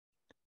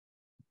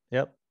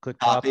 Yep. Click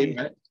copy.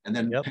 Right? And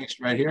then paste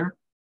right here.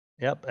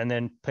 Yep. And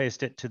then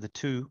paste it to the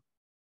 2.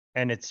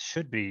 And it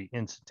should be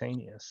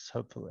instantaneous,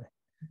 hopefully.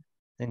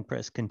 Then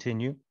press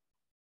continue.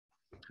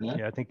 Okay.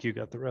 Yeah, I think you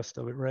got the rest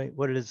of it right.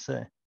 What did it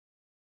say?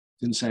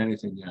 Didn't say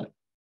anything yet.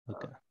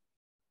 Okay.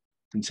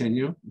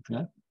 Continue.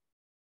 Okay.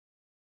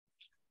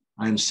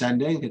 I'm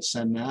sending. Hit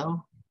send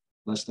now.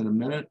 Less than a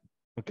minute.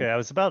 Okay, I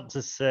was about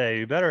to say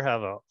you better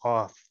have a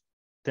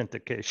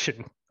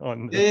authentication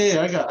on this.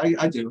 Yeah,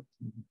 I do.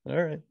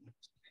 All right.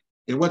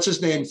 And what's his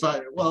name?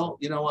 Well,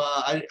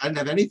 I didn't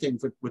have anything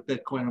with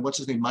Bitcoin. And what's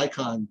his name?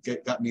 Mycon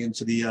got me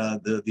into the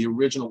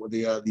original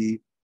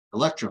the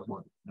Electrode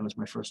one. That was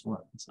my first one.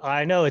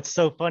 I know, it's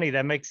so funny.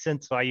 That makes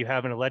sense why you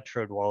have an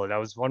Electrode wallet. I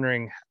was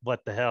wondering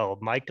what the hell.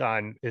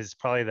 Mycon is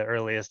probably the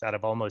earliest out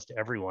of almost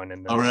everyone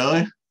in this. Oh,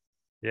 really?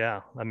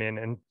 Yeah, I mean,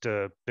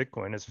 into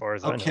Bitcoin as far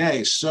as I know.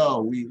 Okay, so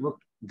we look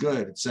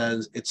good. It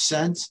says it's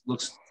sent.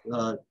 Looks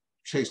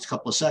takes a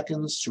couple of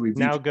seconds. Should we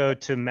now go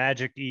to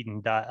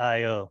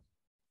magiceden.io?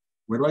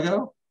 Where do I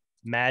go?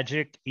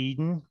 Magic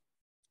Eden.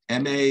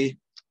 MAEDEN.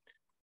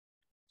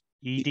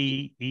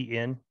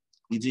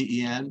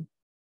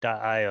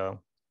 .io.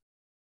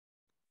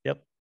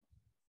 Yep.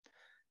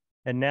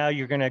 And now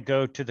you're going to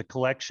go to the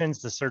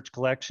collections, the search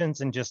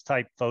collections, and just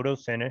type photo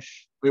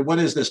finish. Wait, what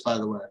is this, by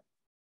the way?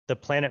 The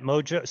Planet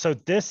Mojo. So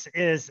this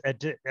is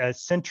a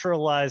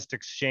centralized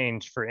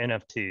exchange for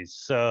NFTs.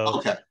 So,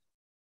 okay.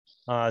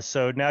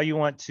 So now you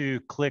want to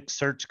click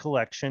search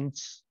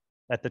collections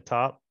at the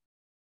top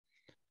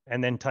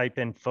and then type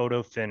in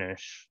photo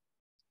finish.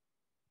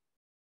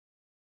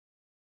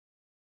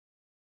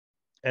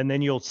 And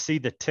then you'll see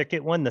the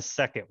ticket one, the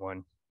second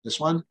one. This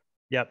one?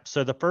 Yep.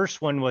 So the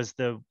first one was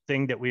the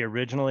thing that we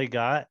originally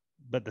got,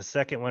 but the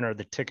second one are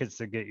the tickets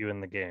that get you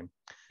in the game.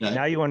 Okay.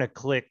 Now you want to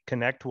click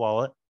connect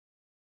wallet.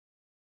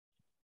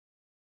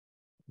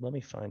 Let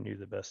me find you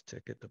the best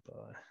ticket to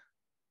buy.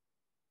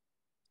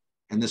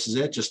 And this is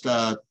it, just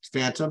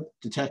phantom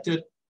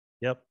detected?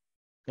 Yep.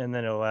 And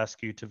then it'll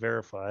ask you to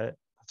verify it.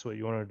 That's what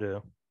you want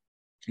to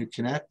do.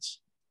 Connect.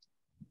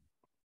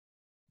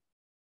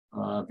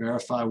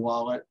 Verify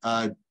wallet.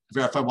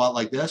 Verify wallet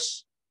like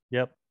this?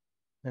 Yep.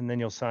 And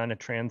then you'll sign a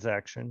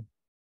transaction.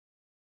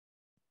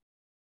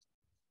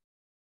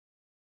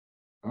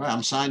 All right,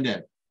 I'm signed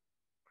in.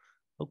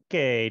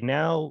 Okay,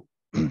 now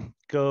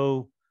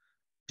go.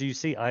 Do you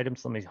see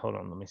items? Hold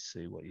on. Let me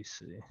see what you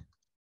see.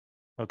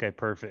 Okay,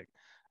 perfect.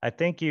 I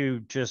think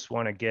you just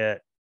want to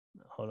get,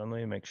 hold on, let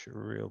me make sure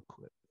real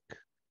quick.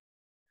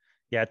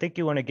 Yeah, I think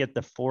you want to get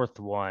the fourth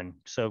one.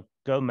 So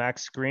go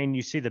max screen.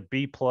 You see the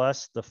B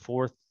plus, the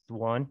fourth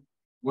one.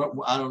 What?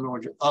 I don't know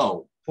what you're,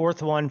 oh.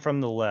 Fourth one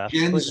from the left.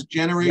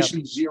 Generation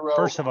yep. 0.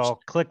 First of all,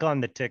 click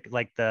on the tick,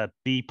 like the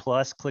B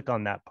plus, click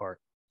on that part.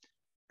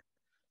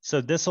 So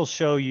this will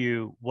show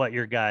you what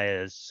your guy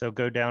is. So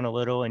go down a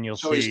little and you'll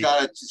see. So he's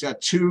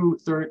got 2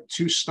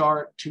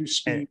 start, 2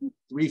 speed,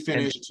 3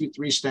 finish,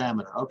 3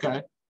 stamina.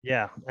 Okay.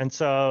 Yeah.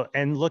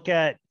 And look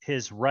at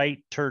his right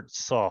turret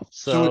soft.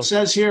 So it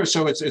says here,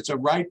 so it's a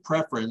right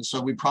preference. So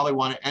we probably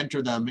want to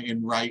enter them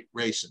in right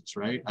races,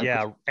 right?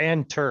 Yeah.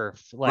 And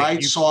turf. Like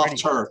right soft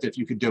turf, if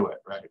you could do it.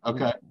 Right.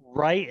 Okay.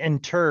 Right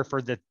and turf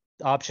are the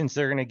options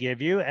they're going to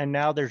give you. And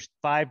now there's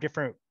 5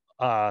 different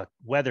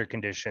weather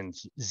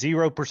conditions: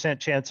 0%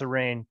 chance of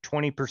rain,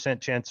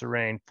 20% chance of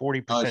rain,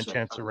 40%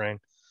 chance of rain.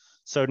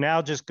 So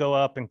now just go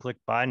up and click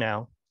buy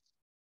now.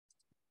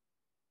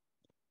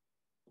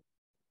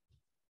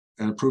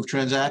 And approve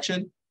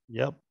transaction?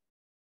 Yep.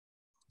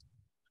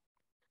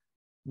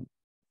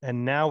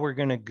 And now we're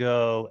going to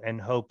go and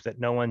hope that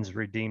no one's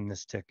redeemed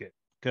this ticket.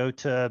 Go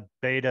to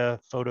beta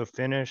photo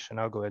finish, and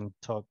I'll go ahead and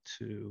talk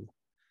to,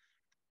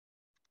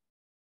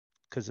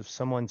 because if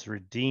someone's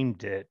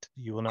redeemed it,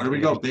 you will not. Where do we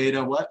go?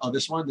 Beta what? Oh,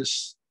 this one?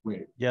 This,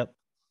 wait. Yep.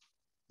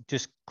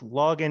 Just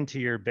log into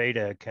your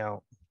beta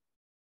account.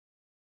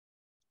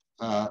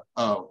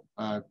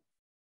 Current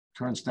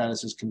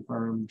status is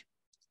confirmed.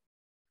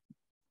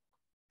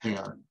 Hang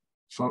on.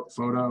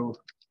 Photo.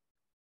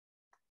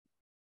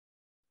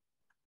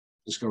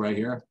 Just go right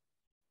here.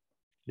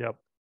 Yep.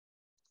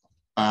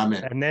 I'm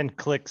in. And then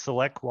click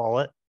select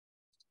wallet.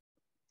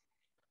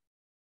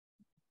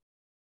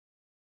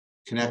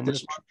 Connect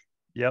this one.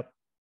 Yep.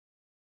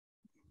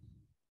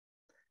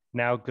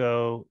 Now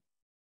go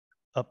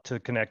up to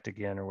connect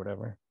again or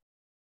whatever.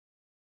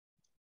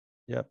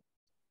 Yep.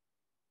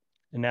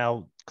 And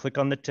now click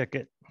on the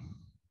ticket.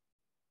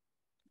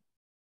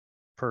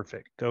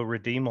 Perfect. Go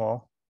redeem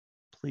all.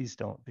 Please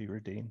don't be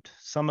redeemed.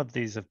 Some of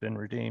these have been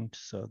redeemed,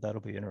 so that'll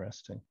be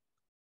interesting.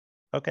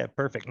 Okay,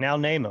 perfect. Now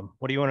name them.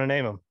 What do you want to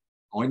name them?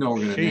 Oh, I know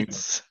we're going to name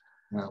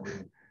them.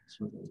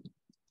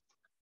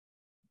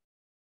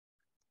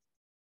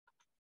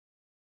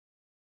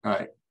 All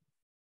right.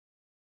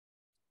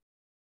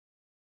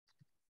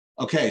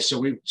 Okay, so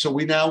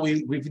we've now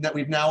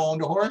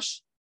owned a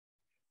horse.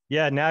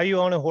 Yeah, now you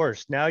own a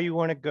horse. Now you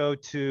want to go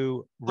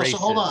to races. So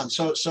hold on.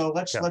 So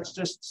let's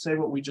just say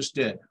what we just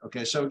did.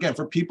 Okay, so again,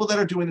 for people that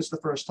are doing this the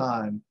first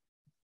time,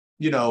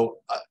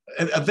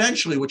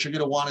 eventually what you're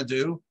going to want to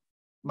do,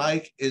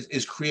 Mike,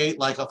 is create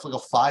like a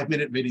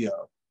 5-minute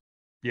video.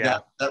 Yeah.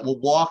 That will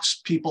walk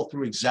people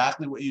through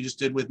exactly what you just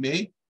did with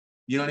me.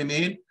 You know what I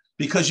mean?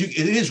 Because it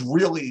is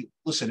really,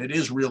 listen, it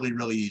is really,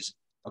 really easy.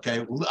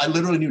 Okay, I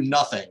literally knew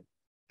nothing,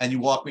 and you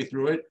walk me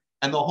through it,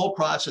 and the whole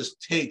process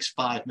takes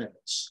 5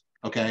 minutes.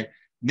 Okay,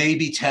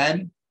 maybe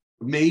 10,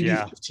 maybe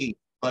 15,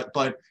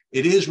 but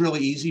it is really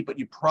easy. But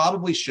you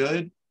probably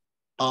should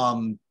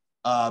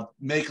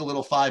make a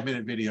little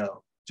 5-minute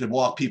video to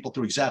walk people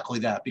through exactly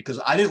that,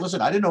 because I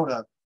didn't own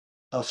a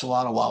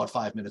Solana wallet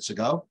 5 minutes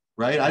ago,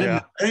 right? I didn't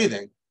know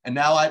anything, and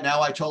now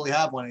I totally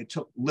have one. It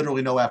took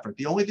literally no effort.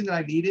 The only thing that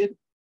I needed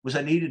was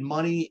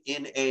money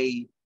in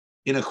a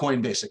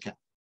Coinbase account.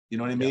 You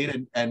know what I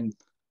mean? And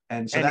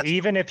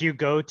even if you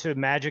go to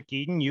Magic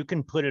Eden, you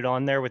can put it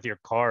on there with your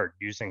card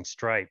using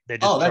Stripe. They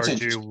just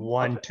charge you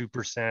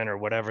 2% or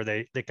whatever.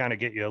 They kind of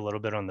get you a little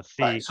bit on the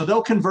fee. Right. So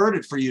they'll convert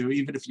it for you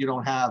even if you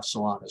don't have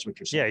Solana, is what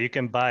you're saying. Yeah, you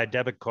can buy a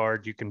debit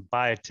card. You can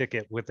buy a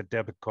ticket with a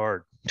debit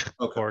card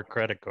or a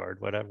credit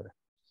card, whatever.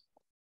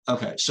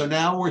 Okay, so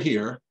now we're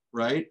here,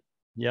 right?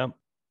 Yep.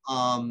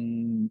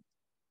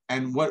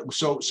 And what?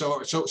 So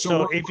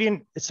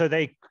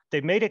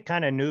they made it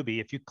kind of newbie.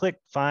 If you click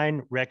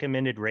find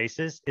recommended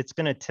races, it's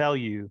going to tell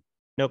you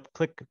Nope.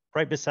 Click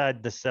right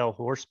beside the sell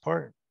horse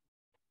part.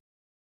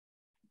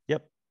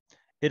 Yep.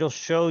 It'll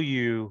show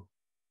you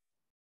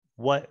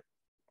what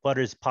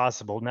is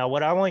possible. Now,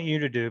 what I want you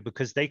to do,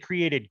 because they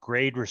created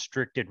grade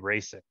restricted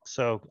racing.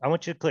 So I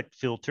want you to click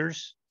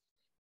filters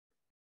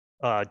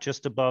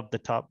just above the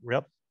top.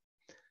 Yep.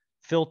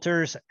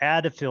 Filters,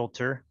 add a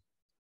filter.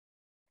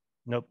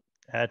 Nope.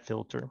 Add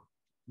filter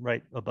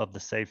right above the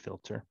save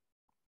filter.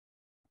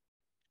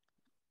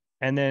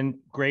 And then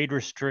grade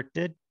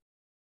restricted,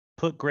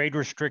 put grade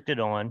restricted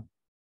on.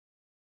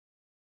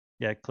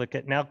 Yeah, click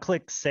it. Now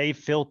click save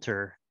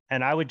filter.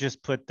 And I would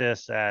just put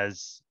this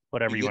as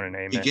whatever you want to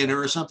name it. Beginner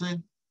or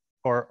something?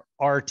 Or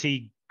RT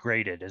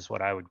graded is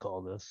what I would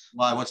call this.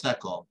 Why? What's that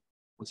called?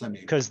 What's that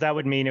mean? Because that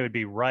would mean it would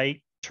be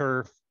right,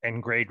 turf,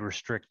 and grade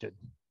restricted.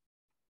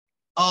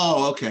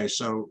 Oh, okay.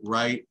 So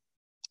right,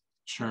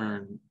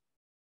 turn,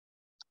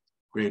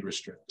 grade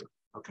restricted.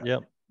 Okay.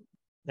 Yep.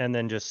 And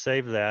then just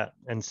save that.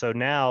 And so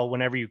now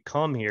whenever you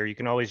come here, you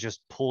can always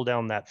just pull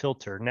down that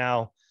filter.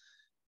 Now,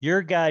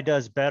 your guy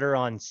does better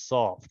on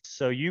soft.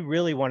 So you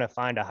really want to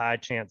find a high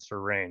chance for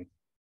rain.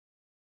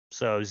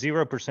 So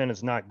 0%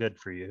 is not good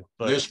for you.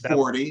 But there's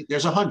 40,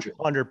 there's 100.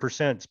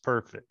 100% is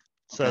perfect.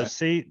 So okay.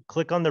 See,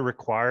 click on the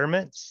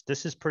requirements.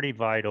 This is pretty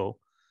vital.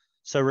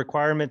 So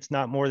requirements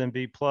not more than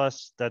B+,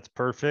 that's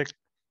perfect.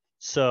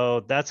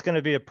 So that's going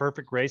to be a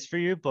perfect race for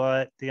you.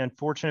 But the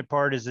unfortunate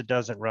part is it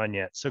doesn't run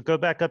yet. So go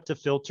back up to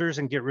filters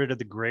and get rid of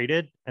the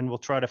graded, and we'll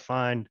try to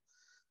find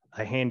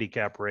a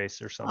handicap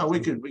race or something. Oh, we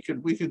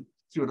could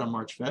do it on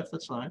March 5th.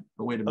 That's fine.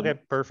 But wait a minute. Okay,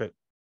 perfect.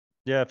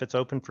 Yeah, if it's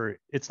open for,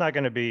 it's not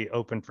going to be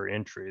open for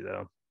entry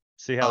though.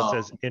 See how it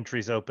says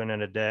entries open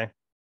in a day?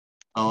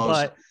 Oh,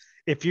 but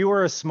if you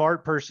were a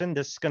smart person,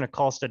 this is going to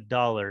cost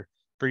 $1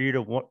 for you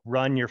to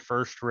run your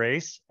first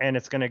race, and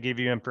it's going to give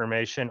you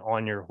information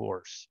on your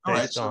horse. All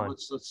right, so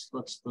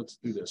let's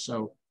do this.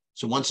 So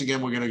once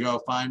again, we're going to go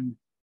find.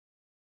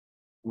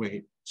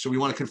 Wait, so we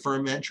want to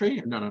confirm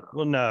entry? No.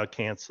 Well, no,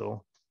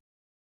 cancel.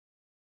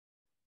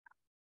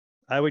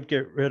 I would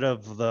get rid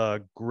of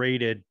the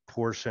graded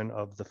portion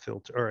of the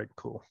filter. All right,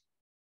 cool.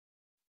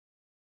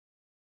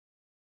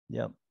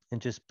 Yep. And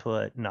just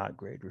put not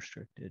grade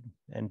restricted.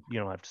 And you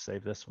don't have to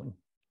save this one.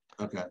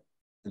 Okay.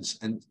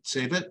 And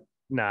save it?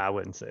 Nah, I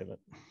wouldn't save it.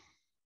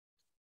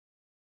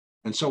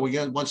 And so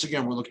once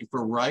again, we're looking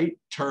for right,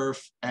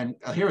 turf, and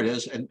here it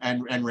is,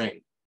 and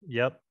rain.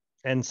 Yep.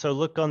 And so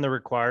look on the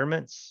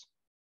requirements.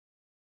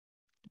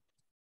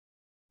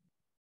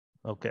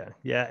 Okay.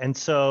 Yeah. And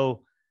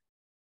so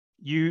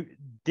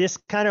this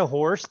kind of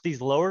horse,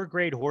 these lower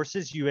grade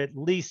horses, you at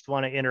least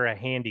want to enter a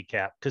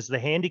handicap, because the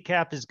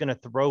handicap is going to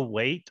throw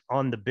weight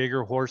on the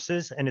bigger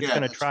horses, and it's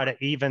going to try to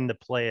even the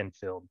playing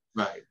field.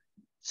 Right.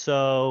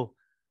 So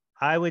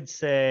I would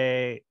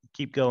say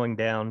keep going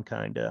down,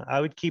 kind of.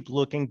 I would keep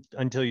looking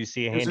until you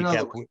see a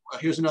handicap.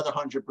 Here's another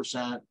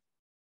 100%.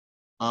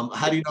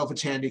 How do you know if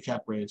it's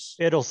handicap race?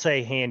 It'll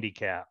say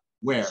handicap.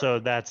 Where? So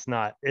that's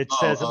not, it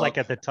says like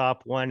at the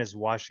top one is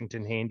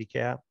Washington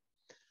handicap.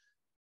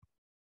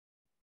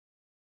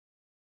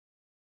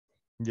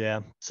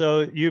 Yeah.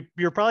 So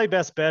your probably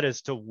best bet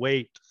is to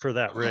wait for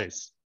that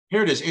race.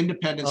 Here it is.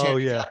 Independence. Oh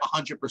yeah.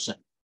 100%.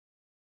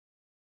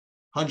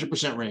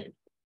 100% rain.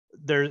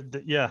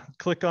 Yeah.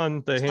 Click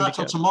on the handicap. Not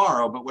till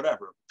tomorrow, but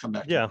whatever. Come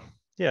back. Yeah.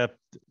 Yeah.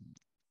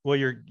 Well,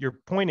 you're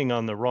pointing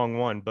on the wrong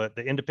one, but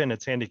the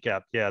Independence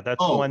handicap. Yeah,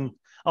 that's one.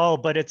 Oh,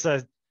 but it's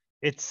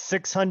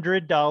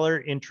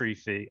 $600 entry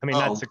fee. I mean,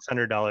 not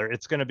 $600.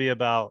 It's going to be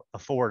about a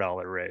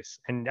 $4 race.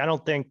 And I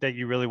don't think that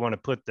you really want to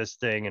put this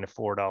thing in a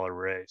 $4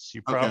 race.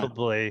 You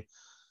probably,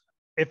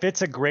 if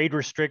it's a grade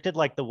restricted,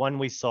 like the one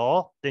we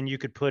saw, then you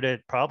could put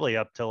it probably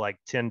up to like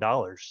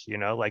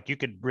 $10, like you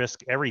could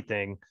risk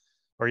everything,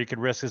 or you could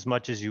risk as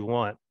much as you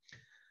want.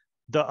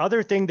 The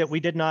other thing that we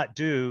did not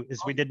do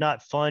is we did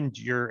not fund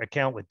your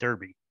account with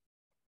Derby.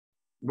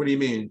 What do you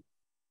mean?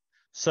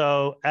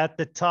 So at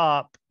the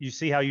top, you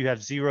see how you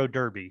have 0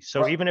 Derby.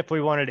 So even if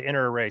we wanted to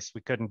enter a race,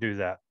 we couldn't do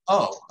that.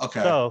 Oh,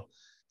 okay. So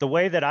the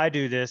way that I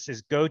do this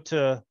is go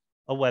to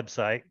a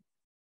website,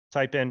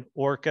 type in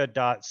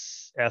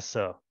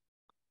orca.so,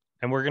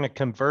 and we're going to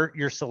convert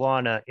your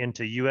Solana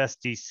into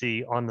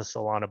USDC on the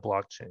Solana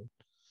blockchain.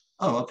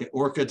 Oh, okay.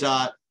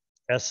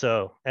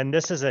 Orca.so. And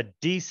this is a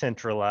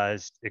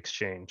decentralized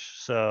exchange.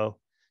 So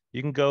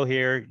you can go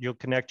here, you'll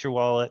connect your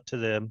wallet to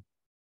them.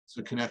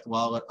 So connect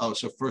wallet. Oh,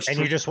 so first. And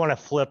you just want to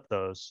flip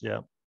those. Yeah.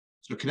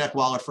 So connect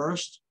wallet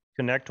first.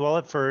 Connect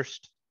wallet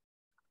first.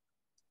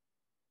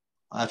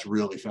 Oh, that's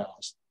really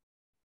fast.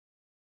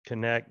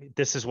 Connect.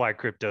 This is why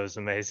crypto is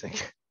amazing.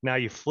 Now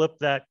you flip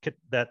that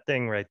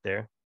thing right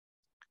there,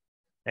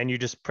 and you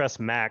just press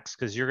max,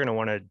 because you're going to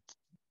want to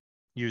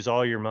use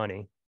all your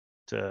money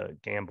to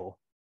gamble,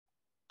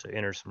 to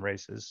enter some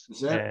races.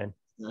 Is that? And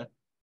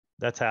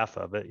that's half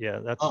of it. Yeah,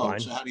 that's fine.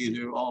 So how do you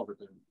do all of it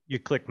then? You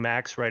click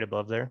max right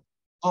above there.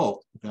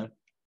 Oh, okay.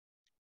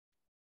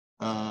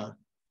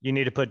 You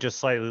need to put just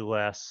slightly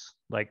less,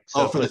 like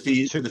so for the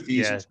fees,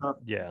 yeah, and stuff.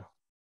 Yeah.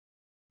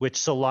 Which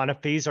Solana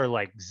fees are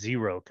like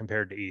 0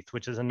 compared to ETH,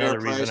 which is another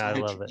reason I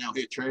love it. Now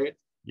hit trade.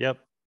 Yep.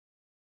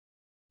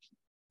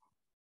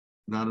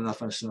 Not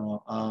enough I saw.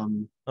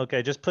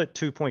 Okay, just put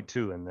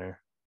 2.2 in there.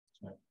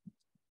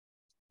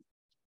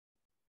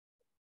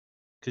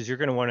 Because you're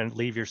going to want to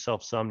leave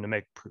yourself some to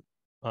make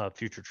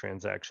future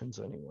transactions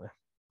anyway.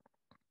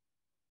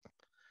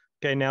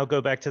 Okay, now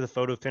go back to the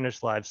photo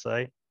finish live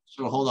site.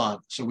 So hold on.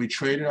 So we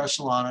traded our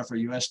Solana for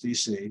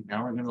USDC.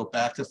 Now we're going to go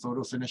back to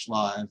photo finish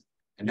live.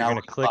 And now we're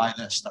going to click buy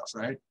that stuff,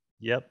 right?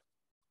 Yep.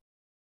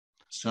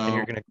 So and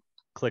you're going to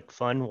click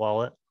fund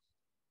wallet.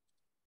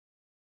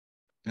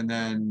 And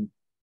then.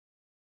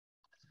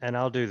 And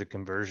I'll do the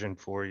conversion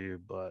for you,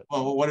 but.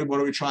 Well, what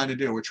are we trying to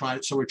do? We're trying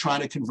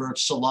to convert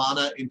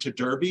Solana into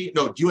Derby.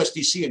 No,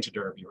 USDC into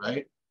Derby,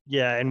 right?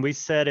 Yeah, and we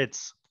said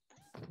it's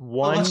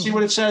one. Well, let's see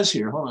what it says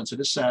here. Hold on. So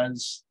this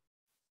says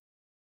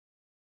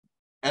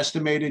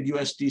estimated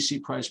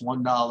USDC price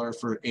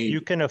 $1 for 80.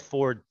 You can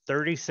afford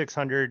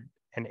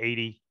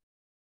 3,680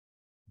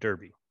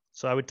 Derby.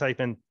 So I would type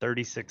in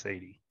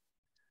 3680.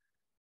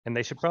 And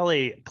they should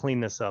probably clean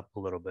this up a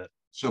little bit.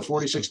 So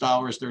 $46,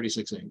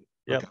 3680.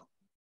 Yep. Okay.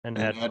 And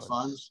add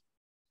funds.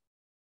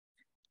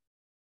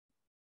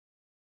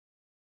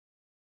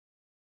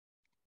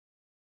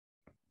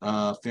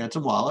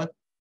 Phantom Wallet.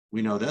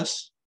 We know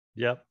this.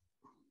 Yep.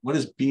 What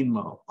is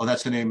Beanmo? Oh,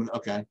 that's the name.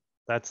 Okay.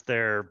 That's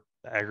their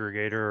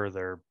aggregator or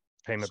their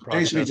payment processor.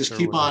 Basically, just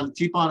keep on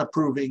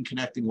approving,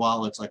 connecting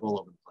wallets like all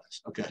over the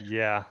place. Okay.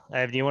 Yeah.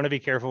 And you want to be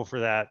careful for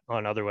that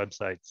on other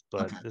websites,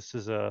 but this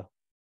is a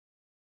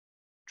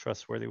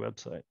trustworthy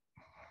website.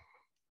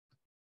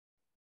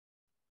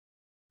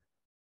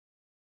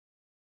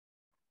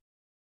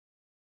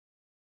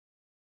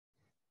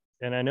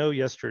 And I know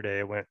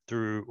yesterday I went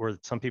through, or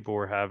some people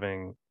were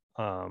having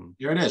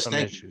here it is.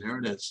 Thank you. There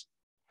it is.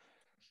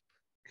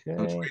 Okay.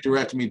 So it's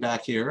redirecting me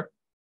back here.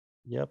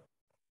 Yep.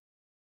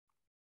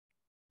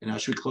 And now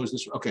should we close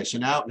this? Okay. So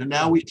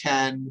now we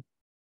can.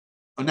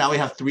 Oh, now we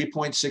have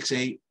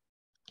 3.68,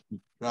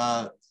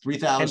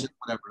 3,000,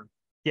 whatever.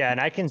 Yeah,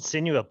 and I can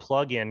send you a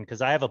plugin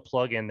because I have a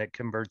plugin that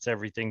converts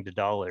everything to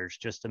dollars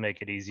just to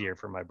make it easier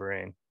for my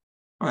brain.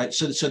 All right,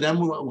 so then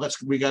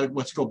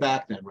let's go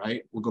back then,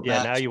 right? We'll go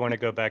back. Yeah, now you want to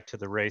go back to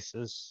the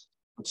races.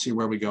 Let's see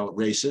where we go.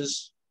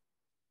 Races.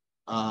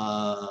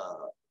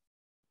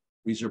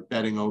 These are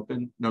betting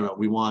open. No,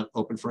 we want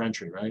open for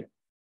entry, right?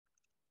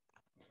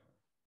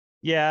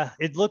 Yeah,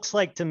 it looks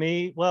like to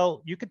me.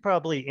 Well, you could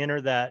probably enter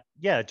that.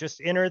 Yeah,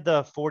 just enter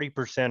the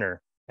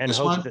 40%er and this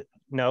hope one? that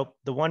no,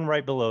 the one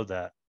right below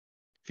that.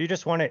 If you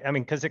just want it, I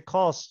mean, because it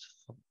costs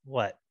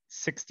what?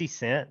 60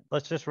 cents.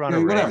 Let's just run a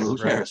race. Whatever, who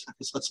cares?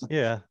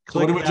 Yeah. So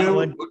what do we do?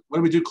 What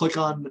do we do? Click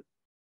on,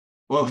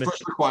 well,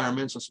 first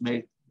requirements. Let's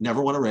make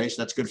never want to race.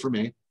 That's good for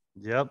me.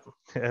 Yep.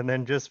 And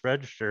then just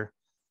register.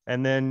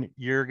 And then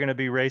you're going to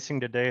be racing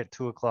today at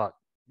 2:00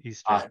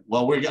 Eastern. All right.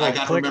 Well, I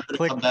got to remember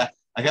to come back.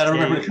 I got to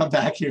remember to come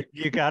back here.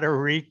 You got to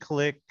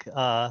re-click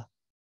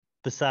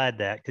beside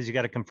that because you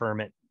got to confirm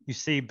it. You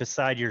see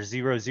beside your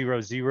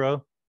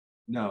 000?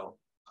 No.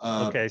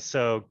 Okay,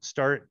 so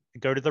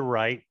go to the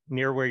right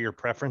near where your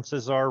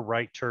preferences are,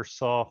 right turf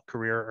soft,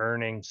 career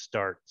earnings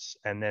starts,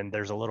 and then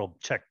there's a little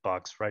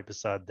checkbox right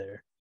beside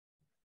there.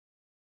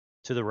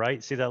 To the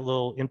right, see that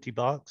little empty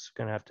box?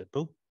 Gonna have to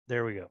boop.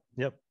 There we go.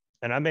 Yep.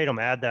 And I made them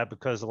add that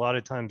because a lot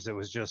of times it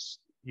was just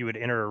you would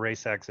enter a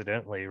race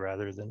accidentally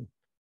rather than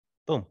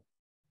boom.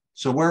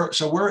 So we're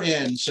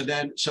in.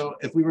 So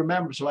if we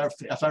remember,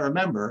 if I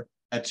remember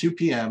at 2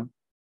 p.m.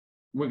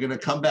 we're going to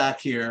come back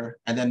here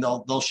and then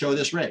they'll show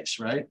this race,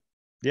 right?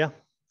 Yeah,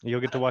 you'll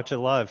get to watch it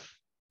live.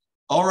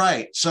 All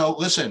right. So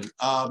listen,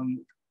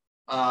 I'm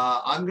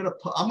gonna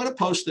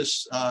post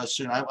this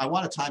soon. I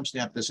want to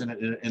timestamp this in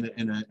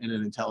an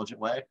intelligent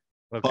way.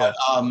 Okay. But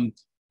I'm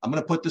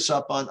gonna put this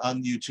up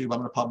on YouTube. I'm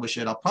gonna publish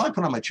it. I'll probably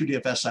put it on my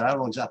 2DFS site. I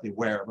don't know exactly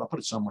where, but I'll put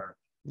it somewhere.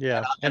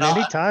 Yeah. And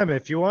anytime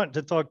if you want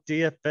to talk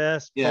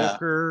DFS,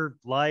 poker,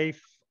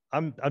 life,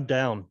 I'm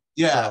down.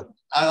 Yeah.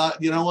 So.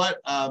 You know what?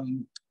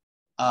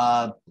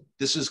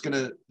 This is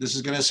gonna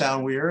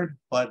sound weird,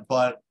 but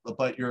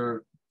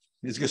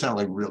it's gonna sound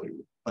like really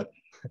weird, but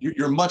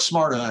you're much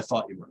smarter than I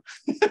thought you were.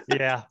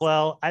 Yeah,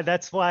 well,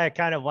 that's why I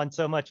kind of won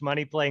so much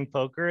money playing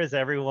poker, is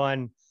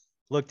everyone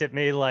looked at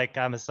me like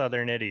I'm a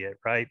Southern idiot,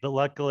 right? But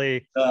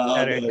luckily, I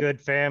had a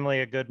good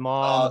family, a good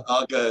mom.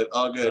 All good.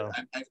 So.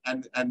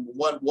 And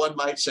one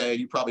might say,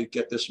 you probably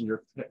get this from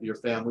your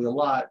family a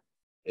lot.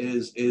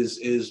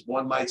 Is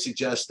one might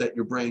suggest that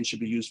your brain should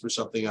be used for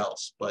something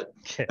else, but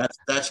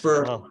that's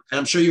for, and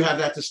I'm sure you have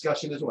that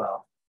discussion as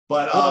well.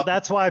 But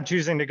that's why I'm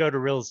choosing to go to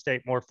real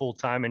estate more full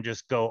time and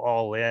just go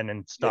all in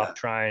and stop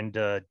trying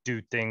to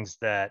do things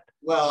that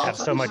have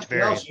so much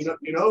variance. You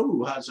know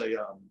who has a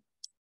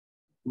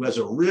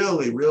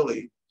really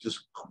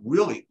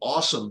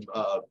awesome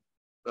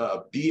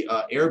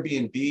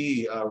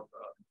Airbnb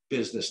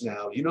business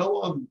now. You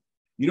know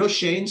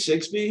Shane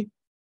Sigsby.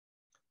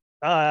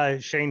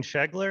 Shane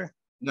Shegler?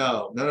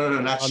 No,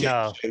 not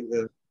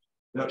Shane.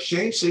 No,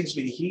 Shane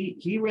Sigsby.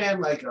 He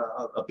ran like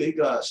a big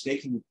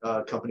staking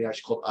company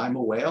actually called I'm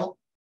a Whale,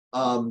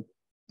 and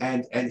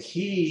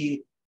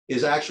he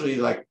is actually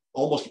like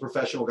almost a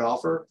professional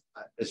golfer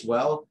as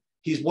well.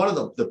 He's one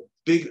of the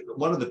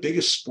one of the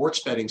biggest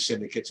sports betting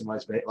syndicates in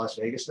Las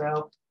Vegas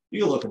now.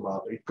 You can look him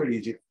up. He's pretty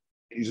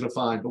easy to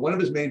find. But one of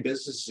his main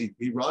businesses,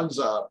 he runs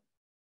a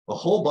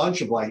whole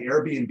bunch of like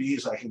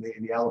Airbnbs like in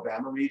the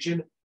Alabama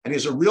region. And he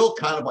has a real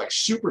kind of like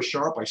super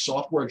sharp, like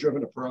software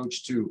driven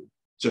approach to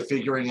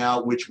figuring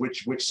out which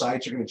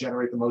sites are going to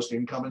generate the most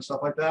income and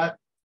stuff like that.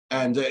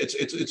 And it's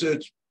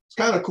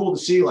kind of cool to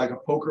see like a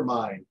poker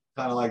mind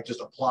kind of like just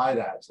apply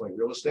that to like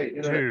real estate.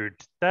 You know? Dude,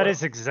 that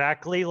is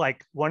exactly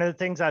like one of the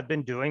things I've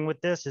been doing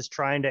with this is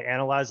trying to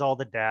analyze all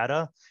the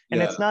data.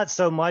 And it's not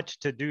so much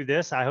to do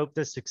this. I hope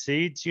this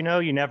succeeds. You know,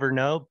 you never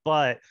know,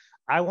 but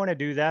I want to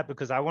do that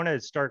because I want to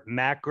start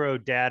macro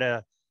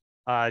data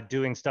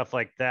doing stuff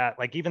like that.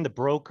 Like even the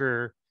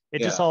broker,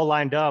 it just all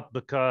lined up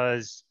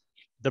because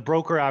the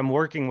broker I'm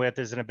working with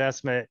is an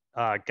investment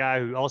guy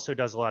who also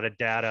does a lot of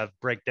data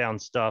breakdown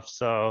stuff.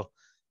 So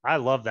I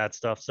love that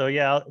stuff. So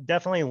yeah,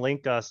 definitely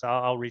link us.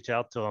 I'll reach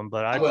out to him,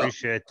 but I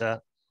appreciate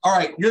that. All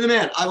right. You're the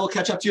man. I will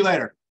catch up to you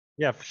later.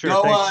 Yeah, for sure.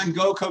 Go on.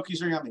 Go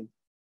Kokies or Yummy.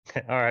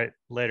 All right.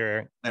 Later,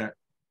 Eric. Later.